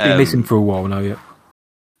 That's right. She's been missing for a while now. Yeah.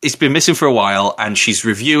 it's been missing for a while, and she's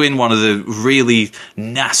reviewing one of the really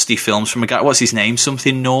nasty films from a guy. What's his name?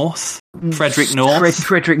 Something North? Frederick North?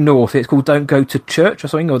 Frederick North. It's called Don't Go to Church or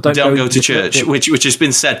something. Or Don't Go to Church, which has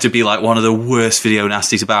been said to be like one of the worst video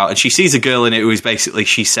nasties about. And she sees a girl in it who is basically,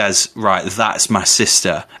 she says, right, that's my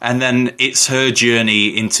sister. And then it's her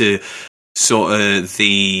journey into sort of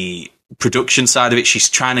the production side of it. She's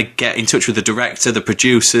trying to get in touch with the director, the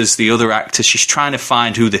producers, the other actors. She's trying to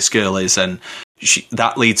find who this girl is, and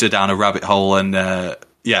that leads her down a rabbit hole. And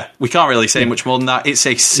we can't really say much more than that. It's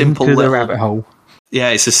a simple little rabbit hole.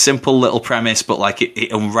 Yeah, it's a simple little premise, but like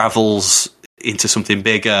it unravels into something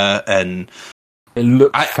bigger, and it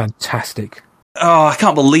looks fantastic. Oh, I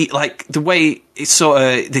can't believe, like, the way it's sort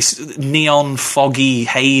of this neon foggy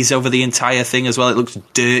haze over the entire thing as well. It looks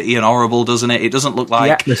dirty and horrible, doesn't it? It doesn't look like...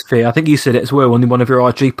 The atmosphere, I think you said it as well on one of your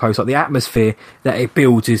IG posts, like the atmosphere that it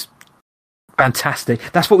builds is fantastic.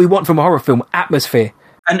 That's what we want from a horror film, atmosphere.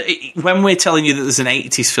 And when we're telling you that there's an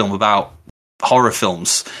 80s film about horror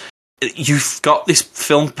films, you've got this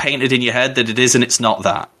film painted in your head that it is, and it's not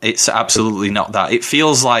that. It's absolutely not that. It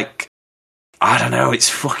feels like, I don't know, it's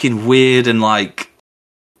fucking weird, and like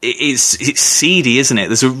it's seedy, isn't it?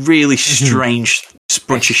 There's a really strange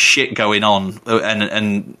bunch of shit going on,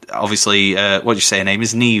 and obviously, what did you say her name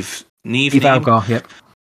is? Neve Algar, yep.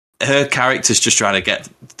 Her character's just trying to get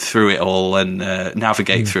through it all and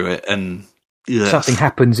navigate through it, and something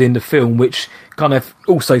happens in the film which kind of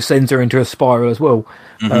also sends her into a spiral as well,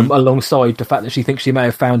 alongside the fact that she thinks she may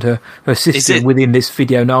have found her sister within this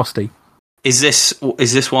video nasty. Is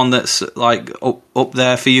this one that's like up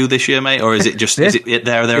there for you this year, mate, or is it just is it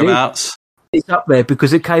there or thereabouts? It's up there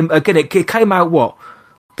because it came out what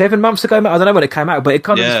 7 months ago. I don't know when it came out, but it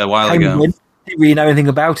kind of a while ago. Didn't really know anything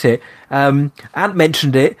about it. Ant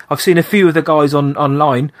mentioned it. I've seen a few of the guys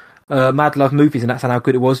online. Mad Love Movies, and that's how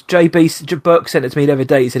good it was. JB Burke sent it to me the other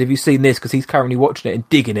day. He said, "Have you seen this?" Because he's currently watching it and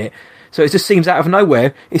digging it. So it just seems out of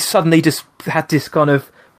nowhere. It's suddenly just had this kind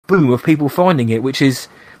of boom of people finding it, which is.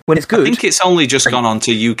 When it's good. I think it's only just gone on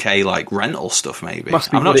to UK like rental stuff, maybe.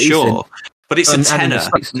 I'm not sure, but it's a tenner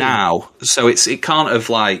now, so it can't have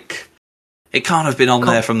been on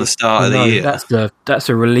there from the start of the year. That's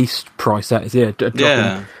a release price. That is, yeah.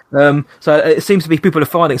 So it seems to be people are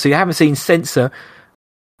finding it. So you haven't seen Censor.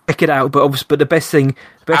 Check it out, but the best thing,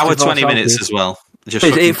 hour 20 minutes as well. Just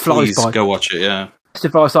it flies by. Go watch it. Yeah. Best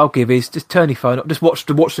advice I'll give is just turn your phone up, just watch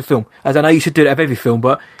the film. As I know you should do it of every film,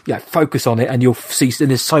 but focus on it, and you'll see. And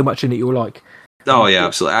there's so much in it you'll like. Oh yeah,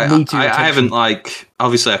 absolutely. I haven't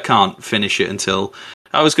obviously I can't finish it until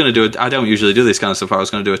I was going to do. I don't usually do this kind of stuff. I was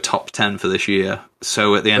going to do a top 10 for this year.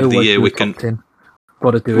 So at the end of the year we can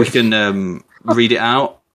read it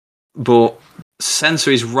out. But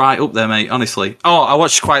Censor is right up there, mate, honestly. Oh, I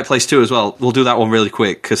watched Quiet Place 2 as well. We'll do that one really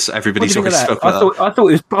quick because everybody's already stuck with that. I thought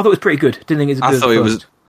it was pretty good. Didn't think it was as good as the first.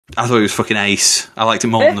 I thought it was fucking ace. I liked it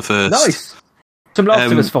more than the first. Nice. Some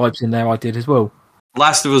Last of Us vibes in there I did as well.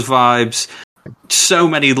 Last of Us vibes. So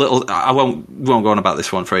many little... I won't go on about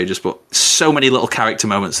this one for ages, but so many little character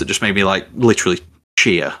moments that just made me literally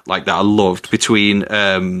cheer. Like that I loved between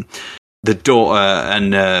the daughter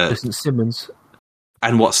and... Kristen Simmons.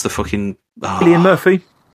 And what's the fucking... Cillian Murphy?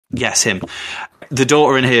 Yes, him. The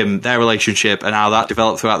daughter and him, their relationship, and how that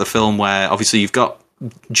developed throughout the film, where obviously you've got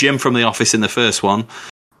Jim from The Office in the first one,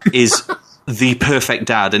 is the perfect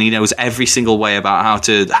dad, and he knows every single way about how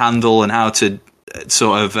to handle and how to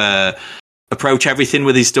sort of approach everything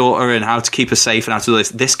with his daughter and how to keep her safe and how to do this.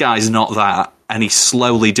 This guy's not that, and he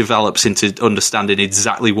slowly develops into understanding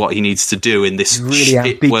exactly what he needs to do in this really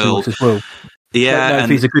shit world. As well. Yeah, don't know if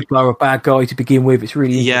he's a good guy or a bad guy to begin with. It's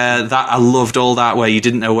really that I loved all that where you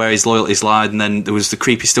didn't know where his loyalties lied, and then there was the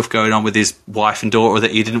creepy stuff going on with his wife and daughter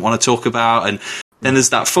that you didn't want to talk about, and then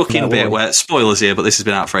there's that fucking bit where spoilers here, but this has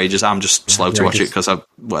been out for ages. I'm just slow to watch it because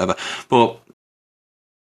whatever. But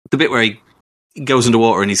the bit where he goes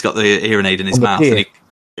underwater and he's got the hearing aid in his mouth, and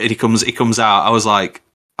he comes out. I was like,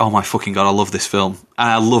 oh my fucking god, I love this film, and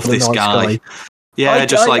I love this guy. Yeah, I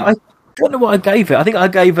don't know what I gave it. I think I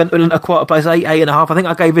gave a Quiet Place 8.5. I think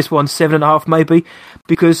I gave this one 7.5 maybe,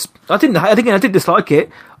 because I did dislike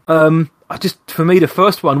it. For me the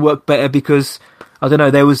first one worked better because I don't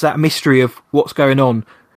know, there was that mystery of what's going on.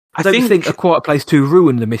 I don't think A Quiet Place 2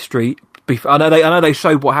 ruined the mystery. I know they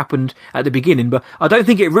showed what happened at the beginning, but I don't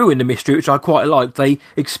think it ruined the mystery, which I quite liked. They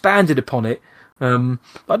expanded upon it. For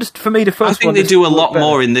me the first one. I think they do a lot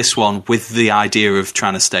more in this one with the idea of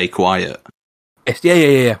trying to stay quiet. Yes,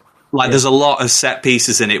 yeah. Like, there's a lot of set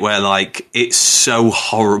pieces in it where, like, it's so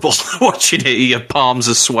horrible watching it. Your palms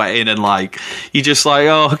are sweating and, like, you're just like,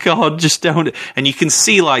 oh, God, just don't. And you can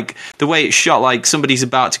see, like, the way it's shot, like, somebody's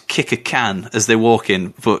about to kick a can as they walk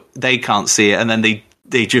in, but they can't see it, and then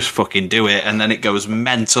they just fucking do it, and then it goes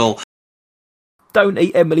mental. Don't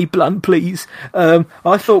eat Emily Blunt, please. I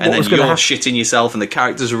thought what was going to happen... shitting yourself, and the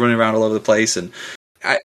characters are running around all over the place, and...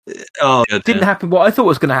 didn't happen. What I thought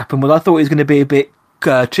was going to happen was I thought it was going to be a bit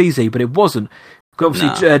cheesy, but it wasn't.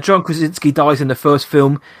 Obviously, John Krasinski dies in the first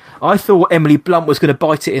film. I thought Emily Blunt was going to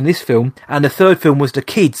bite it in this film, and the third film was the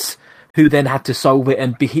kids who then had to solve it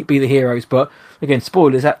and be the heroes. But again,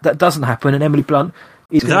 spoilers, that doesn't happen, and Emily Blunt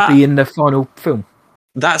is going to be in the final film.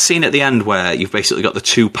 That scene at the end where you've basically got the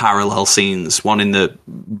two parallel scenes, one in the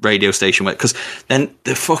radio station, because then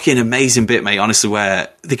the fucking amazing bit, mate, honestly, where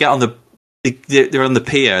they get on they're on the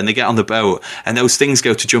pier and they get on the boat and those things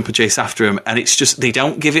go to jump and chase after them, and it's just, they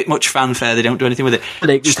don't give it much fanfare, they don't do anything with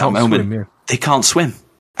it. Just that moment, swim, yeah. They can't swim.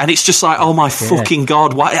 And it's just like, oh my fucking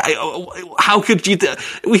God, why? How could you?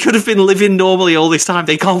 We could have been living normally all this time.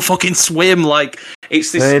 They can't fucking swim. Like,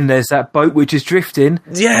 it's this. Then there's that boat which is drifting.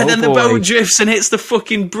 Yeah, then the boat drifts and hits the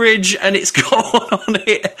fucking bridge, and it's got on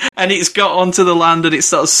it, and it's got onto the land, and it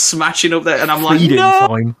starts smashing up there. And I'm like, no.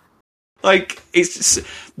 Time. Like, it's just,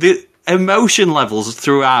 the emotion levels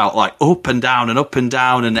throughout, like up and down,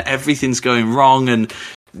 and everything's going wrong, and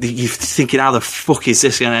you're thinking, how the fuck is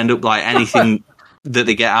this going to end up like anything? That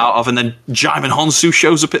they get out of, and then Jaimin Honsu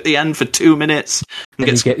shows up at the end for 2 minutes and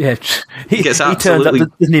gets he turns up,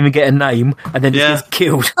 doesn't even get a name, and then just gets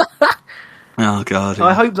killed. Oh God! Yeah.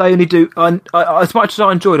 I hope they only do. As much as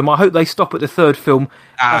I enjoyed them, I hope they stop at the third film.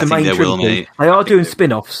 I think they will, mate. They are doing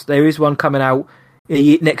spin-offs. There is one coming out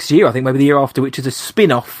next year, I think, maybe the year after, which is a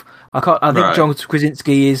spin-off. I think John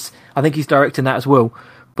Krasinski is. I think he's directing that as well.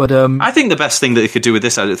 But I think the best thing that they could do with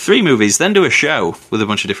this, 3 movies, then do a show with a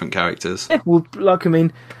bunch of different characters. Yeah, well, like, I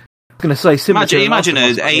mean, I'm going to say similar. Imagine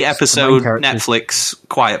an 8-episode Netflix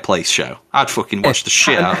Quiet Place show. I'd fucking watch the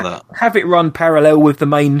shit out of that. Have it run parallel with the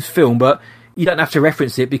main film, but you don't have to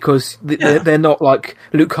reference it because they're not like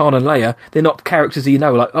Luke, Han and Leia. They're not characters that you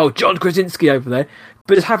know, like, oh, John Krasinski over there.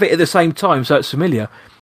 But just have it at the same time so it's familiar.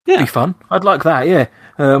 Yeah. It'd be fun. I'd like that, yeah.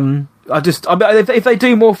 If they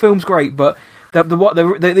do more films, great, but...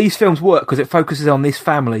 these films work because it focuses on this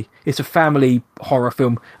family. It's a family horror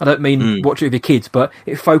film. I don't mean watch it with your kids, but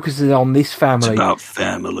it focuses on this family. It's about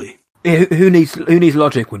family. Who needs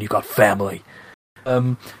logic when you've got family?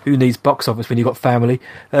 Who needs box office when you've got family?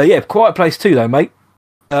 Quiet Place 2 though, mate.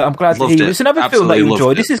 I'm glad to hear. It's another film that you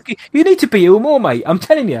enjoyed. You need to be ill more, mate. I'm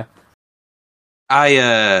telling you.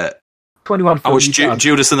 21. I watched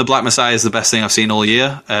Judas and the Black Messiah is the best thing I've seen all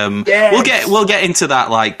year. Yes. We'll get into that.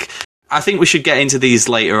 Like, I think we should get into these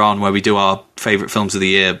later on where we do our favourite films of the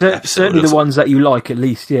year. Certainly the ones that you like, at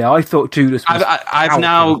least. Yeah, I thought Judas was I've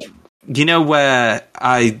now... You know where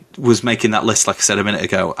I was making that list, like I said a minute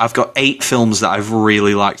ago? I've got 8 films that I've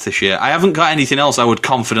really liked this year. I haven't got anything else I would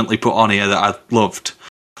confidently put on here that I loved.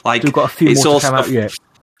 Like, you've got a few more to come out yet.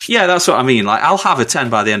 Yeah, that's what I mean. Like, I'll have a 10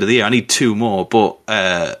 by the end of the year. I need 2 more, but...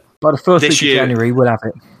 by the first week of January, we'll have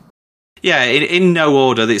it. Yeah, in no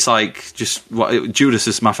order. It's like just Judas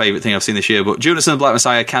is my favourite thing I've seen this year. But Judas and the Black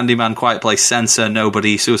Messiah, Candyman, Quiet Place, Censor,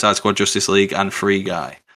 Nobody, Suicide Squad, Justice League, and Free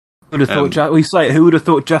Guy. Who would have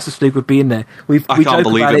thought Justice League would be in there? I can't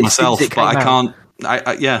believe it myself, but I can't.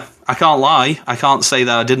 I can't lie. I can't say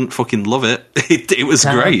that I didn't fucking love it. It was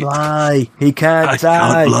great. He can't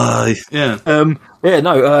lie.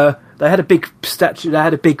 Yeah. They had a big statue. They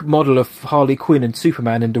had a big model of Harley Quinn and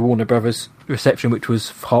Superman in the Warner Brothers reception, which was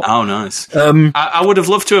hot. Oh, nice. I would have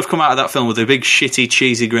loved to have come out of that film with a big shitty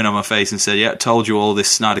cheesy grin on my face and said, "Yeah, told you all this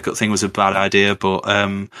Snyder Cut thing was a bad idea." But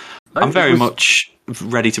I'm very much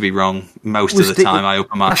ready to be wrong most of the time. I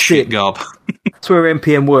open my shit gob. That's where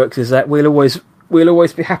MPM works. Is that we'll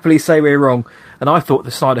always be happily say we're wrong. And I thought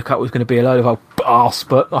the Snyder Cut was going to be a load of old arse,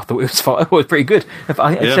 but I thought it was fine. It was pretty good.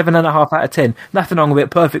 7.5 out of 10. Nothing wrong with it.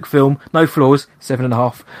 Perfect film. No flaws.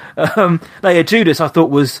 7.5. Judas I thought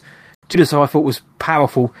was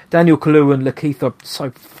powerful. Daniel Kaluuya and Lakeith are so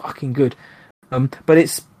fucking good. But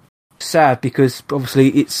it's sad because obviously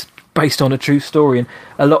it's based on a true story, and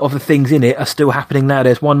a lot of the things in it are still happening now.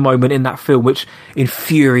 There's one moment in that film which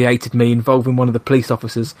infuriated me, involving one of the police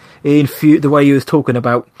officers. The way he was talking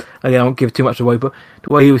about, again, I won't give too much away, but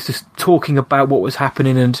the way he was just talking about what was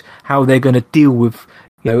happening and how they're going to deal with,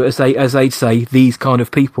 as they'd say, these kind of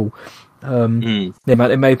people.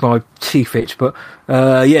 It made my teeth itch. But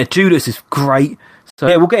Judas is great. So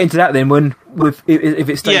yeah, we'll get into that then if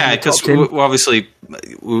it stays. Yeah, because we're obviously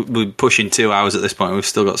we're pushing 2 hours at this point. We've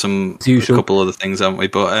still got a couple other things, haven't we?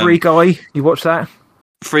 But Free Guy, you watch that?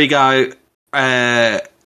 Free Guy.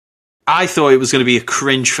 I thought it was going to be a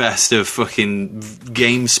cringe fest of fucking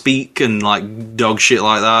game speak and like dog shit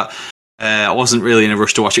like that. I wasn't really in a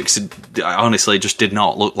rush to watch it because it honestly just did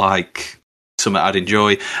not look like something I'd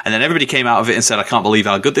enjoy. And then everybody came out of it and said, "I can't believe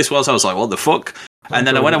how good this was." I was like, "What the fuck?" And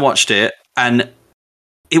then I went and watched it, and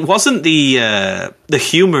it wasn't the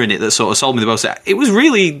humour in it that sort of sold me the most. It was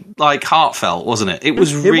really like heartfelt, wasn't it? It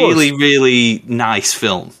was really nice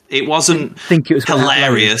film. It wasn't think it was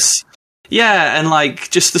hilarious. Yeah, and like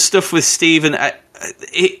just the stuff with Steve, and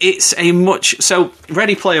it's a much so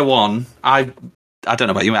Ready Player One. I don't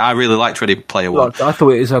know about you, I really liked Ready Player One. I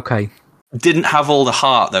thought it was okay. Didn't have all the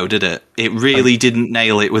heart though, did it? It really didn't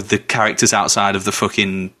nail it with the characters outside of the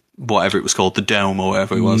fucking whatever it was called, the Dome or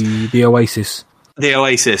whatever it was. The Oasis. The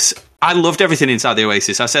Oasis. I loved everything inside the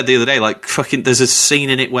Oasis. I said the other day, like, fucking, there's a scene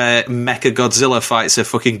in it where Mecha Godzilla fights a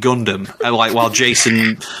fucking Gundam, like, while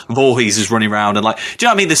Jason Voorhees is running around, and like, do you know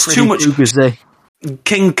what I mean? There's too much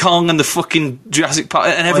King Kong and the fucking Jurassic Park,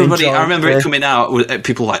 and everybody, I remember it coming out,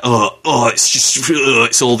 people were like, it's just,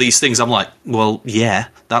 it's all these things. I'm like, well, yeah,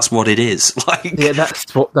 that's what it is. Like, yeah,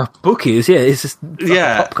 that's what the book is, yeah, it's just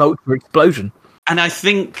a pop culture explosion. And I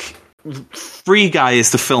think Free Guy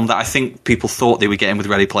is the film that I think people thought they were getting with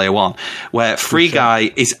Ready Player One, where Free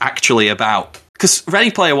Guy is actually about... Because Ready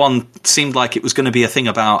Player One seemed like it was going to be a thing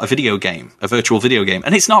about a video game, a virtual video game,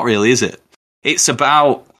 and it's not really, is it? It's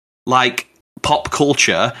about, like, pop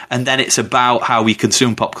culture, and then it's about how we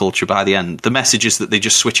consume pop culture by the end. The message is that they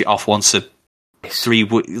just switch it off once a...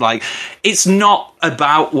 it's not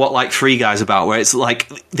about what like Free Guy's about, where it's like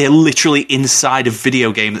they're literally inside a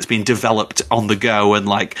video game that's being developed on the go, and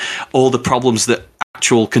like all the problems that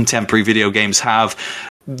actual contemporary video games have.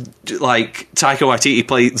 Like Taika Waititi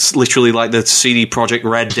plays literally like the CD Projekt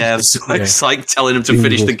Red devs. It's like telling them to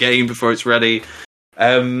finish the game before it's ready.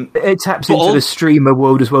 It taps into the streamer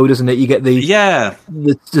world as well, doesn't it? You get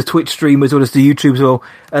the Twitch streamers, or just the YouTubes, as well,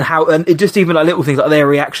 and it just even like little things like their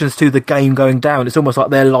reactions to the game going down. It's almost like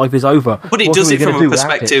their life is over. But it does it from a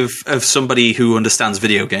perspective of somebody who understands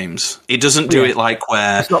video games. It doesn't do it like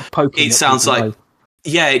where it's not poking. It sounds like.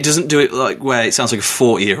 Yeah, it doesn't do it like where it sounds like a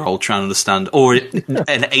 40-year-old trying to understand, or an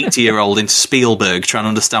 80-year-old in Spielberg trying to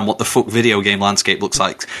understand what the fuck video game landscape looks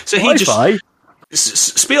like. So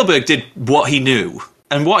Spielberg did what he knew,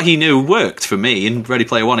 and what he knew worked for me in Ready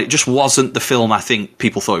Player One. It just wasn't the film I think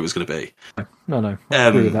people thought it was going to be. No, I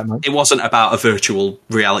agree with that, mate. It wasn't about a virtual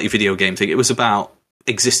reality video game thing. It was about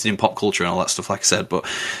existing in pop culture and all that stuff, like I said. But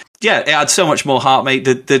yeah, it had so much more heart, mate.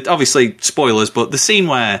 The obviously, spoilers, but the scene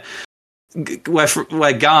where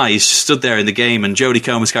Guy stood there in the game and Jodie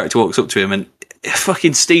Comer's character walks up to him and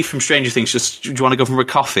fucking Steve from Stranger Things just, do you want to go for a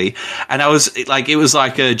coffee? And I was like, it was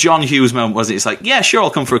like a John Hughes moment, wasn't it? It's like, yeah, sure, I'll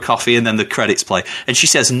come for a coffee, and then the credits play. And she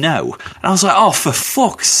says no. And I was like, oh, for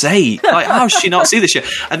fuck's sake. Like, how does she not see this shit?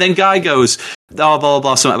 And then Guy goes, oh, blah, blah,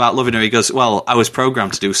 blah, something about loving her. He goes, well, I was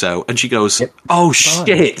programmed to do so. And she goes, oh,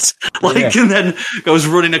 shit. Like, and then goes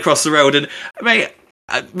running across the road. And, mate,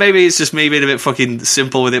 maybe it's just me being a bit fucking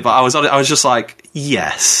simple with it, but I was just like,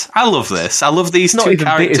 yes, I love this. I love these two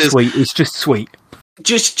characters. Sweet, it's just sweet.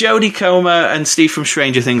 Just Jodie Comer and Steve from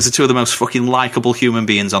Stranger Things are two of the most fucking likeable human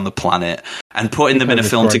beings on the planet, and putting them in a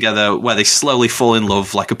film together where they slowly fall in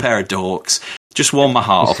love like a pair of dorks just warmed my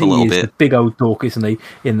heart up a little bit. A big old dork, isn't he?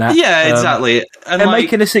 In that, yeah, exactly. And they're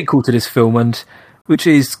making a sequel to this film, and which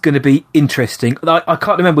is going to be interesting. I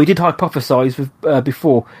can't remember. We did hypothesize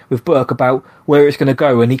before with Burke about where it's going to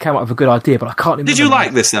go, and he came up with a good idea, but I can't remember. Did you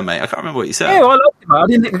like this then, mate? I can't remember what you said. Yeah, I liked it, mate. I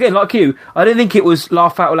didn't think, again, like you, I didn't think it was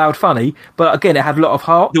laugh out loud funny, but again, it had a lot of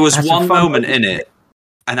heart. There was one moment in it,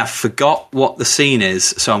 and I forgot what the scene is,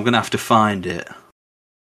 so I'm going to have to find it.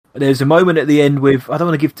 There's a moment at the end with, I don't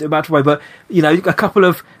want to give too much away, but, you know, a couple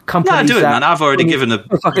of companies... No, do it, man. I've already given a...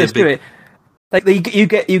 Let's do it. Like you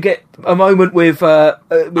get a moment with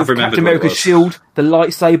Captain America's shield, the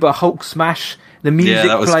lightsaber, Hulk smash, the music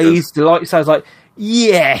plays, the lightsaber's like,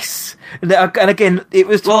 yes! And again, it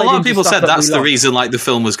was... Well, a lot of people said that's the reason like the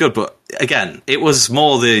film was good, but again, it was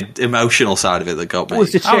more the emotional side of it that got me. It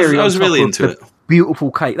was the cherry I was really into it. Beautiful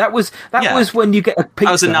cake. That was when you get a pizza.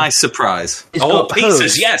 That was a nice surprise.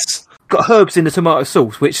 Pizzas, yes! Got herbs in the tomato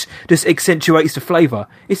sauce, which just accentuates the flavour.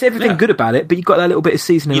 It's everything good about it, but you've got that little bit of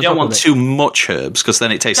seasoning. You don't want too much herbs, because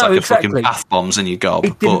then it tastes like a fucking bath bombs in your gob.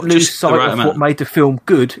 It didn't lose sight of what made the film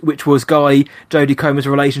good, which was Jodie Comer's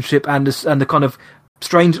relationship and the kind of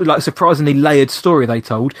strange, like surprisingly layered story they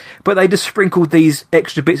told. But they just sprinkled these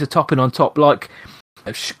extra bits of topping on top, like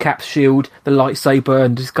Cap's shield, the lightsaber,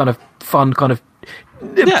 and just kind of fun, kind of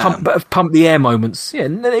pump the air moments. I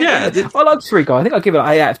like Free Guy. I think I'd give it an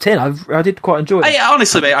 8 out of 10. I did quite enjoy it.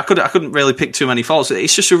 Honestly, mate, I couldn't really pick too many faults.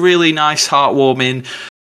 It's just a really nice, heartwarming,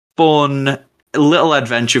 fun little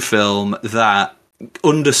adventure film that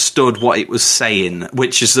understood what it was saying,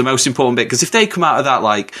 which is the most important bit. Because if they come out of that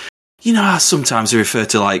like, you know how sometimes they refer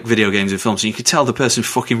to like video games and films, and you could tell the person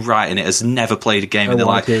fucking writing it has never played a game in their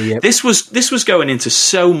life. This was going into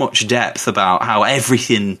so much depth about how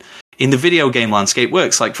everything in the video game landscape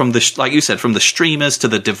works, like like you said, from the streamers to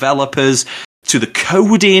the developers to the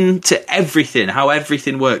coding to everything, how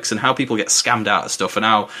everything works and how people get scammed out of stuff and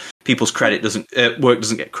how people's work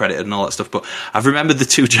doesn't get credited and all that stuff. But I've remembered the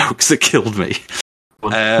 2 jokes that killed me.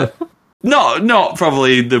 Not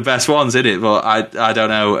probably the best ones in it, but I don't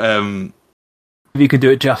know. If you can do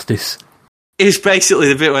it justice. It's basically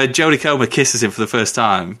the bit where Jodie Comer kisses him for the first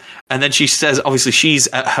time, and then she says, obviously she's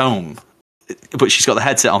at home, but she's got the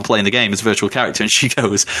headset on playing the game as a virtual character, and she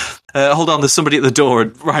goes, hold on, there's somebody at the door,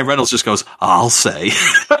 and Ryan Reynolds just goes, I'll say.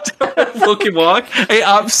 Fucking why? It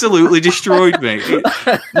absolutely destroyed me.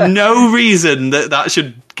 No reason that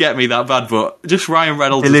should get me that bad, but just Ryan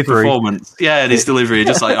Reynolds' performance. Yeah, and his delivery,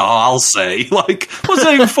 just like, I'll say. Like, what does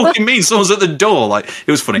that even fucking mean? Someone's at the door. Like,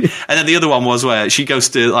 it was funny. And then the other one was where she goes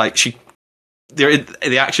to, like, they're in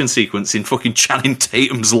the action sequence in fucking Channing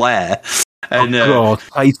Tatum's lair. And,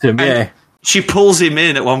 Tatum, yeah. She pulls him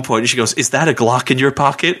in at one point and she goes, is that a Glock in your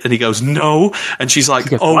pocket? And he goes, no. And she's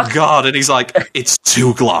like, oh God. And he's like, it's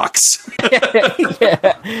 2 Glocks.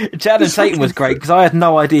 Yeah. Channing Tatum was great because I had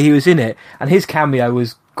no idea he was in it. And his cameo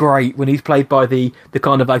was great when he's played by the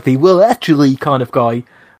kind of like the well actually kind of guy.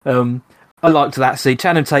 I liked that scene.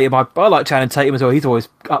 Channing Tatum, I like Channing Tatum as well. He's always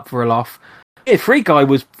up for a laugh. Yeah, Free Guy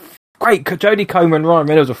was great. Jodie Comer and Ryan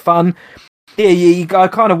Reynolds were fun. Yeah, I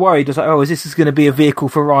kind of worried. I was like, is this going to be a vehicle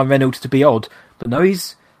for Ryan Reynolds to be odd? But no,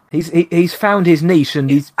 he's found his niche, and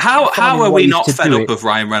he's how are we not fed up of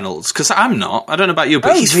Ryan Reynolds? Because I'm not. I don't know about you,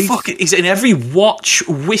 but he's in every watch,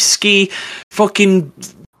 whiskey, fucking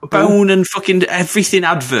bone, and fucking everything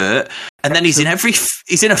advert, and then he's in a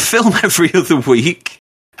film every other week,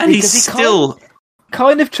 and he's still.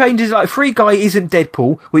 Kind of changes, like Free Guy isn't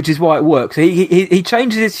Deadpool, which is why it works. He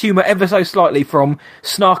changes his humour ever so slightly from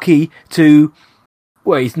snarky to,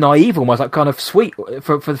 well, he's naive almost, like kind of sweet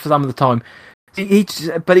for some of the time.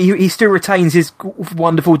 But he still retains his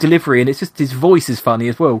wonderful delivery, and it's just his voice is funny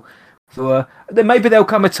as well. So then maybe there'll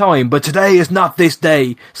come a time, but today is not this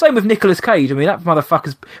day. Same with Nicolas Cage. I mean, that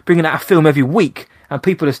motherfucker's bringing out a film every week, and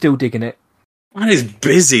people are still digging it. Man is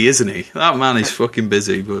busy, isn't he? That man is fucking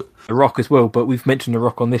busy. But The Rock as well, but we've mentioned The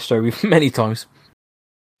Rock on this show many times.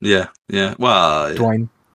 Yeah. Well, Dwayne.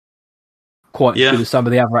 Quite good as some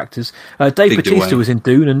of the other actors. Dave Bautista was in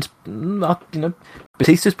Dune, and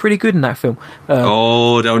Bautista's pretty good in that film.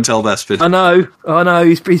 Don't tell Bespin. I know,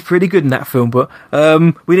 he's pretty good in that film, but we'll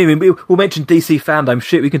mention DC Fandom.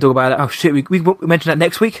 Shit, we can talk about it. Oh shit, we mention that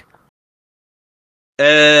next week?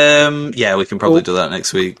 Yeah, we can probably do that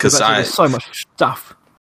next week because there's so much stuff.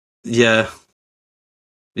 Yeah,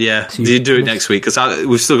 you do it next week because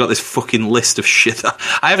we've still got this fucking list of shit.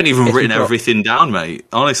 I haven't even written everything down, mate.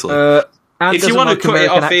 Honestly, if you want to cut it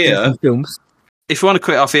off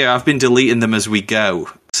here, I've been deleting them as we go.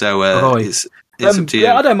 So it's up to you.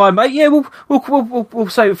 Yeah, I don't mind, mate. Yeah, we'll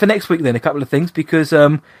say for next week then a couple of things because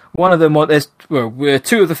one of them there's 2 of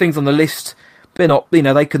the things on the list. They're not,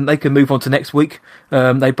 they can move on to next week.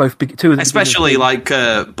 They both 2 of them, especially like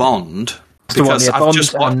Bond. Because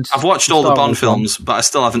I've watched all the Bond films, but I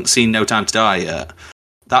still haven't seen No Time to Die yet.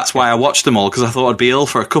 That's why I watched them all, because I thought I'd be ill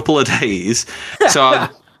for a couple of days. So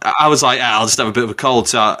I was like, I'll just have a bit of a cold.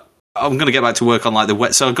 So I'm going to get back to work on like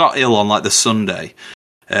So I got ill on like the Sunday.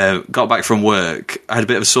 Got back from work. I had a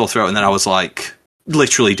bit of a sore throat, and then I was like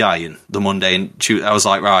literally dying the Monday and Tuesday. I was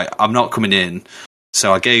like, right, I'm not coming in.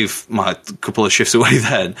 So I gave my couple of shifts away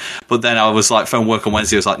then, but then I was like, phone work on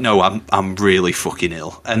Wednesday. I was like, no, I'm really fucking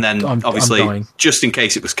ill. And then obviously, just in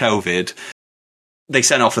case it was COVID, they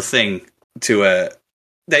sent off a thing to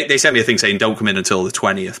they sent me a thing saying don't come in until the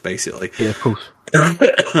 20th, basically. Yeah, of course.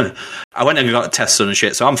 I went and got a test done and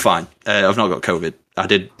shit, so I'm fine. I've not got COVID. I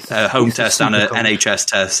did a home test and an NHS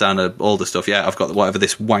test and all the stuff. Yeah, I've got whatever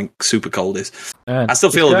this wank super cold is. I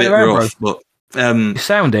still feel a bit rough, but. You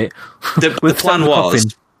sound it. The plan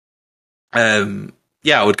was,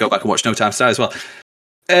 I would go back and watch No Time to Die as well.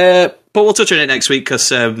 But we'll touch on it next week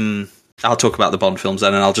because I'll talk about the Bond films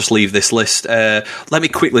then, and I'll just leave this list. Let me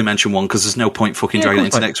quickly mention one because there's no point fucking dragging it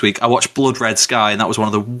into next week. I watched Blood Red Sky, and that was one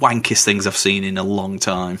of the wankiest things I've seen in a long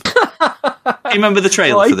time. Do you remember the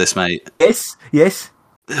trailer for this, mate? Yes.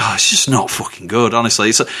 it's just not fucking good, honestly.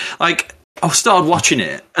 It's like, I started watching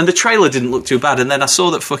it, and the trailer didn't look too bad, and then I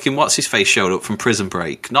saw that fucking what's-his-face showed up from Prison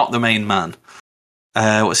Break, not the main man.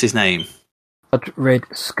 What's his name? Red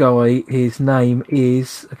Sky, his name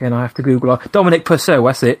is, again, I have to Google it. Dominic Purcell,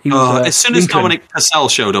 that's it. He was, as soon as Dominic Purcell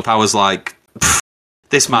showed up, I was like,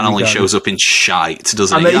 this man only shows up in shite,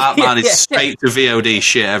 doesn't he? That man is straight to VOD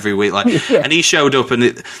shit every week. And he showed up,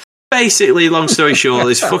 and basically, long story short,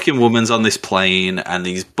 this fucking woman's on this plane, and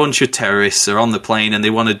these bunch of terrorists are on the plane, and they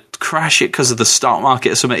want to crash it because of the stock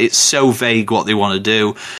market or something. It's so vague what they want to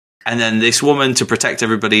do. And then this woman, to protect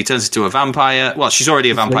everybody, turns into a vampire. Well, she's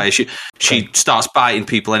already a vampire. She starts biting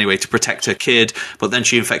people anyway to protect her kid, but then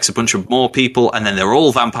she infects a bunch of more people, and then they're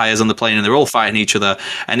all vampires on the plane, and they're all fighting each other,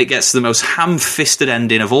 and it gets the most ham-fisted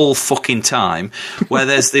ending of all fucking time, where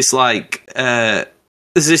there's this, there's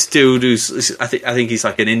this dude who's, I think he's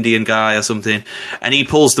like an Indian guy or something, and he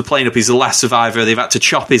pulls the plane up. He's the last survivor. They've had to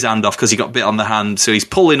chop his hand off because he got bit on the hand, so he's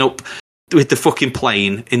pulling up with the fucking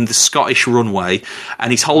plane in the Scottish runway,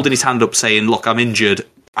 and he's holding his hand up saying, look, I'm injured,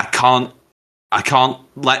 I can't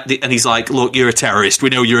and he's like, look, you're a terrorist, we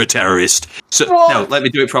know you're a terrorist, so no, let me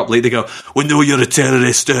do it properly. They go, we know you're a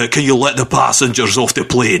terrorist, can you let the passengers off the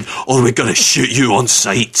plane, or we're gonna shoot you on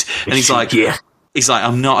sight? And he's like, He's like,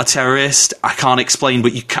 I'm not a terrorist. I can't explain,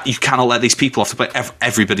 but you cannot let these people off the plane.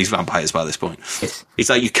 Everybody's vampires by this point. Yes. He's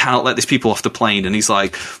like, you cannot let these people off the plane. And he's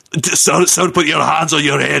like, son, put your hands on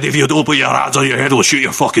your head. If you don't put your hands on your head, we'll shoot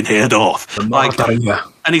your fucking head off. And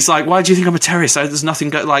he's like, why do you think I'm a terrorist? There's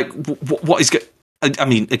nothing what is I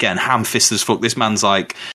mean, again, ham-fisted as fuck. This man's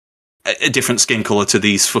like a different skin colour to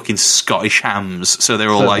these fucking Scottish hams. So they're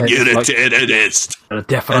all like, you're a terrorist.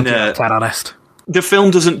 Definitely a terrorist. The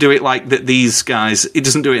film doesn't do it like that. These guys, it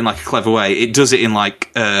doesn't do it in like a clever way. It does it in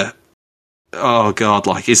like, oh god,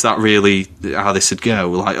 like, is that really how this would go?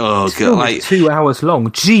 Like, oh god, like 2 hours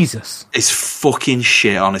long. Jesus, it's fucking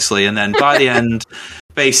shit, honestly. And then by the end,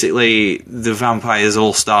 basically, the vampires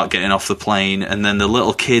all start getting off the plane, and then the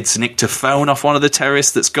little kids nicked a phone off one of the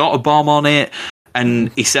terrorists that's got a bomb on it,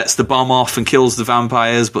 and he sets the bomb off and kills the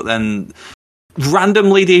vampires, but then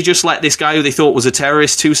randomly they just let this guy who they thought was a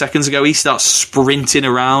terrorist 2 seconds ago, he starts sprinting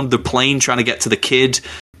around the plane trying to get to the kid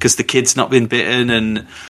because the kid's not been bitten. And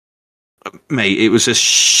mate, it was a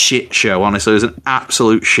shit show, honestly. It was an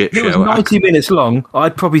absolute shit show. It was 90 minutes long.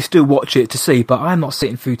 I'd probably still watch it to see, but I'm not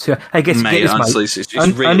sitting through to... Hey, get this, honestly, mate. It's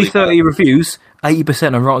really only 30 bad. Reviews,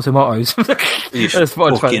 80% on Rotten Tomatoes. That's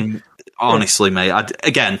fucking... Honestly, mate.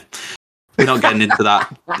 Again, we're not getting into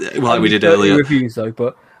that like we did earlier. Reviews, though,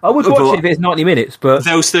 but... I would watch it if it's 90 minutes, but...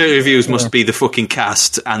 Those 30 reviews must be the fucking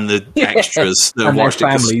cast and the extras that have watched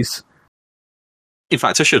their families. In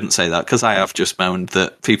fact, I shouldn't say that, because I have just moaned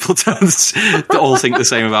that people don't all think the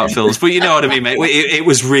same about films. But you know what I mean, mate? It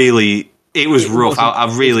was rough.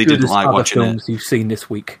 I really didn't like watching films you've seen this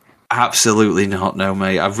week. Absolutely not, no,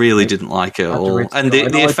 mate. I really didn't like it at all. And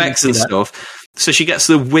the effects and stuff... So she gets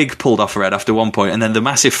the wig pulled off her head after one point, and then the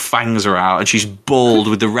massive fangs are out, and she's bald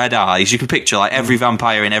with the red eyes. You can picture like every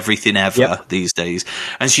vampire in everything ever these days.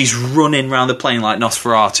 And she's running around the plane like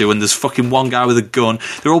Nosferatu, and there's fucking one guy with a gun.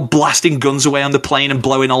 They're all blasting guns away on the plane and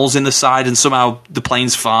blowing holes in the side, and somehow the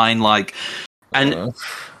plane's fine. Like, and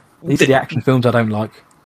these are the action films I don't like.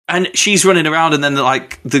 And she's running around, and then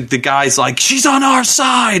like the guy's like, she's on our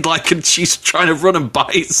side, like, and she's trying to run and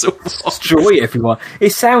bite someone. Destroy everyone. It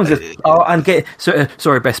sounds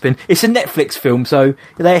sorry, Bespin. It's a Netflix film, so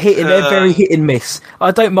they're very hit and miss.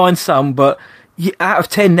 I don't mind some, but out of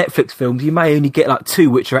 10 Netflix films, you may only get like 2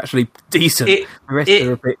 which are actually decent. The rest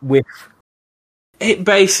are a bit whiff. It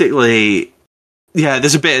basically... Yeah,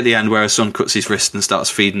 there's a bit at the end where her son cuts his wrist and starts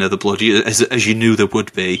feeding her the blood, as you knew there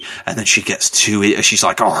would be, and then she gets to it, and she's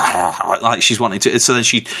like, oh, like she's wanting to, so then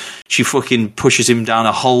she fucking pushes him down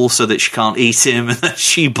a hole so that she can't eat him, and then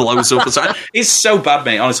she blows up. It's so bad,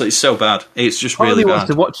 mate, honestly, it's so bad. It's just really bad. I really want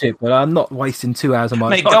to watch it, but I'm not wasting 2 hours of my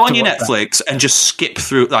time. Mate, go on your Netflix and just skip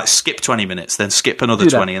through, like, skip 20 minutes, then skip another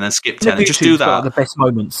 20, and then skip 10, and just do that. The best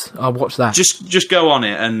moments, I'll watch that. Just go on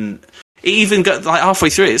it, and... It even got like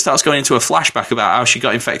halfway through it starts going into a flashback about how she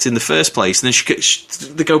got infected in the first place, and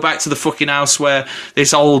then they go back to the fucking house where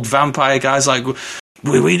this old vampire guy's like,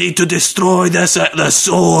 we need to destroy this at the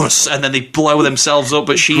source, and then they blow themselves up,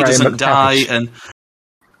 but she doesn't die. And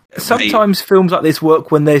sometimes films like this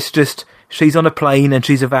work when there's just she's on a plane and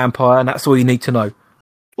she's a vampire, and that's all you need to know.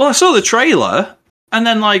 Well, I saw the trailer, and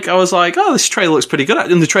then like I was like, oh, this trailer looks pretty good,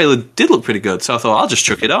 and the trailer did look pretty good, so I thought I'll just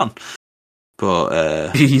chuck it on.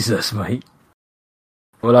 But Jesus, mate.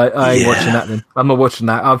 Well, I ain't watching that then. I'm not watching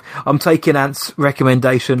that. I'm taking Ant's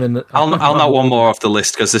recommendation, and I'll knock one more off the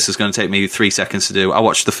list because this is going to take me 3 seconds to do. I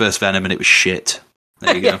watched the first Venom and it was shit.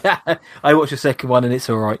 There you go. I watched the second one and it's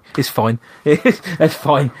all right. It's fine. It's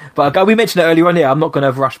fine. But we mentioned it earlier on here. I'm not going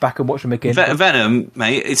to rush back and watch them again. Venom,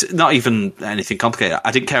 mate, it's not even anything complicated.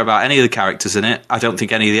 I didn't care about any of the characters in it. I don't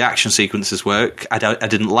think any of the action sequences work. I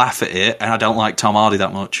didn't laugh at it, and I don't like Tom Hardy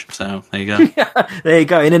that much. So there you go. There you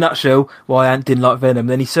go. In a nutshell, why Ant didn't like Venom.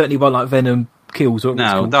 Then he certainly won't like Venom Kills.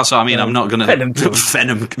 No, that's what I mean. I'm not going to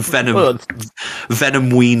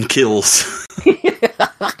Venom-ween kills.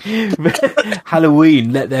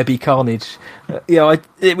 Halloween, let there be carnage.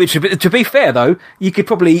 Which to be fair though, you could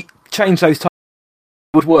probably change those titles.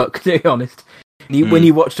 It would work, to be honest. When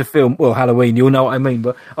you watch the film, well, Halloween, you'll know what I mean.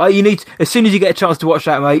 But you need, as soon as you get a chance to watch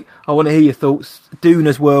that, mate, I want to hear your thoughts. Dune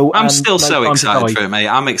as well. I'm still so excited for it, mate.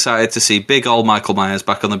 I'm excited to see big old Michael Myers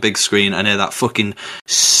back on the big screen and hear that fucking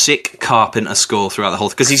sick Carpenter score throughout the whole.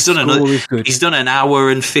 Because he's done an hour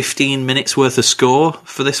and 15 minutes worth of score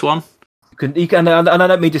for this one. And I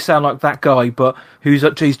don't mean to sound like that guy, but he's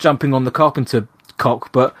jumping on the Carpenter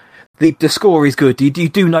cock. But the score is good. You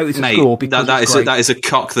do notice the score because that is a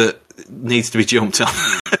cock that needs to be jumped on.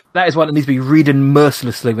 That is one that needs to be ridden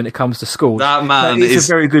mercilessly when it comes to scores. That man is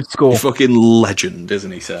a very good score. Fucking legend,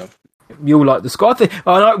 isn't he? So you'll like the score.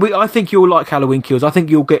 I think you'll like Halloween Kills. I think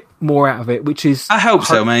you'll get more out of it, which is. I hope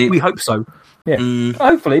so, mate. We hope so. Yeah,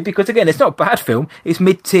 hopefully, because again, it's not a bad film. It's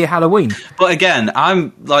mid-tier Halloween. But again,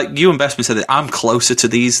 I'm like you and Bestman said that I'm closer to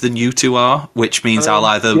these than you two are, which means I'll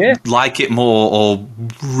either like it more or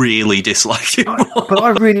really dislike it more.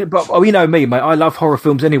 But you know me, mate. I love horror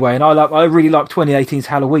films anyway, and I really like 2018's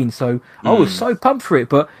Halloween. So I was so pumped for it,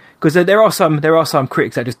 but. Because there are some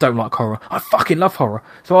critics that just don't like horror. I fucking love horror,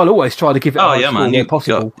 so I'll always try to give it. Where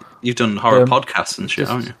possible. You've done horror podcasts and shit,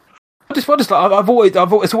 haven't you?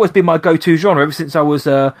 It's always been my go-to genre ever since I was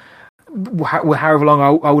however long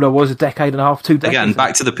old I was, a decade and a half, 2 decades. Again,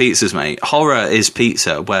 back to the pizzas, mate. Horror is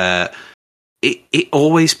pizza, where it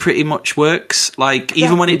always pretty much works. Like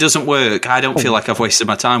even when it doesn't work, I don't feel like I've wasted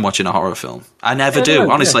my time watching a horror film. I never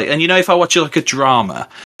do, honestly. And you know, if I watch like a drama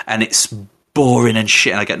and it's boring and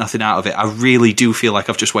shit and I get nothing out of it, I really do feel like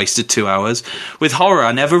I've just wasted 2 hours. With horror,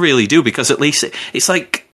 I never really do, because at least it's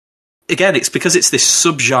like. Again, it's because it's this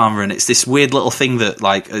subgenre and it's this weird little thing that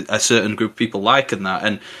like a certain group of people like and that.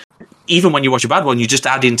 And even when you watch a bad one, you just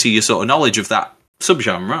add into your sort of knowledge of that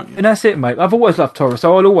subgenre, aren't you? And that's it, mate. I've always loved horror,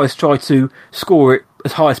 so I'll always try to score it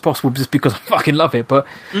as high as possible just because I fucking love it. But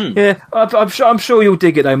yeah, I'm sure you'll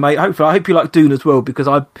dig it though, mate. Hopefully, I hope you like Dune as well, because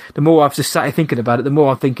the more I've just sat here thinking about it, the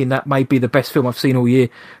more I'm thinking that may be the best film I've seen all year.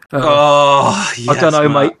 Yes, I don't know,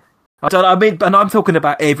 mate. I mean, and I'm talking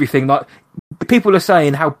about everything. Like, people are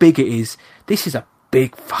saying how big it is. This is a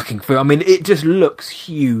big fucking film. I mean, it just looks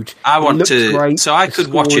huge. I want to. Great. So I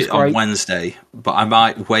could watch it on Wednesday, but I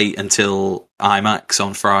might wait until IMAX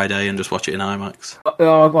on Friday and just watch it in IMAX.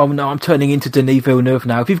 Oh no, I'm turning into Denis Villeneuve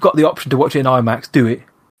now. If you've got the option to watch it in IMAX, do it.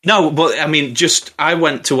 No, but I mean, I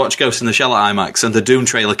went to watch Ghost in the Shell at IMAX, and the Dune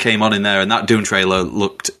trailer came on in there, and that Dune trailer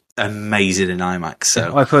looked amazing in IMAX.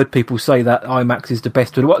 So I've heard people say that IMAX is the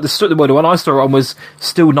best. The one I saw it on was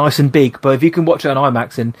still nice and big, but if you can watch it on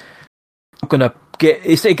IMAX, and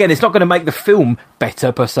it's not going to make the film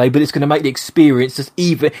better per se, but it's going to make the experience just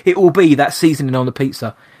even. It will be that seasoning on the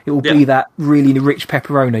pizza. It will be that really rich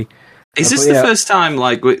pepperoni. Is this the first time,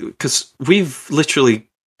 like, because we've literally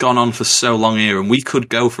gone on for so long here, and we could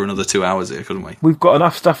go for another 2 hours here, couldn't we? We've got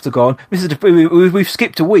enough stuff to go on. We've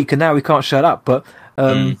skipped a week, and now we can't shut up. But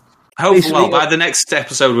hopefully, by the next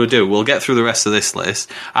episode we'll get through the rest of this list.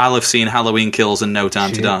 I'll have seen Halloween Kills and No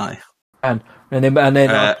Time to Die, and then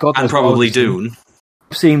probably Dune.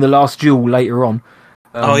 Seeing The Last Duel later on.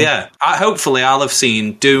 Hopefully I'll have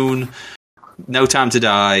seen Dune, No Time to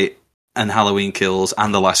Die, and Halloween Kills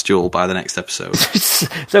and The Last Duel by the next episode.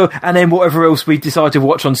 So, and then whatever else we decide to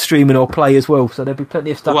watch on streaming or play as well. So there'll be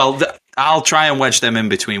plenty of stuff. Well, I'll try and wedge them in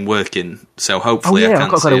between working. So hopefully, I've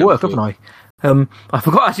got to go to work, haven't I? I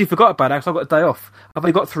forgot about that because I've got a day off. I've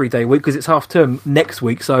only got 3 day week because it's half term next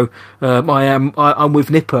week. So I'm with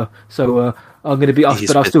Nipper. So I'm going to be,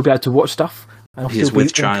 but I'll still be able to watch stuff. And He's still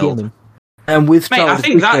with child. And with Mate, child. I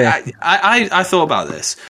think that I thought about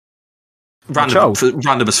this.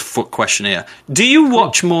 Random as fuck question here. Do you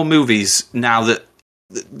watch more movies now that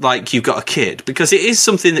like you've got a kid? Because it is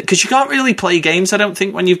something that, because you can't really play games, I don't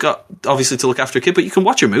think, when you've got obviously to look after a kid, but you can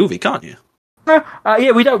watch a movie, can't you?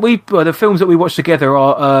 Yeah, we don't. The films that we watch together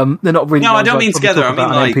are they're not really. No, I don't mean together. I mean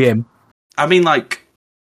like APM. I mean like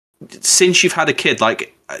since you've had a kid,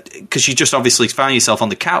 like because you just obviously find yourself on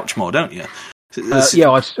the couch more, don't you?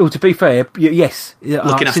 To be fair, yes.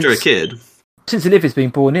 Looking after a kid. since Olivia's been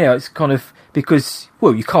born, yeah, it's kind of because,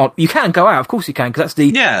 well, you can go out, of course you can, because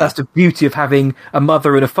that's the beauty of having a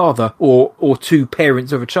mother and a father, or two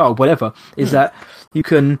parents of a child, whatever, is that you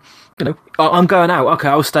can, I'm going out, okay,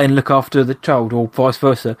 I'll stay and look after the child, or vice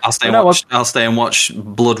versa. I'll stay and watch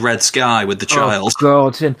Blood Red Sky with the child. Oh,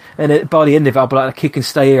 God, and by the end of it, I'll be like, kick and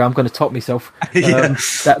stay here, I'm going to top myself.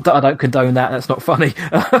 That I don't condone that, that's not funny.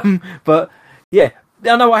 But, yeah,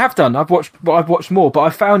 no, I have done, I've watched more, but I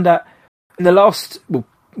found that in the last,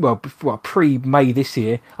 pre-May this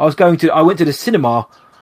year, I went to the cinema,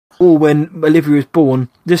 or when Olivia was born.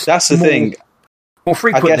 That's the thing. More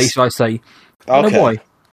frequently, should I say. I don't know why.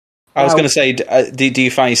 I was going to say, do you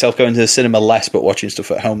find yourself going to the cinema less but watching stuff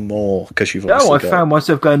at home more? Because you've I found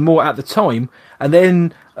myself going more at the time. And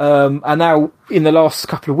then, and now in the last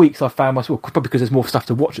couple of weeks, I found myself, probably because there's more stuff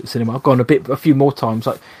to watch at the cinema, I've gone a few more times.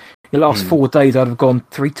 Like, in the last 4 days, I'd have gone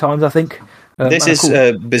 3 times, I think. This is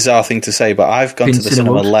a bizarre thing to say, but I've gone to the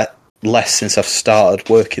cinema less since I've started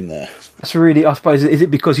working there. That's really, I suppose, is it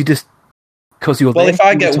because you're there? Well, if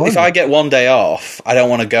I get one day off, I don't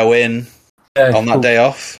want to go in on that day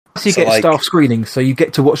off. So you get staff screenings, so you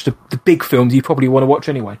get to watch the big films you probably want to watch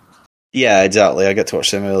anyway. Yeah, exactly. I get to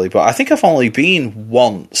watch them early, but I think I've only been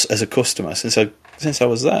once as a customer since I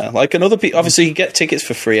was there. Like, another people, obviously you get tickets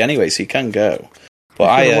for free anyway, so you can go. But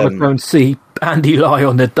I want to go and see Andy lie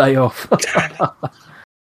on the day off.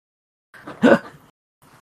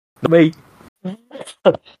 Me.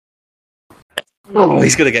 Oh,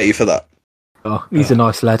 he's going to get you for that. Oh, he's a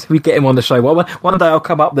nice lad. We get him on the show. One day I'll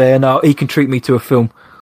come up there and he can treat me to a film.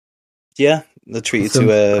 Yeah, they'll treat you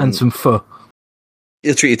to and some pho.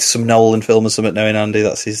 He'll treat you to some Nolan film or something. Knowing Andy,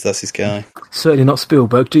 that's his guy. Certainly not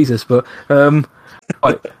Spielberg, Jesus. But right,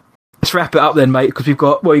 let's wrap it up then, mate. Because you've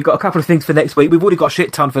got a couple of things for next week. We've already got a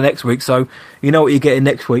shit ton for next week, so you know what you're getting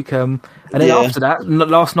next week. And then after that,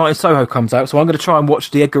 Last Night in Soho comes out, so I'm going to try and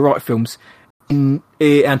watch the Edgar Wright films in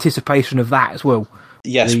anticipation of that as well.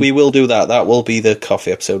 Yes, we will do that. That will be the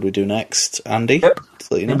coffee episode we do next, Andy. Yep.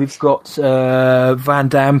 And we've got Van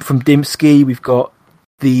Damme from Dimsky. We've got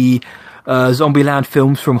the Zombieland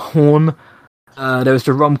films from Horn. There was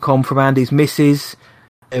the rom-com from Andy's Missus.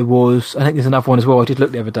 There was, I think there's another one as well. I did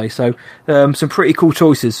look the other day. So some pretty cool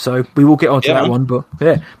choices. So we will get onto that one. But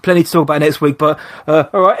yeah, plenty to talk about next week. But all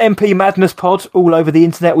right, MP Madness Pod all over the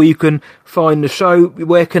internet where you can find the show.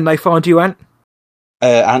 Where can they find you, Ant?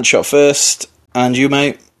 Ant Shot First. And you,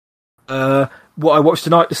 mate? What I watched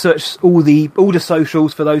tonight, to search all the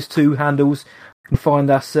socials for those two handles. You can find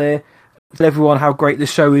us there. Tell everyone how great the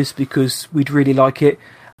show is because we'd really like it.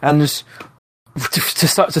 And to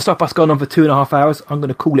stop us going on for 2.5 hours, I'm going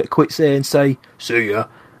to call it quits there and say, see ya.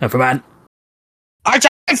 And from Ant. I tell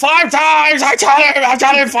him 5 times! I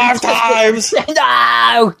tell him 5 times!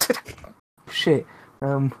 No! Shit.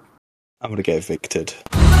 I'm going to get evicted.